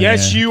 Yes, man.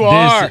 Yes, you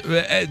are.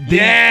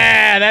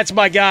 Yeah, that's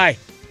my guy.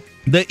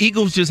 The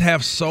Eagles just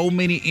have so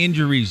many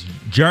injuries.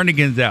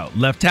 Jernigan's out.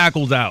 Left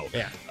tackle's out.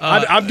 Yeah.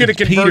 I'm going to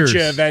convert Peters.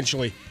 You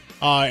eventually.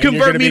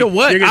 Convert me to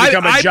what? You're going to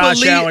become a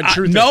Josh Allen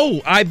truther.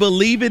 No, I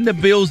believe in the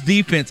Bills'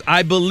 defense.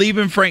 I believe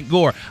in Frank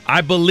Gore.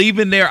 I believe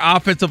in their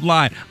offensive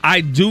line.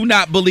 I do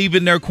not believe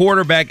in their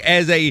quarterback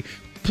as a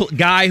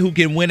guy who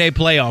can win a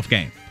playoff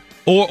game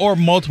or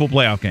multiple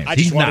playoff games. I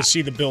just want to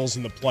see the Bills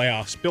in the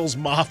playoffs. Bills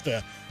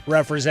Mafia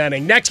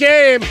representing. Next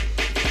game.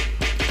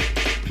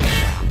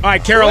 All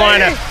right,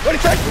 Carolina.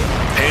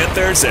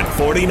 Panthers and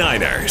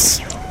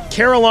 49ers.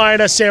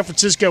 Carolina, San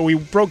Francisco. We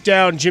broke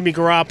down Jimmy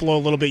Garoppolo a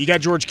little bit. You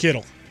got George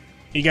Kittle.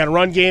 You got a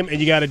run game, and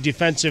you got a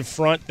defensive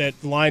front that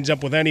lines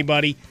up with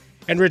anybody.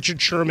 And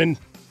Richard Sherman,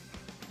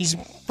 he's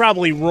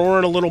probably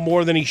roaring a little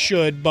more than he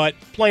should, but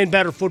playing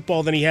better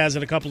football than he has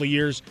in a couple of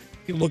years.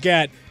 You look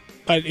at,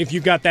 but if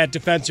you've got that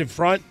defensive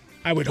front,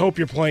 I would hope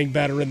you're playing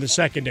better in the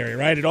secondary,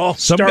 right? It all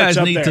Some starts guys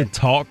up need there. to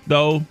talk,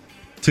 though,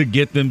 to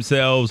get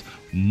themselves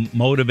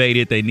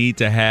motivated. They need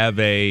to have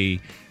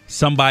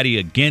somebody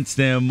against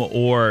them,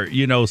 or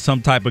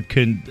some type of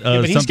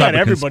but he's got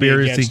everybody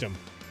conspiracy against him.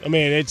 I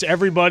mean, it's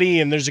everybody,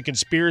 and there's a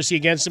conspody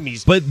against him.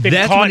 He's been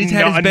caught when he's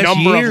had his a best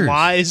number years. of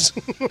lies.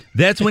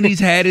 That's when he's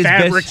had his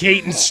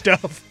fabricating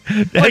stuff.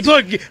 Like,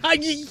 look,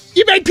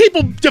 you made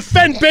people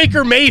defend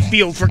Baker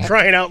Mayfield, for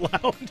crying out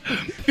loud.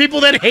 People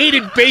that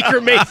hated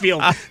Baker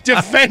Mayfield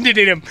defended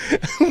him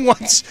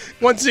once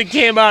it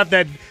came out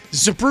that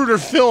Zapruder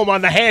film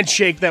on the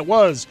handshake that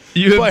was.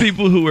 You have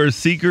people who are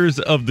seekers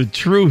of the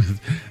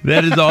truth.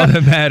 That is all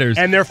that matters.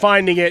 And they're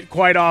finding it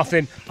quite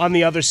often on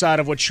the other side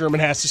of what Sherman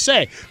has to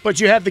say. But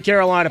you have the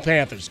Carolina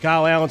Panthers.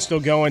 Kyle Allen still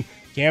going.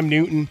 Cam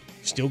Newton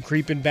still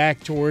creeping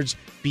back towards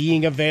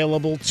being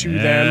available to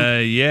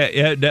them.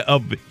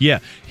 Yeah.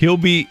 He'll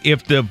be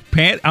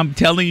I'm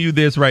telling you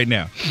this right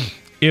now.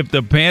 If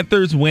the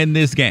Panthers win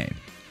this game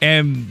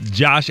and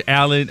Kyle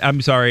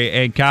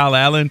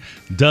Allen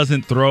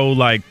doesn't throw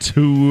like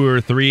 2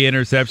 or 3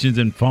 interceptions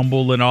and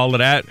fumble and all of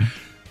that,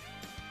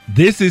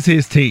 this is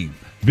his team.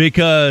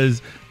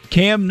 Because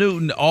Cam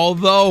Newton,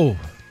 although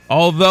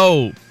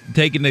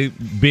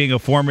being a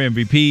former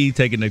MVP,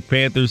 taking the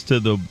Panthers to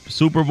the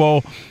Super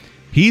Bowl,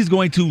 he's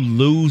going to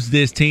lose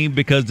this team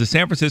because the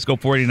San Francisco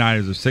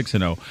 49ers are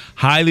 6-0,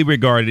 highly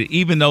regarded,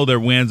 even though their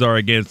wins are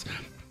against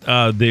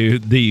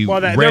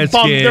the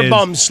Redskins. They're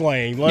bum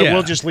slaying.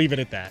 We'll just leave it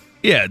at that.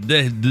 Yeah,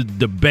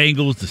 the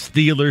Bengals, the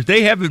Steelers,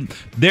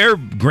 their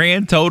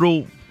grand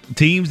total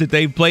teams that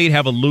they've played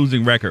have a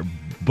losing record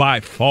by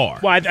far.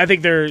 Well, I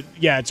think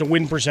it's a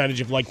win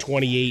percentage of like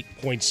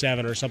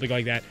 28.7 or something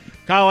like that.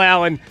 Kyle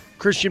Allen,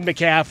 Christian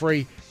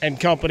McCaffrey, and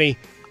company.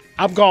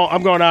 I'm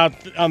going out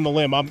on the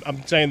limb.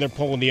 I'm saying they're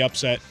pulling the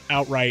upset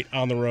outright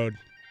on the road.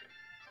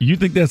 You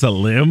think that's a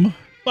limb?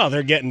 Well,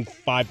 they're getting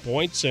 5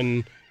 points,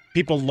 and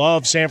people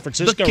love San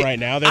Francisco right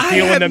now. They're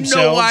feeling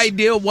themselves. I have no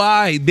idea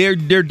why. Their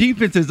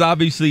defense is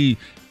obviously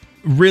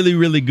really,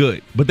 really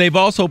good, but they've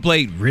also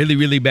played really,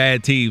 really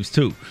bad teams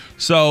too.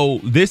 So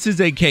this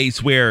is a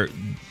case where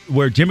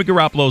Jimmy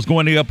Garoppolo is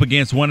going up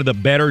against one of the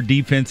better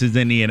defenses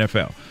in the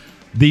NFL.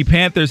 The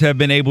Panthers have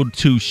been able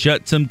to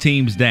shut some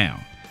teams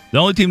down. The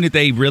only team that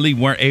they really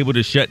weren't able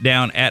to shut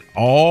down at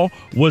all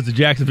was the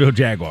Jacksonville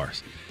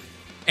Jaguars.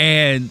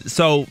 And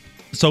so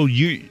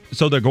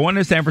they're going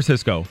to San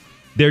Francisco.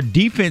 Their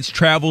defense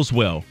travels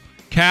well.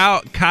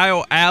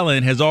 Kyle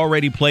Allen has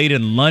already played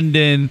in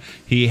London.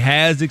 He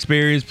has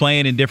experience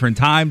playing in different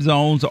time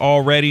zones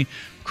already.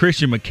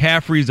 Christian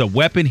McCaffrey's a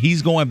weapon.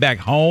 He's going back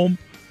home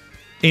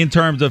in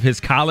terms of his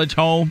college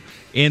home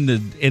in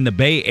the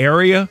Bay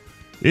Area.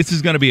 This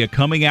is going to be a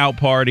coming out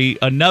party.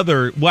 Not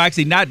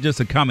just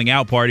a coming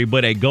out party,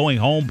 but a going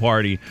home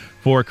party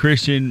for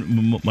Christian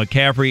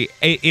McCaffrey.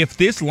 If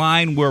this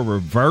line were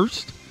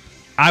reversed,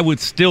 I would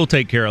still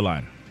take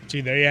Carolina.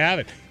 See, there you have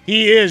it.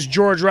 He is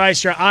George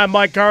Reister. I'm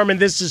Mike Harmon.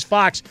 This is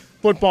Fox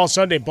Football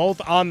Sunday, both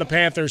on the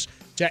Panthers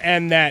to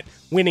end that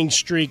winning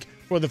streak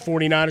for the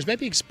 49ers.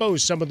 Maybe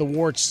expose some of the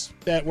warts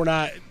that were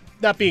not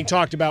being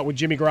talked about with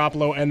Jimmy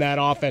Garoppolo and that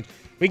offense.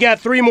 We got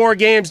 3 more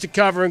games to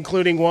cover,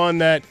 including one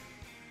that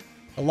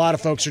a lot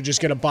of folks are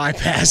just going to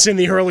bypass in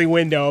the early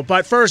window.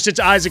 But first, it's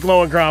Isaac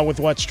Lowenground with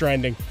What's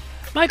Trending.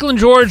 Michael and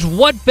George,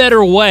 what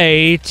better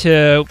way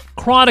to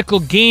chronicle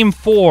Game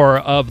 4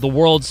 of the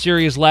World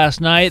Series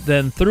last night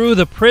than through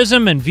the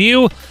prism and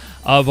view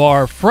of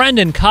our friend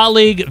and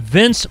colleague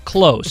Vince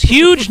Close.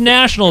 Huge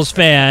Nationals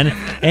fan,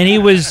 and he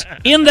was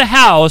in the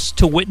house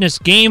to witness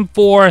Game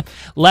 4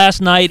 last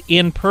night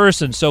in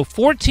person. So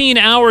 14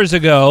 hours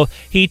ago,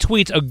 he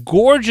tweets a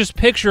gorgeous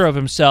picture of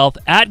himself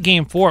at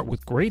Game 4,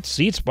 with great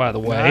seats, by the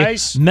way.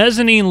 Nice.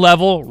 Mezzanine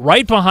level,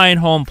 right behind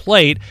home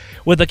plate,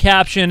 with the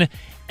caption,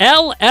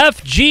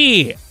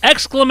 LFG!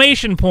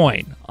 Exclamation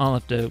point. I'll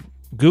have to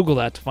Google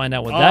that to find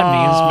out what that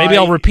means. Maybe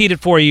I'll repeat it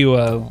for you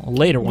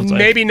later once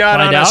Maybe I not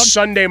find on out. a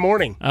Sunday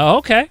morning. Oh,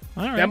 okay.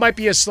 All right. That might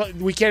be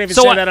we can't even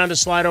say that on the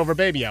Slide Over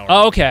Baby Hour.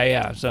 Oh, okay,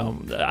 yeah. So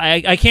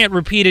I can't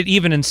repeat it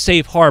even in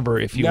safe harbor,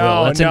 if you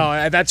will.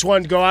 That's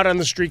one. Go out on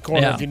the street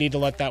corner Yeah. if you need to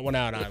let that one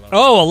out, Isla.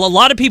 Oh, a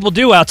lot of people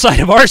do outside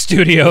of our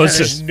studios,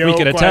 There's as no we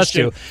can attest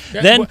to.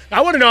 question. Then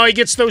I want to know how he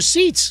gets those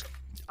seats.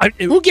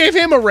 Who gave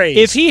him a raise?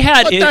 If he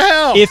had, what the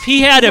hell? If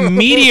he had a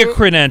media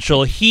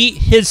credential,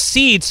 his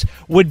seats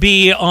would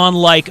be on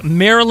like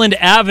Maryland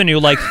Avenue,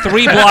 like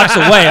 3 blocks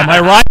away. Am I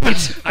right?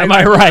 Am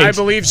I right? I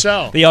believe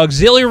so. The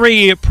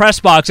auxiliary press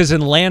box is in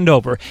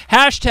Landover.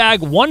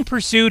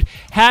 #OnePursuit.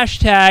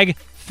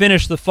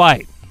 #Finish the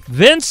fight.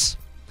 Vince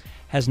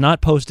has not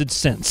posted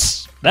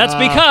since. That's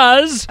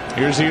because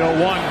here's the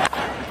 0-1.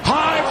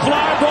 High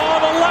fly ball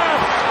to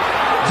left.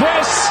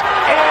 This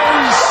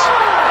is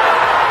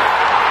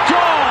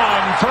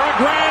gone for a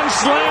grand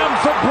slam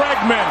for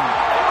Bregman.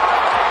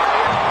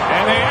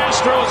 And the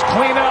Astros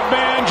cleanup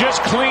man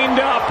just cleaned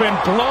up and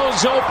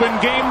blows open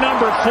game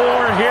number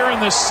 4 here in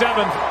the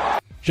 7th.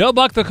 Joe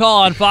Buck the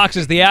call on Fox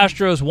as the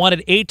Astros won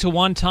at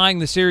 8-1, tying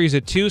the series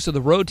at 2, so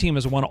the road team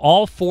has won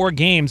all 4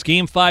 games.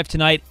 Game 5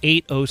 tonight,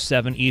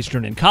 8:07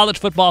 Eastern. In college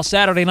football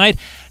Saturday night,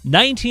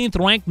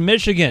 19th-ranked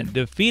Michigan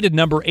defeated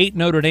number 8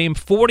 Notre Dame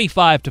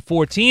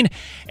 45-14.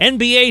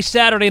 NBA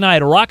Saturday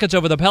night, Rockets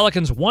over the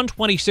Pelicans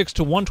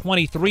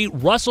 126-123.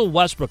 Russell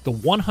Westbrook, the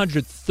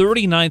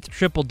 139th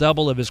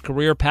triple-double of his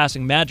career,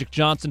 passing Magic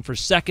Johnson for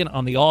second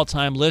on the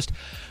all-time list,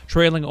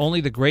 trailing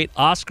only the great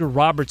Oscar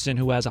Robertson,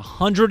 who has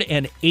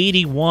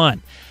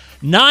 181.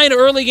 9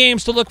 early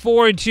games to look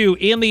forward to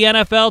in the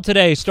NFL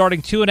today.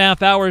 Starting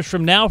 2.5 hours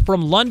from now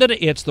from London,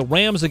 it's the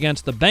Rams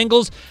against the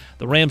Bengals.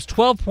 The Rams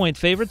 12-point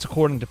favorites,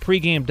 according to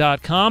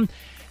pregame.com.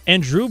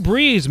 And Drew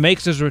Brees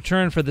makes his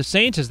return for the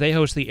Saints as they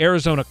host the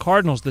Arizona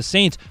Cardinals. The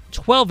Saints,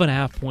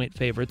 12.5-point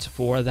favorites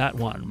for that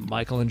one.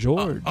 Michael and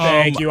George.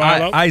 Thank you,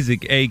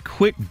 Isaac. A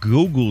quick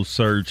Google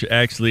search.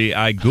 Actually,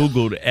 I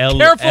Googled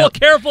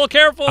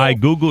Careful. I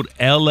Googled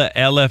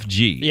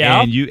LFG.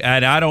 Yeah.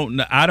 And I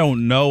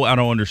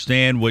don't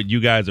understand what you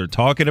guys are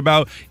talking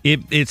about.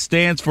 It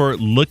stands for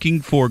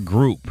looking for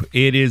group.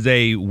 It is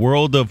a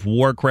World of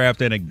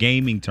Warcraft and a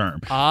gaming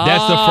term.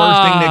 That's the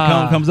first thing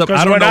that comes up.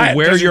 I don't know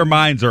where your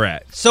minds are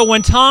at. So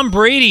when Tom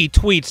Brady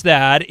tweets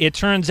that, it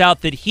turns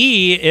out that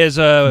he is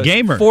a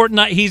gamer.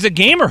 Fortnite. He's a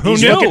gamer. Who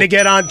He's knew? looking to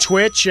get on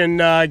Twitch and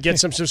get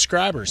some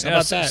subscribers. How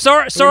about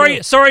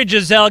that? Sorry,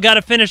 Giselle. Got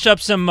to finish up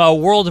some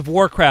World of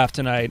Warcraft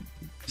tonight.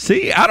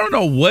 See, I don't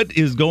know what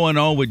is going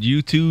on with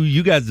you two.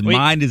 You guys'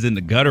 mind is in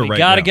the gutter right now. We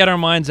got to get our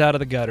minds out of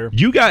the gutter.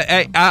 You got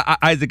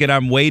Isaac, and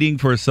I'm waiting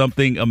for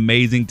something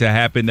amazing to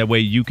happen. That way,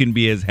 you can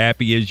be as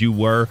happy as you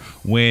were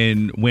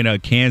when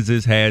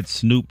Kansas had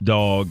Snoop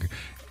Dogg.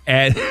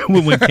 When Kansas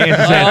had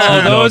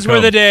Snoop Dogg those were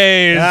the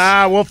days.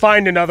 We'll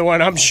find another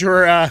one. I'm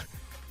sure.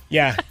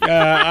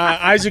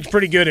 Isaac's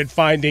pretty good at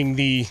finding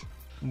the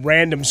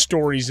random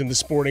stories in the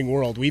sporting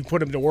world. We've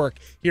put him to work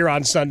here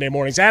on Sunday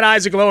mornings. At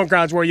Isaac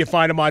Lowenkron's where you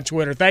find him on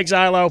Twitter. Thanks,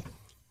 Ilo.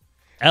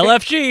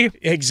 LFG.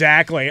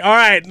 Exactly. All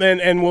right,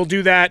 and we'll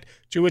do that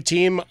to a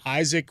team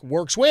Isaac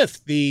works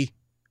with.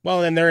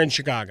 And they're in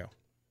Chicago.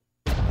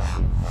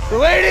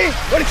 Lady,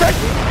 what do you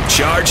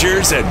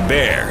Chargers and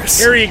Bears.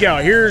 Here you go.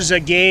 Here's a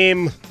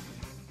game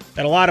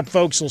that a lot of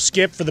folks will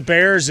skip for the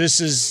Bears.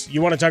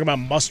 You want to talk about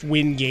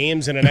must-win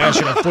games in a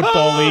National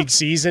Football League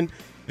season.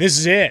 This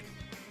is it.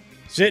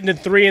 Sitting at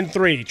 3-3.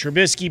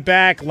 Trubisky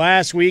back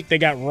last week. They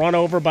got run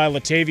over by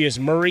Latavius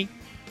Murray.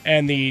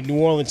 And the New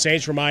Orleans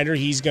Saints, reminder,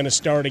 he's going to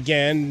start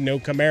again. No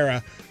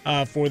Kamara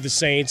for the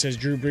Saints as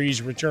Drew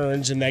Brees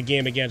returns in that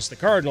game against the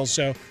Cardinals.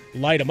 So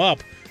light him up.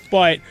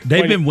 But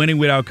they've been winning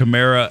without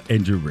Kamara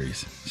and Drew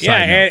Brees.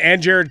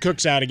 And Jared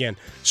Cook's out again.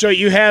 So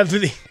you have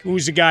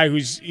who's a guy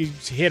who's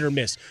hit or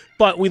miss.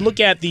 But we look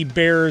at the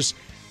Bears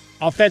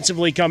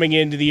offensively coming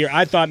into the year.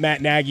 I thought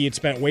Matt Nagy had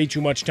spent way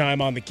too much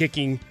time on the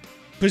kicking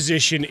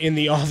position in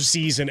the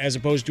offseason as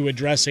opposed to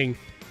addressing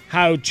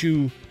how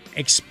to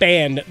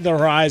expand the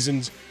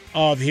horizons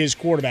of his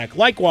quarterback.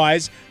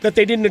 Likewise, that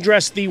they didn't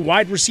address the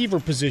wide receiver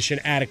position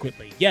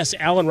adequately. Yes,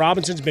 Allen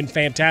Robinson's been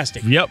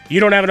fantastic. Yep. You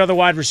don't have another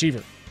wide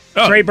receiver.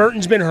 Trey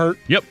Burton's been hurt.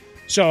 Yep.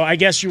 So I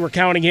guess you were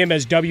counting him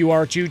as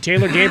WR2.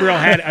 Taylor Gabriel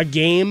had a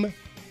game,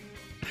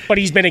 but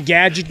he's been a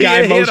gadget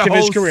guy most of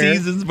his career. He had a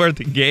whole season's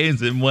worth of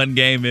games in one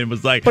game and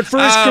was like,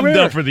 I'm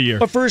done for the year.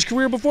 But for his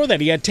career before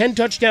that, he had 10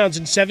 touchdowns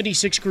in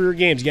 76 career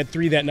games. He had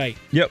 3 that night.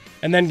 Yep.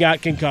 And then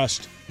got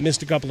concussed.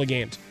 Missed a couple of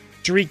games.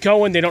 Tariq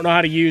Cohen, they don't know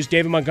how to use.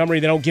 David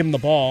Montgomery, they don't give him the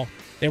ball.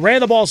 They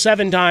ran the ball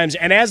 7 times,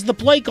 and as the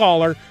play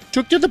caller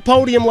took to the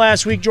podium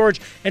last week, George,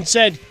 and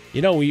said,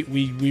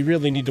 we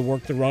really need to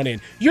work the run in.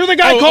 You're the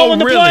guy calling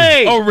the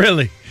play. Oh,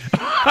 really?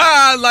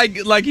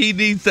 like he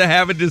needs to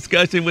have a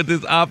discussion with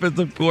his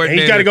offensive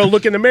coordinator. He's got to go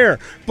look in the mirror.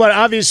 But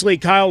obviously,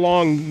 Kyle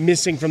Long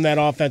missing from that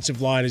offensive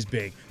line is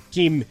big.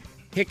 Keem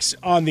Hicks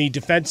on the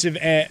defensive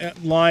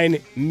line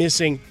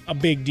missing, a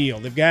big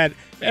deal.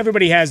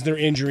 Everybody has their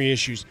injury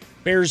issues.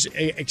 Bears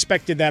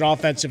expected that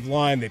offensive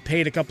line. They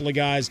paid a couple of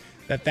guys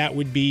that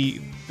would be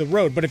the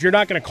road. But if you're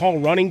not going to call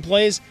running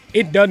plays,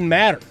 it doesn't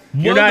matter.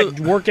 You're not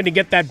working to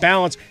get that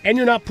balance, and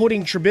you're not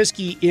putting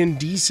Trubisky in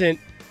decent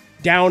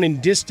down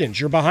and distance.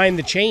 You're behind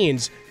the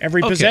chains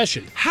every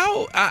possession.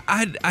 How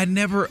I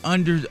never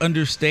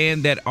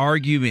understand that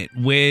argument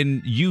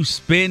when you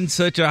spend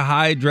such a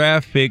high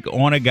draft pick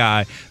on a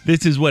guy.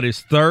 This is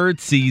his 3rd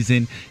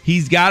season.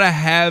 He's got to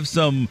have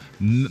some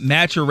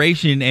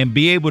maturation and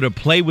be able to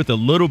play with a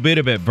little bit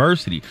of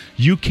adversity.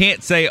 You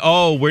can't say,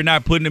 we're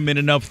not putting him in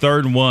enough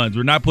 3rd and 1s.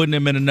 We're not putting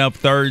him in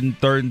enough 3rd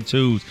and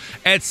 2s.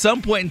 At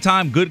some point in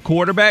time, good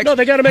quarterbacks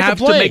they got to have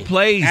to make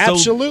plays.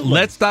 Absolutely. So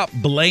let's stop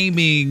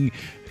blaming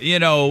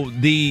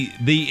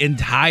the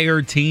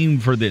entire team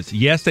for this.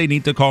 Yes, they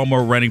need to call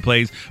more running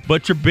plays,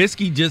 but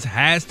Trubisky just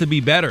has to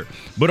be better.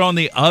 But on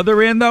the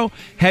other end, though,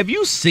 have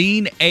you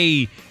seen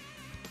a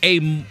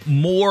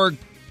more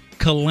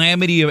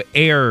calamity of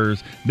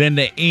errors than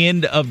the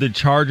end of the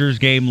Chargers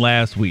game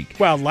last week?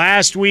 Well,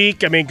 last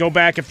week, go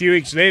back a few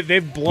weeks,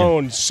 they've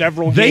blown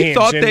several games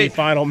in the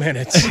final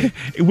minutes.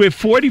 With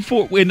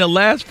 44 in the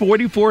last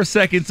 44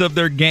 seconds of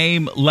their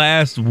game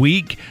last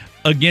week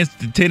against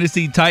the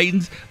Tennessee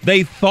Titans,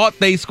 they thought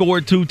they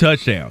scored 2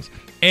 touchdowns,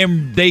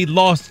 and they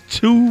lost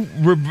two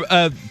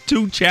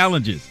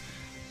challenges.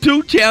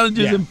 2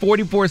 challenges in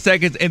 44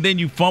 seconds, and then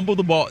you fumble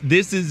the ball.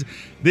 This is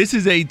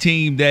a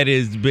team that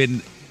has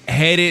been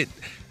headed.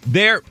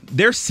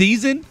 Their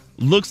season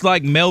looks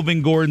like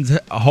Melvin Gordon's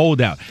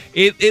holdout.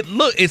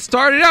 It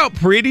started out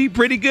pretty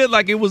good,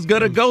 like it was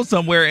gonna go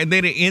somewhere, and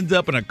then it ends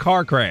up in a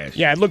car crash.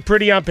 Yeah, it looked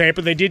pretty on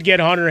paper. They did get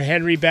Hunter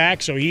Henry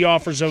back, so he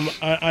offers them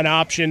an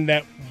option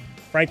that,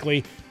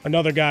 frankly,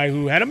 another guy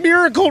who had a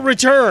miracle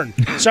return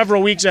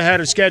several weeks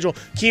ahead of schedule.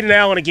 Keenan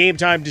Allen, a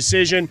game-time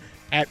decision.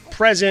 At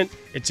present,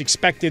 it's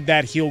expected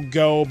that he'll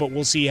go, but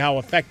we'll see how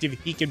effective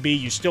he can be.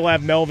 You still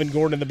have Melvin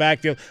Gordon in the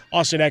backfield.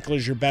 Austin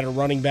Eckler's your better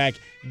running back.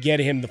 Get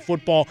him the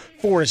football.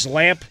 Forrest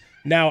Lamp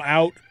now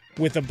out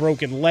with a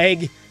broken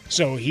leg,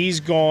 so he's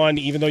gone,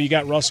 even though you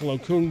got Russell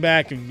Okung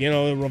back,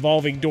 the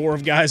revolving door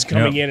of guys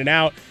coming in and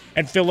out.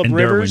 And Phillip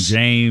Rivers. Derwin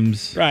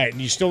James. Right,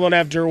 and you still don't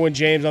have Derwin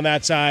James on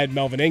that side.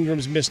 Melvin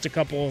Ingram's missed a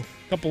couple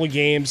of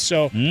games,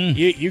 so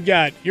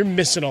you're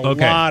missing a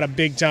lot of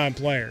big-time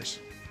players.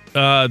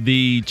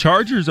 The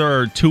Chargers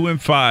are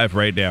 2-5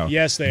 right now.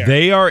 Yes, they are.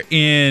 They are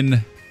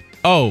in.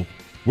 Oh,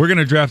 we're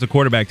gonna draft a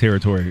quarterback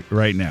territory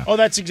right now. Oh,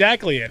 that's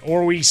exactly it.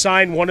 Or we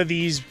sign one of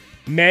these.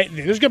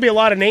 There's gonna be a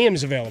lot of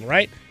names available,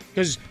 right?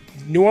 Because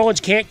New Orleans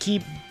can't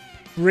keep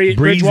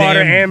Bridgewater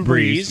and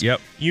Breeze.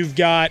 Yep. You've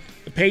got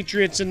the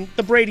Patriots and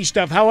the Brady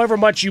stuff. However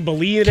much you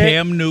believe in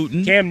Cam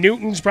Newton. Cam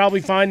Newton's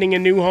probably finding a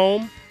new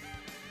home.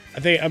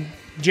 I think.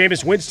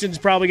 Jameis Winston's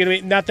probably going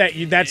to be – not that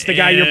that's the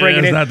guy you're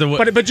bringing in,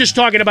 but just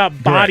talking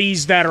about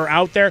bodies that are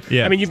out there.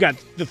 Yeah. I mean, you've got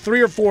the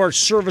 3 or 4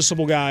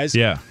 serviceable guys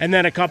and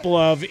then a couple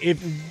of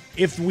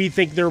if we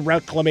think they're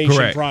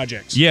reclamation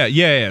projects.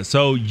 Yeah.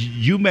 So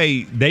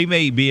they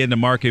may be in the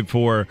market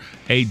for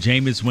a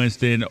Jameis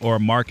Winston or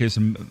Marcus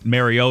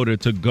Mariota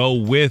to go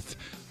with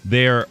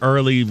their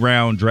early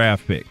round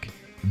draft pick.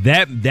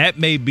 That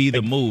may be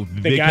the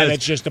move. The guy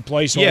that's just a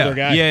placeholder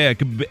guy. Yeah.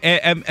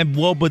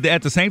 But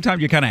at the same time,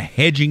 you're kind of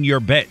hedging your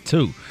bet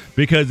too,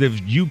 because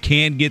if you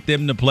can get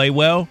them to play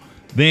well,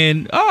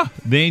 then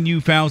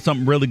you found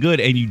something really good,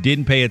 and you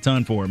didn't pay a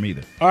ton for him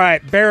either. All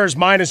right, Bears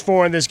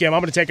 -4 in this game.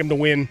 I'm going to take them to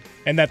win,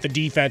 and that the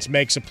defense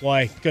makes a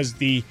play, because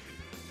the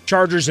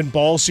Chargers and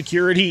ball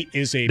security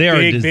is a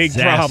big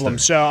problem.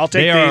 So I'll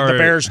take the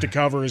Bears to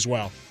cover as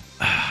well.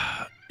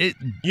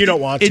 You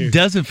don't want to. It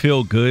doesn't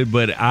feel good,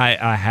 but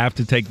I have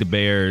to take the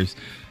Bears.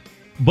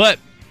 But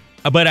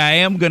I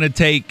am going to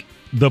take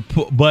the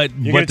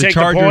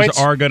Chargers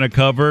are going to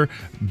cover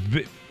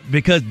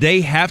because they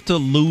have to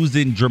lose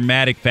in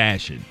dramatic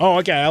fashion. Oh,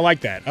 okay. I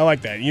like that.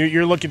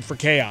 You're looking for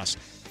chaos.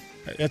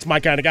 That's my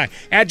kind of guy.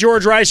 At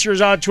George Reister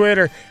is on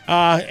Twitter.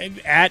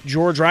 At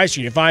George Reister.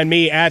 You find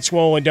me at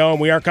Swollen Dome.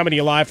 We are coming to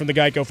you live from the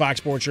Geico Fox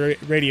Sports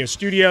Radio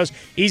studios.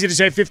 Easy to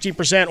save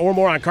 15% or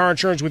more on car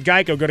insurance with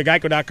Geico. Go to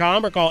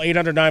geico.com or call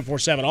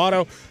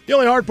 800-947-AUTO. The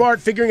only hard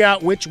part, figuring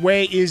out which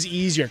way is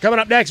easier. Coming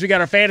up next, we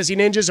got our Fantasy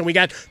Ninjas, and we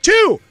got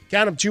 2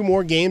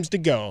 more games to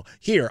go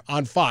here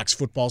on Fox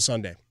Football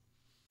Sunday.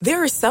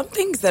 There are some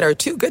things that are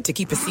too good to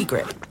keep a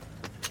secret.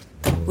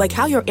 Like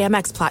how your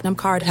Amex Platinum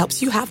card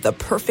helps you have the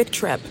perfect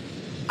trip.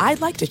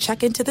 I'd like to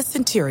check into the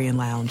Centurion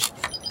Lounge.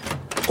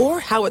 Or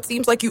how it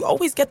seems like you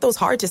always get those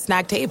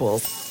hard-to-snag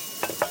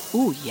tables.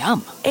 Ooh,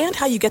 yum. And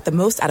how you get the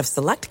most out of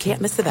select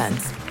can't-miss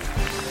events.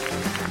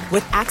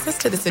 With access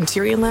to the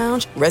Centurion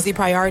Lounge, Resi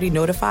Priority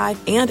Notify,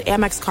 and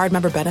Amex card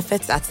member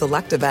benefits at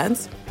select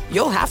events,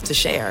 you'll have to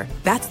share.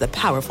 That's the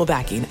powerful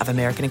backing of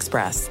American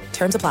Express.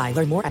 Terms apply.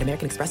 Learn more at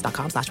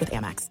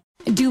americanexpress.com/withAmex.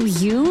 Do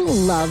you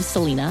love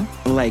Selena?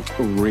 Like,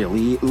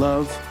 really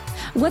love?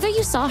 Whether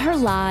you saw her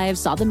live,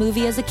 saw the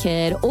movie as a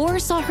kid, or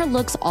saw her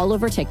looks all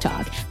over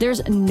TikTok,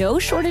 there's no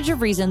shortage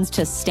of reasons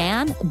to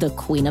stan the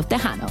Queen of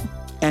Tejano.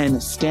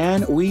 And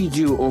Stan, we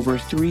do over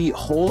 3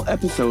 whole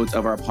episodes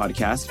of our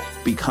podcast,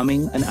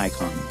 Becoming an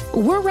Icon.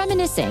 We're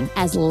reminiscing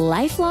as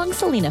lifelong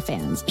Selena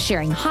fans,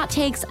 sharing hot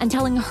takes and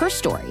telling her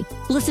story.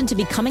 Listen to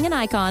Becoming an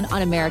Icon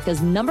on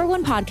America's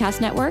 #1 podcast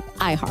network,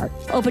 iHeart.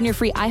 Open your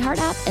free iHeart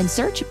app and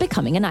search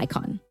Becoming an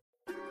Icon.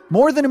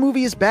 More Than a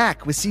Movie is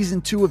back with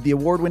Season 2 of the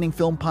award-winning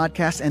film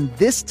podcast, and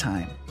this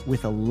time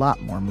with a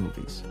lot more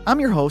movies. I'm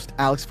your host,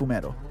 Alex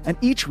Fumero, and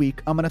each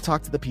week I'm going to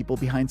talk to the people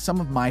behind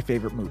some of my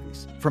favorite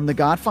movies. From The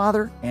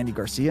Godfather, Andy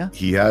Garcia.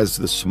 He has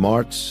the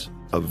smarts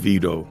of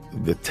Vito,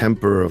 the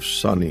temper of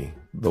Sonny,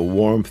 the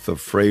warmth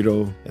of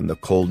Fredo, and the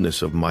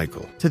coldness of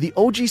Michael. To the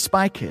OG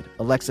Spy Kid,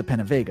 Alexa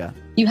Penavega.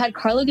 You had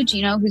Carla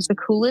Gugino, who's the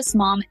coolest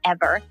mom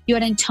ever. You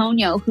had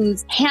Antonio,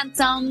 who's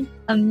handsome,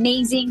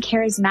 amazing,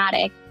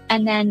 charismatic.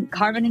 And then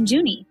Carmen and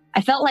Junie.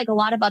 I felt like a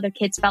lot of other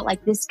kids felt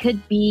like this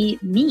could be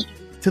me.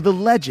 To the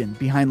legend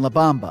behind La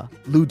Bamba,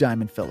 Lou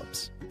Diamond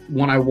Phillips.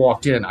 When I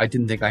walked in, I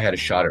didn't think I had a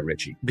shot at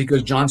Richie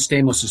because John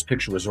Stamos'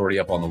 picture was already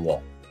up on the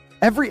wall.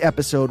 Every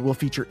episode will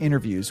feature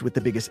interviews with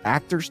the biggest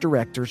actors,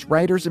 directors,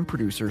 writers, and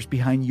producers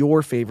behind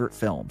your favorite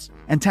films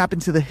and tap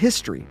into the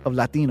history of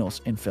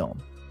Latinos in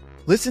film.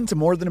 Listen to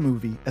More Than a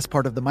Movie as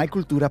part of the My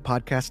Cultura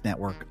Podcast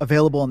Network,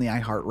 available on the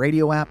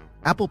iHeartRadio app,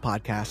 Apple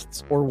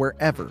Podcasts, or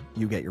wherever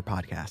you get your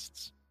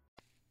podcasts.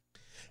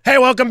 Hey,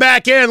 welcome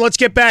back in. Let's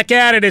get back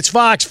at it. It's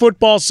Fox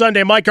Football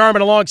Sunday. Mike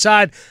Harmon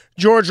alongside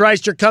George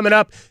Reister. Coming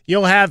up,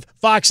 you'll have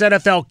Fox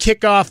NFL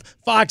Kickoff,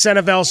 Fox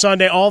NFL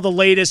Sunday, all the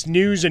latest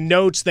news and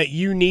notes that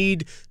you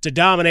need to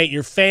dominate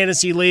your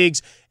fantasy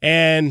leagues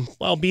and,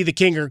 well, be the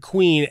king or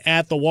queen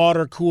at the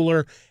water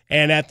cooler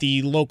and at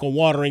the local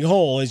watering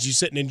hole as you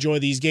sit and enjoy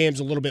these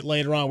games a little bit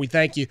later on. We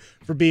thank you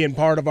for being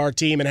part of our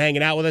team and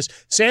hanging out with us.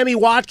 Sammy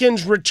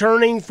Watkins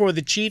returning for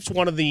the Chiefs,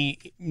 one of the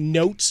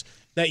notes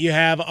that you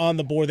have on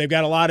the board. They've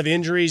got a lot of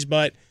injuries,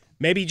 but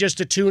maybe just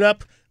a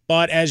tune-up.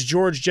 But as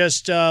George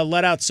just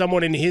let out,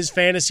 someone in his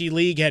fantasy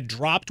league had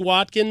dropped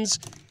Watkins.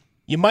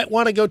 You might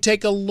want to go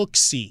take a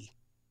look-see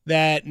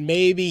that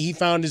maybe he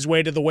found his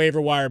way to the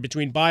waiver wire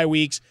between bye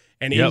weeks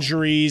and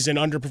injuries and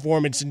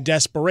underperformance and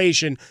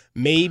desperation.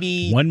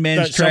 Maybe one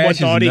man's trash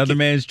is another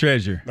man's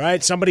treasure.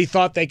 Right? Somebody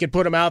thought they could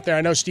put him out there.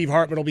 I know Steve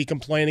Hartman will be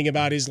complaining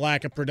about his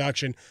lack of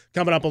production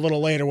coming up a little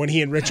later when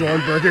he and Rich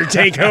Ornberger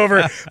take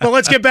over. But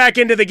let's get back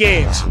into the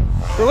games.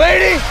 The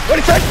lady, what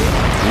is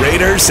that?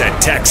 Raiders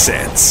and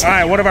Texans. All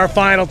right, one of our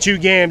final two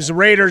games. The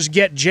Raiders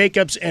get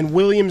Jacobs and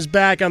Williams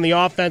back on the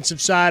offensive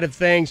side of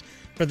things.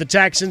 For the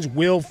Texans,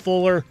 Will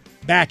Fuller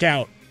back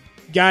out.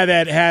 Guy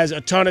that has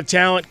a ton of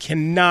talent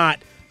cannot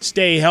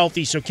stay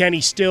healthy. So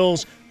Kenny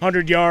Stills,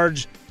 100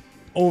 yards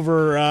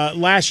over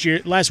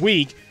last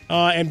week,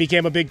 and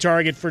became a big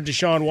target for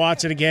Deshaun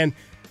Watson again.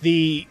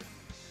 The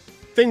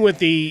thing with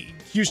the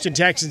Houston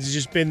Texans has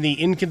just been the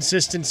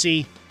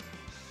inconsistency.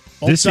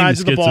 Both sides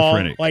of the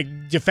ball.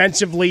 Like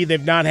defensively,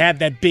 they've not had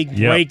that big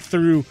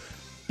breakthrough,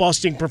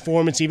 busting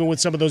performance, even with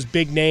some of those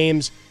big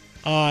names.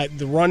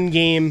 The run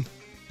game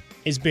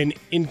has been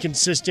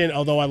inconsistent,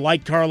 although I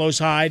like Carlos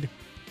Hyde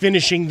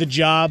finishing the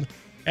job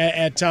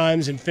at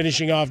times and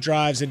finishing off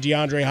drives, and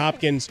DeAndre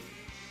Hopkins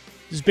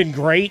has been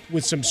great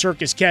with some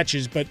circus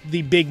catches, but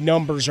the big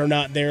numbers are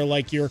not there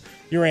like you're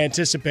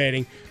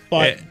anticipating.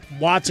 But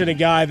Watson, a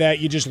guy that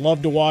you just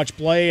love to watch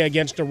play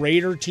against a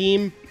Raider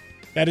team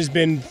that has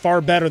been far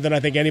better than I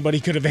think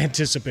anybody could have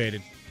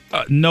anticipated.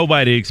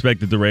 Nobody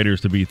expected the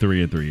Raiders to be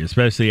 3-3,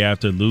 especially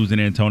after losing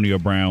Antonio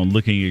Brown,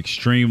 looking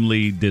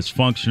extremely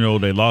dysfunctional.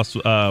 They lost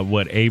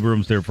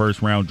Abrams, their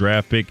first-round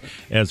draft pick,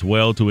 as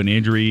well to an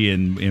injury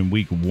in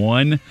week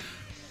 1.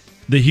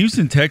 The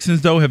Houston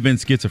Texans, though, have been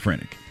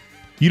schizophrenic.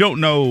 You don't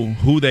know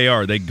who they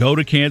are. They go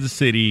to Kansas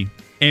City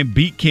and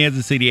beat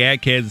Kansas City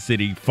at Kansas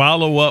City,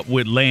 follow up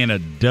with laying a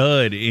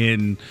dud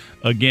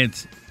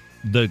against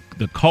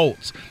the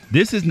Colts.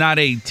 This is not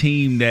a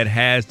team that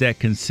has that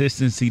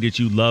consistency that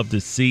you love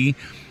to see.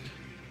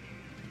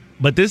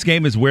 But this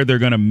game is where they're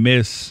going to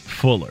miss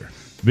Fuller,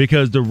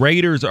 because the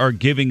Raiders are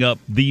giving up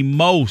the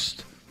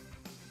most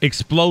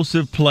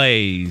explosive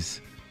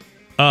plays,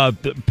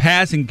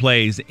 passing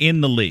plays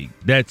in the league.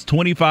 That's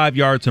 25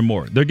 yards or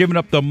more. They're giving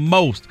up the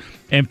most.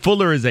 And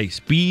Fuller is a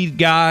speed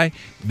guy.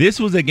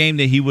 This was a game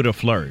that he would have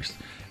flourished.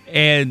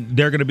 And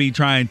they're going to be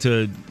trying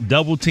to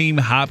double-team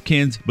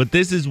Hopkins. But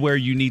this is where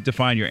you need to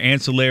find your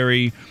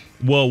ancillary.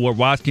 Well, where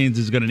Watkins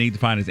is going to need to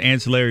find his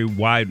ancillary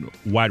wide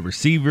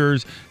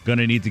receivers. Going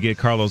to need to get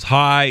Carlos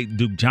Hyde,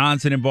 Duke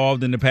Johnson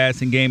involved in the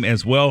passing game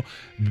as well.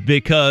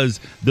 Because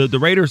the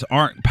Raiders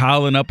aren't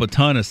piling up a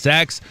ton of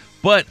sacks.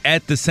 But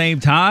at the same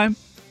time,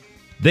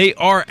 they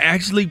are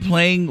actually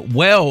playing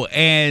well.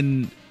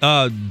 And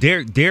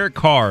Derek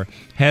Carr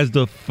has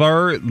the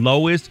third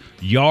lowest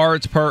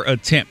yards per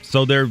attempt.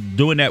 So they're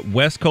doing that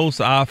West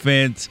Coast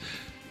offense.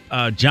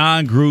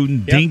 John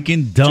Gruden, dink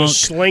and dunk.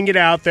 Just sling it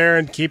out there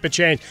and keep it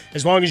changed.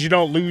 As long as you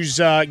don't lose,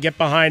 get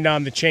behind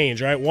on the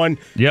change, right? One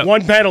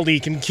penalty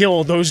can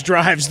kill those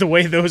drives the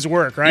way those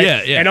work, right?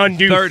 Yeah. And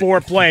undo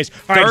 4 plays.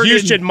 All right,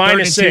 Houston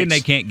minus 6.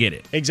 They can't get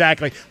it.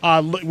 Exactly.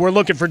 We're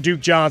looking for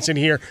Duke Johnson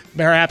here,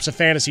 perhaps a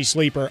fantasy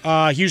sleeper.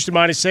 Houston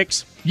minus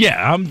 6?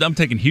 Yeah, I'm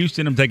taking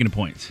Houston. I'm taking the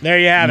points. There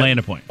you have it. Laying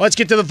the point. Let's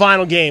get to the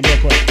final game real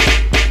quick.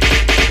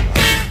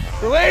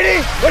 The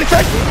lady, what is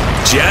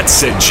that?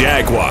 Jets and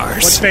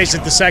Jaguars. Let's face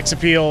it, the sex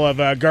appeal of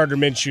Gardner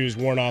Minshew has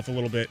worn off a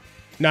little bit.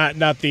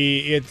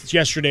 It's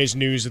yesterday's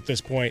news at this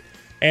point.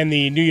 And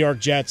the New York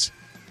Jets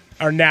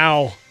are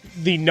now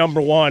the number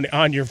 1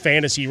 on your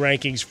fantasy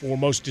rankings for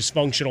most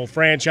dysfunctional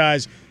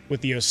franchise.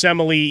 With the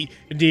Yosemite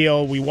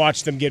deal, we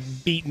watched them get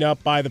beaten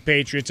up by the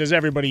Patriots, as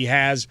everybody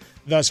has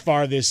thus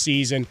far this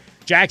season.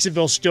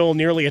 Jacksonville still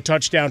nearly a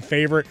touchdown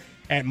favorite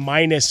at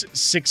minus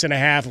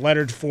 6.5.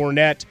 Leonard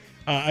Fournette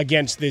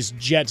against this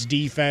Jets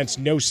defense.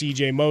 No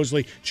C.J.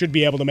 Mosley. Should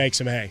be able to make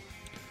some hay.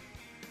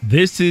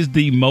 This is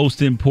the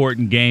most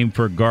important game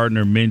for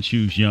Gardner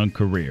Minshew's young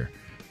career,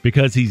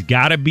 because he's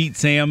got to beat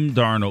Sam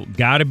Darnold,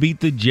 got to beat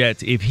the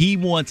Jets. If he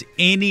wants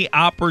any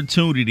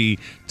opportunity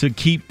to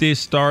keep this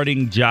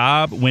starting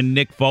job when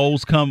Nick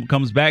Foles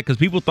comes back, because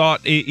people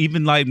thought,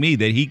 even like me,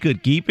 that he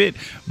could keep it,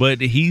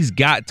 but he's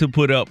got to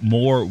put up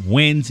more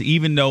wins,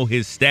 even though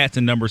his stats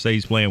and numbers say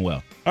he's playing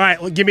well. All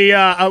right, well, give me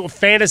a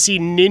fantasy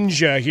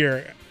ninja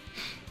here.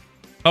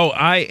 Oh,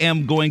 I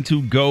am going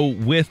to go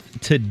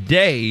with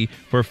today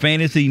for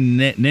fantasy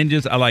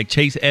ninjas. I like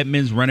Chase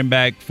Edmonds, running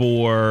back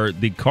for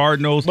the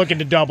Cardinals. Looking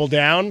to double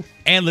down.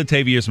 And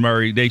Latavius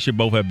Murray. They should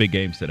both have big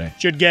games today.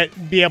 Should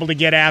be able to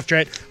get after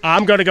it.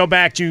 I'm going to go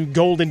back to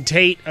Golden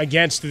Tate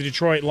against the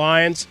Detroit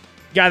Lions.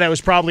 Guy that was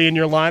probably in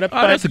your lineup,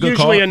 but that's a good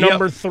usually call. a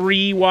number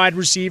 3 wide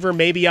receiver,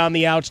 maybe on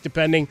the outs,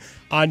 depending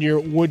on your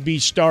would-be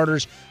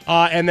starters.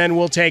 And then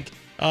we'll take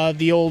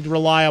the old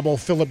reliable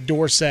Philip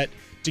Dorsett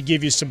to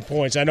give you some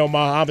points. I know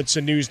Mohamed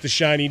Sanu's the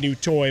shiny new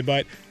toy,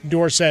 but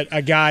Dorsett,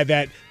 a guy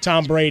that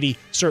Tom Brady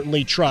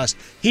certainly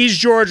trusts. He's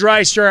George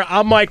Reister.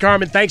 I'm Mike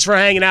Harmon. Thanks for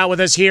hanging out with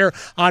us here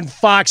on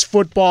Fox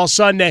Football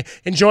Sunday.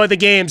 Enjoy the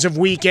games of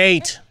Week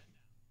 8.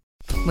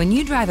 When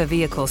you drive a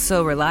vehicle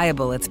so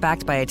reliable it's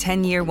backed by a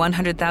 10-year,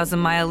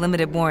 100,000-mile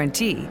limited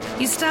warranty,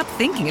 you stop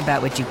thinking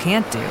about what you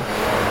can't do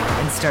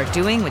and start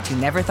doing what you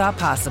never thought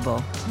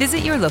possible. Visit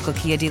your local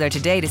Kia dealer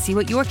today to see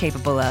what you're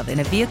capable of in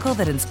a vehicle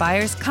that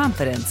inspires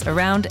confidence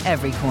around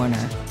every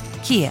corner.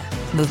 Kia,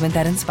 movement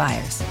that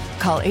inspires.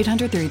 Call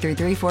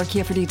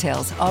 800-333-4KIA for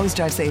details. Always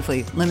drive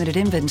safely. Limited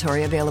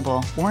inventory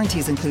available.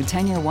 Warranties include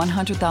 10-year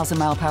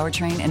 100,000-mile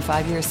powertrain and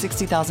 5-year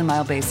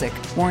 60,000-mile basic.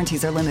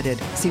 Warranties are limited.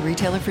 See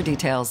retailer for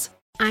details.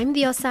 I'm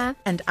Diosa.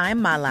 And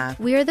I'm Mala.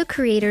 We are the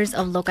creators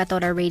of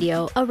Locatora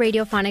Radio, a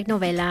radiophonic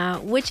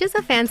novela, which is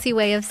a fancy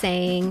way of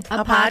saying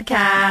a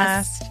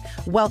podcast.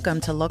 Welcome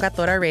to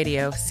Locatora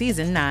Radio,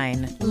 Season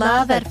 9.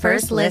 Love at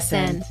first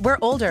listen. We're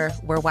older,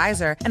 we're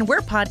wiser, and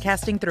we're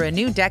podcasting through a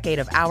new decade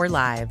of our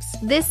lives.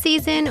 This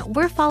season,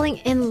 we're falling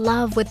in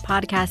love with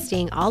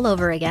podcasting all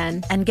over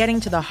again. And getting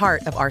to the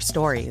heart of our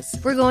stories.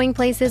 We're going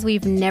places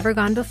we've never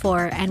gone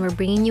before, and we're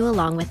bringing you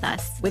along with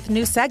us. With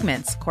new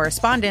segments,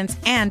 correspondence,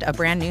 and a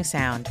brand new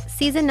sound.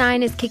 Season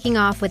 9 is kicking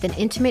off with an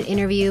intimate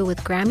interview with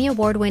Grammy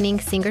Award-winning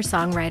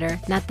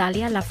singer-songwriter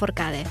Natalia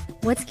Lafourcade.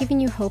 What's giving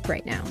you hope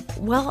right now?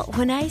 Well,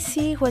 when I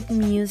see what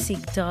music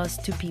does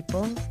to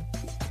people,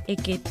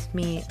 it gives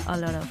me a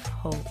lot of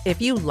hope.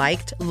 If you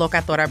liked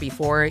Locatora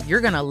before,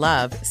 you're going to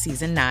love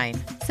Season 9.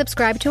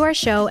 Subscribe to our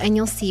show and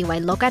you'll see why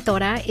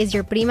Locatora is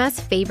your prima's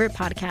favorite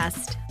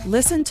podcast.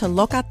 Listen to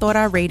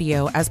Locatora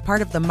Radio as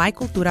part of the My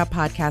Cultura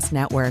Podcast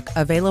Network,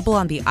 available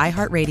on the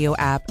iHeartRadio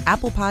app,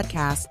 Apple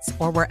Podcasts,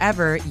 or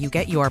wherever you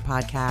get your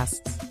podcasts.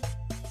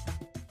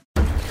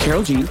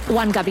 Karol G.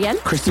 Juan Gabriel.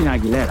 Christina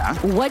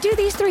Aguilera. What do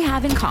these three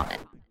have in common?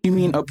 You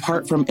mean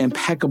apart from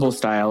impeccable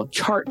style,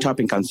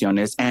 chart-topping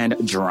canciones, and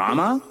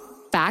drama?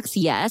 Facts,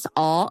 yes,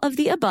 all of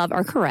the above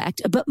are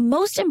correct, but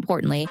most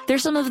importantly, they're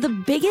some of the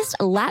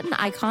biggest Latin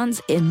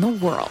icons in the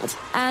world.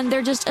 And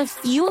they're just a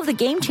few of the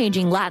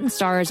game-changing Latin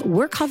stars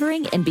we're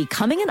covering in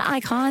Becoming an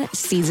Icon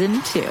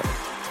Season 2.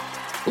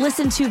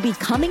 Listen to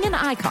Becoming an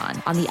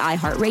Icon on the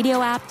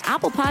iHeartRadio app,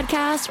 Apple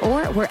Podcasts,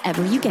 or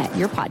wherever you get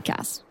your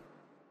podcasts.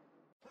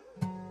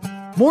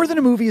 More Than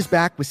a Movie is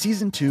back with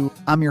Season 2.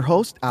 I'm your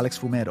host, Alex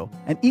Fumero,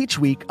 and each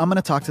week I'm going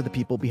to talk to the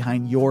people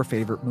behind your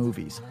favorite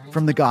movies.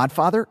 From The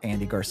Godfather,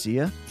 Andy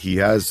Garcia. He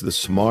has the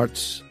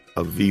smarts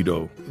of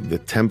Vito, the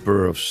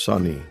temper of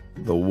Sonny,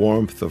 the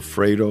warmth of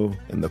Fredo,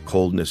 and the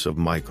coldness of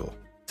Michael.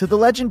 To the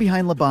legend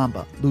behind La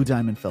Bamba, Lou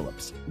Diamond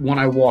Phillips. When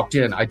I walked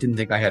in, I didn't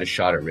think I had a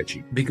shot at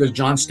Richie because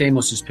John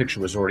Stamos' picture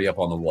was already up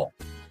on the wall.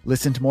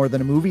 Listen to More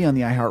Than a Movie on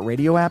the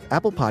iHeartRadio app,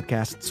 Apple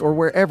Podcasts, or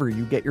wherever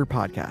you get your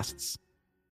podcasts.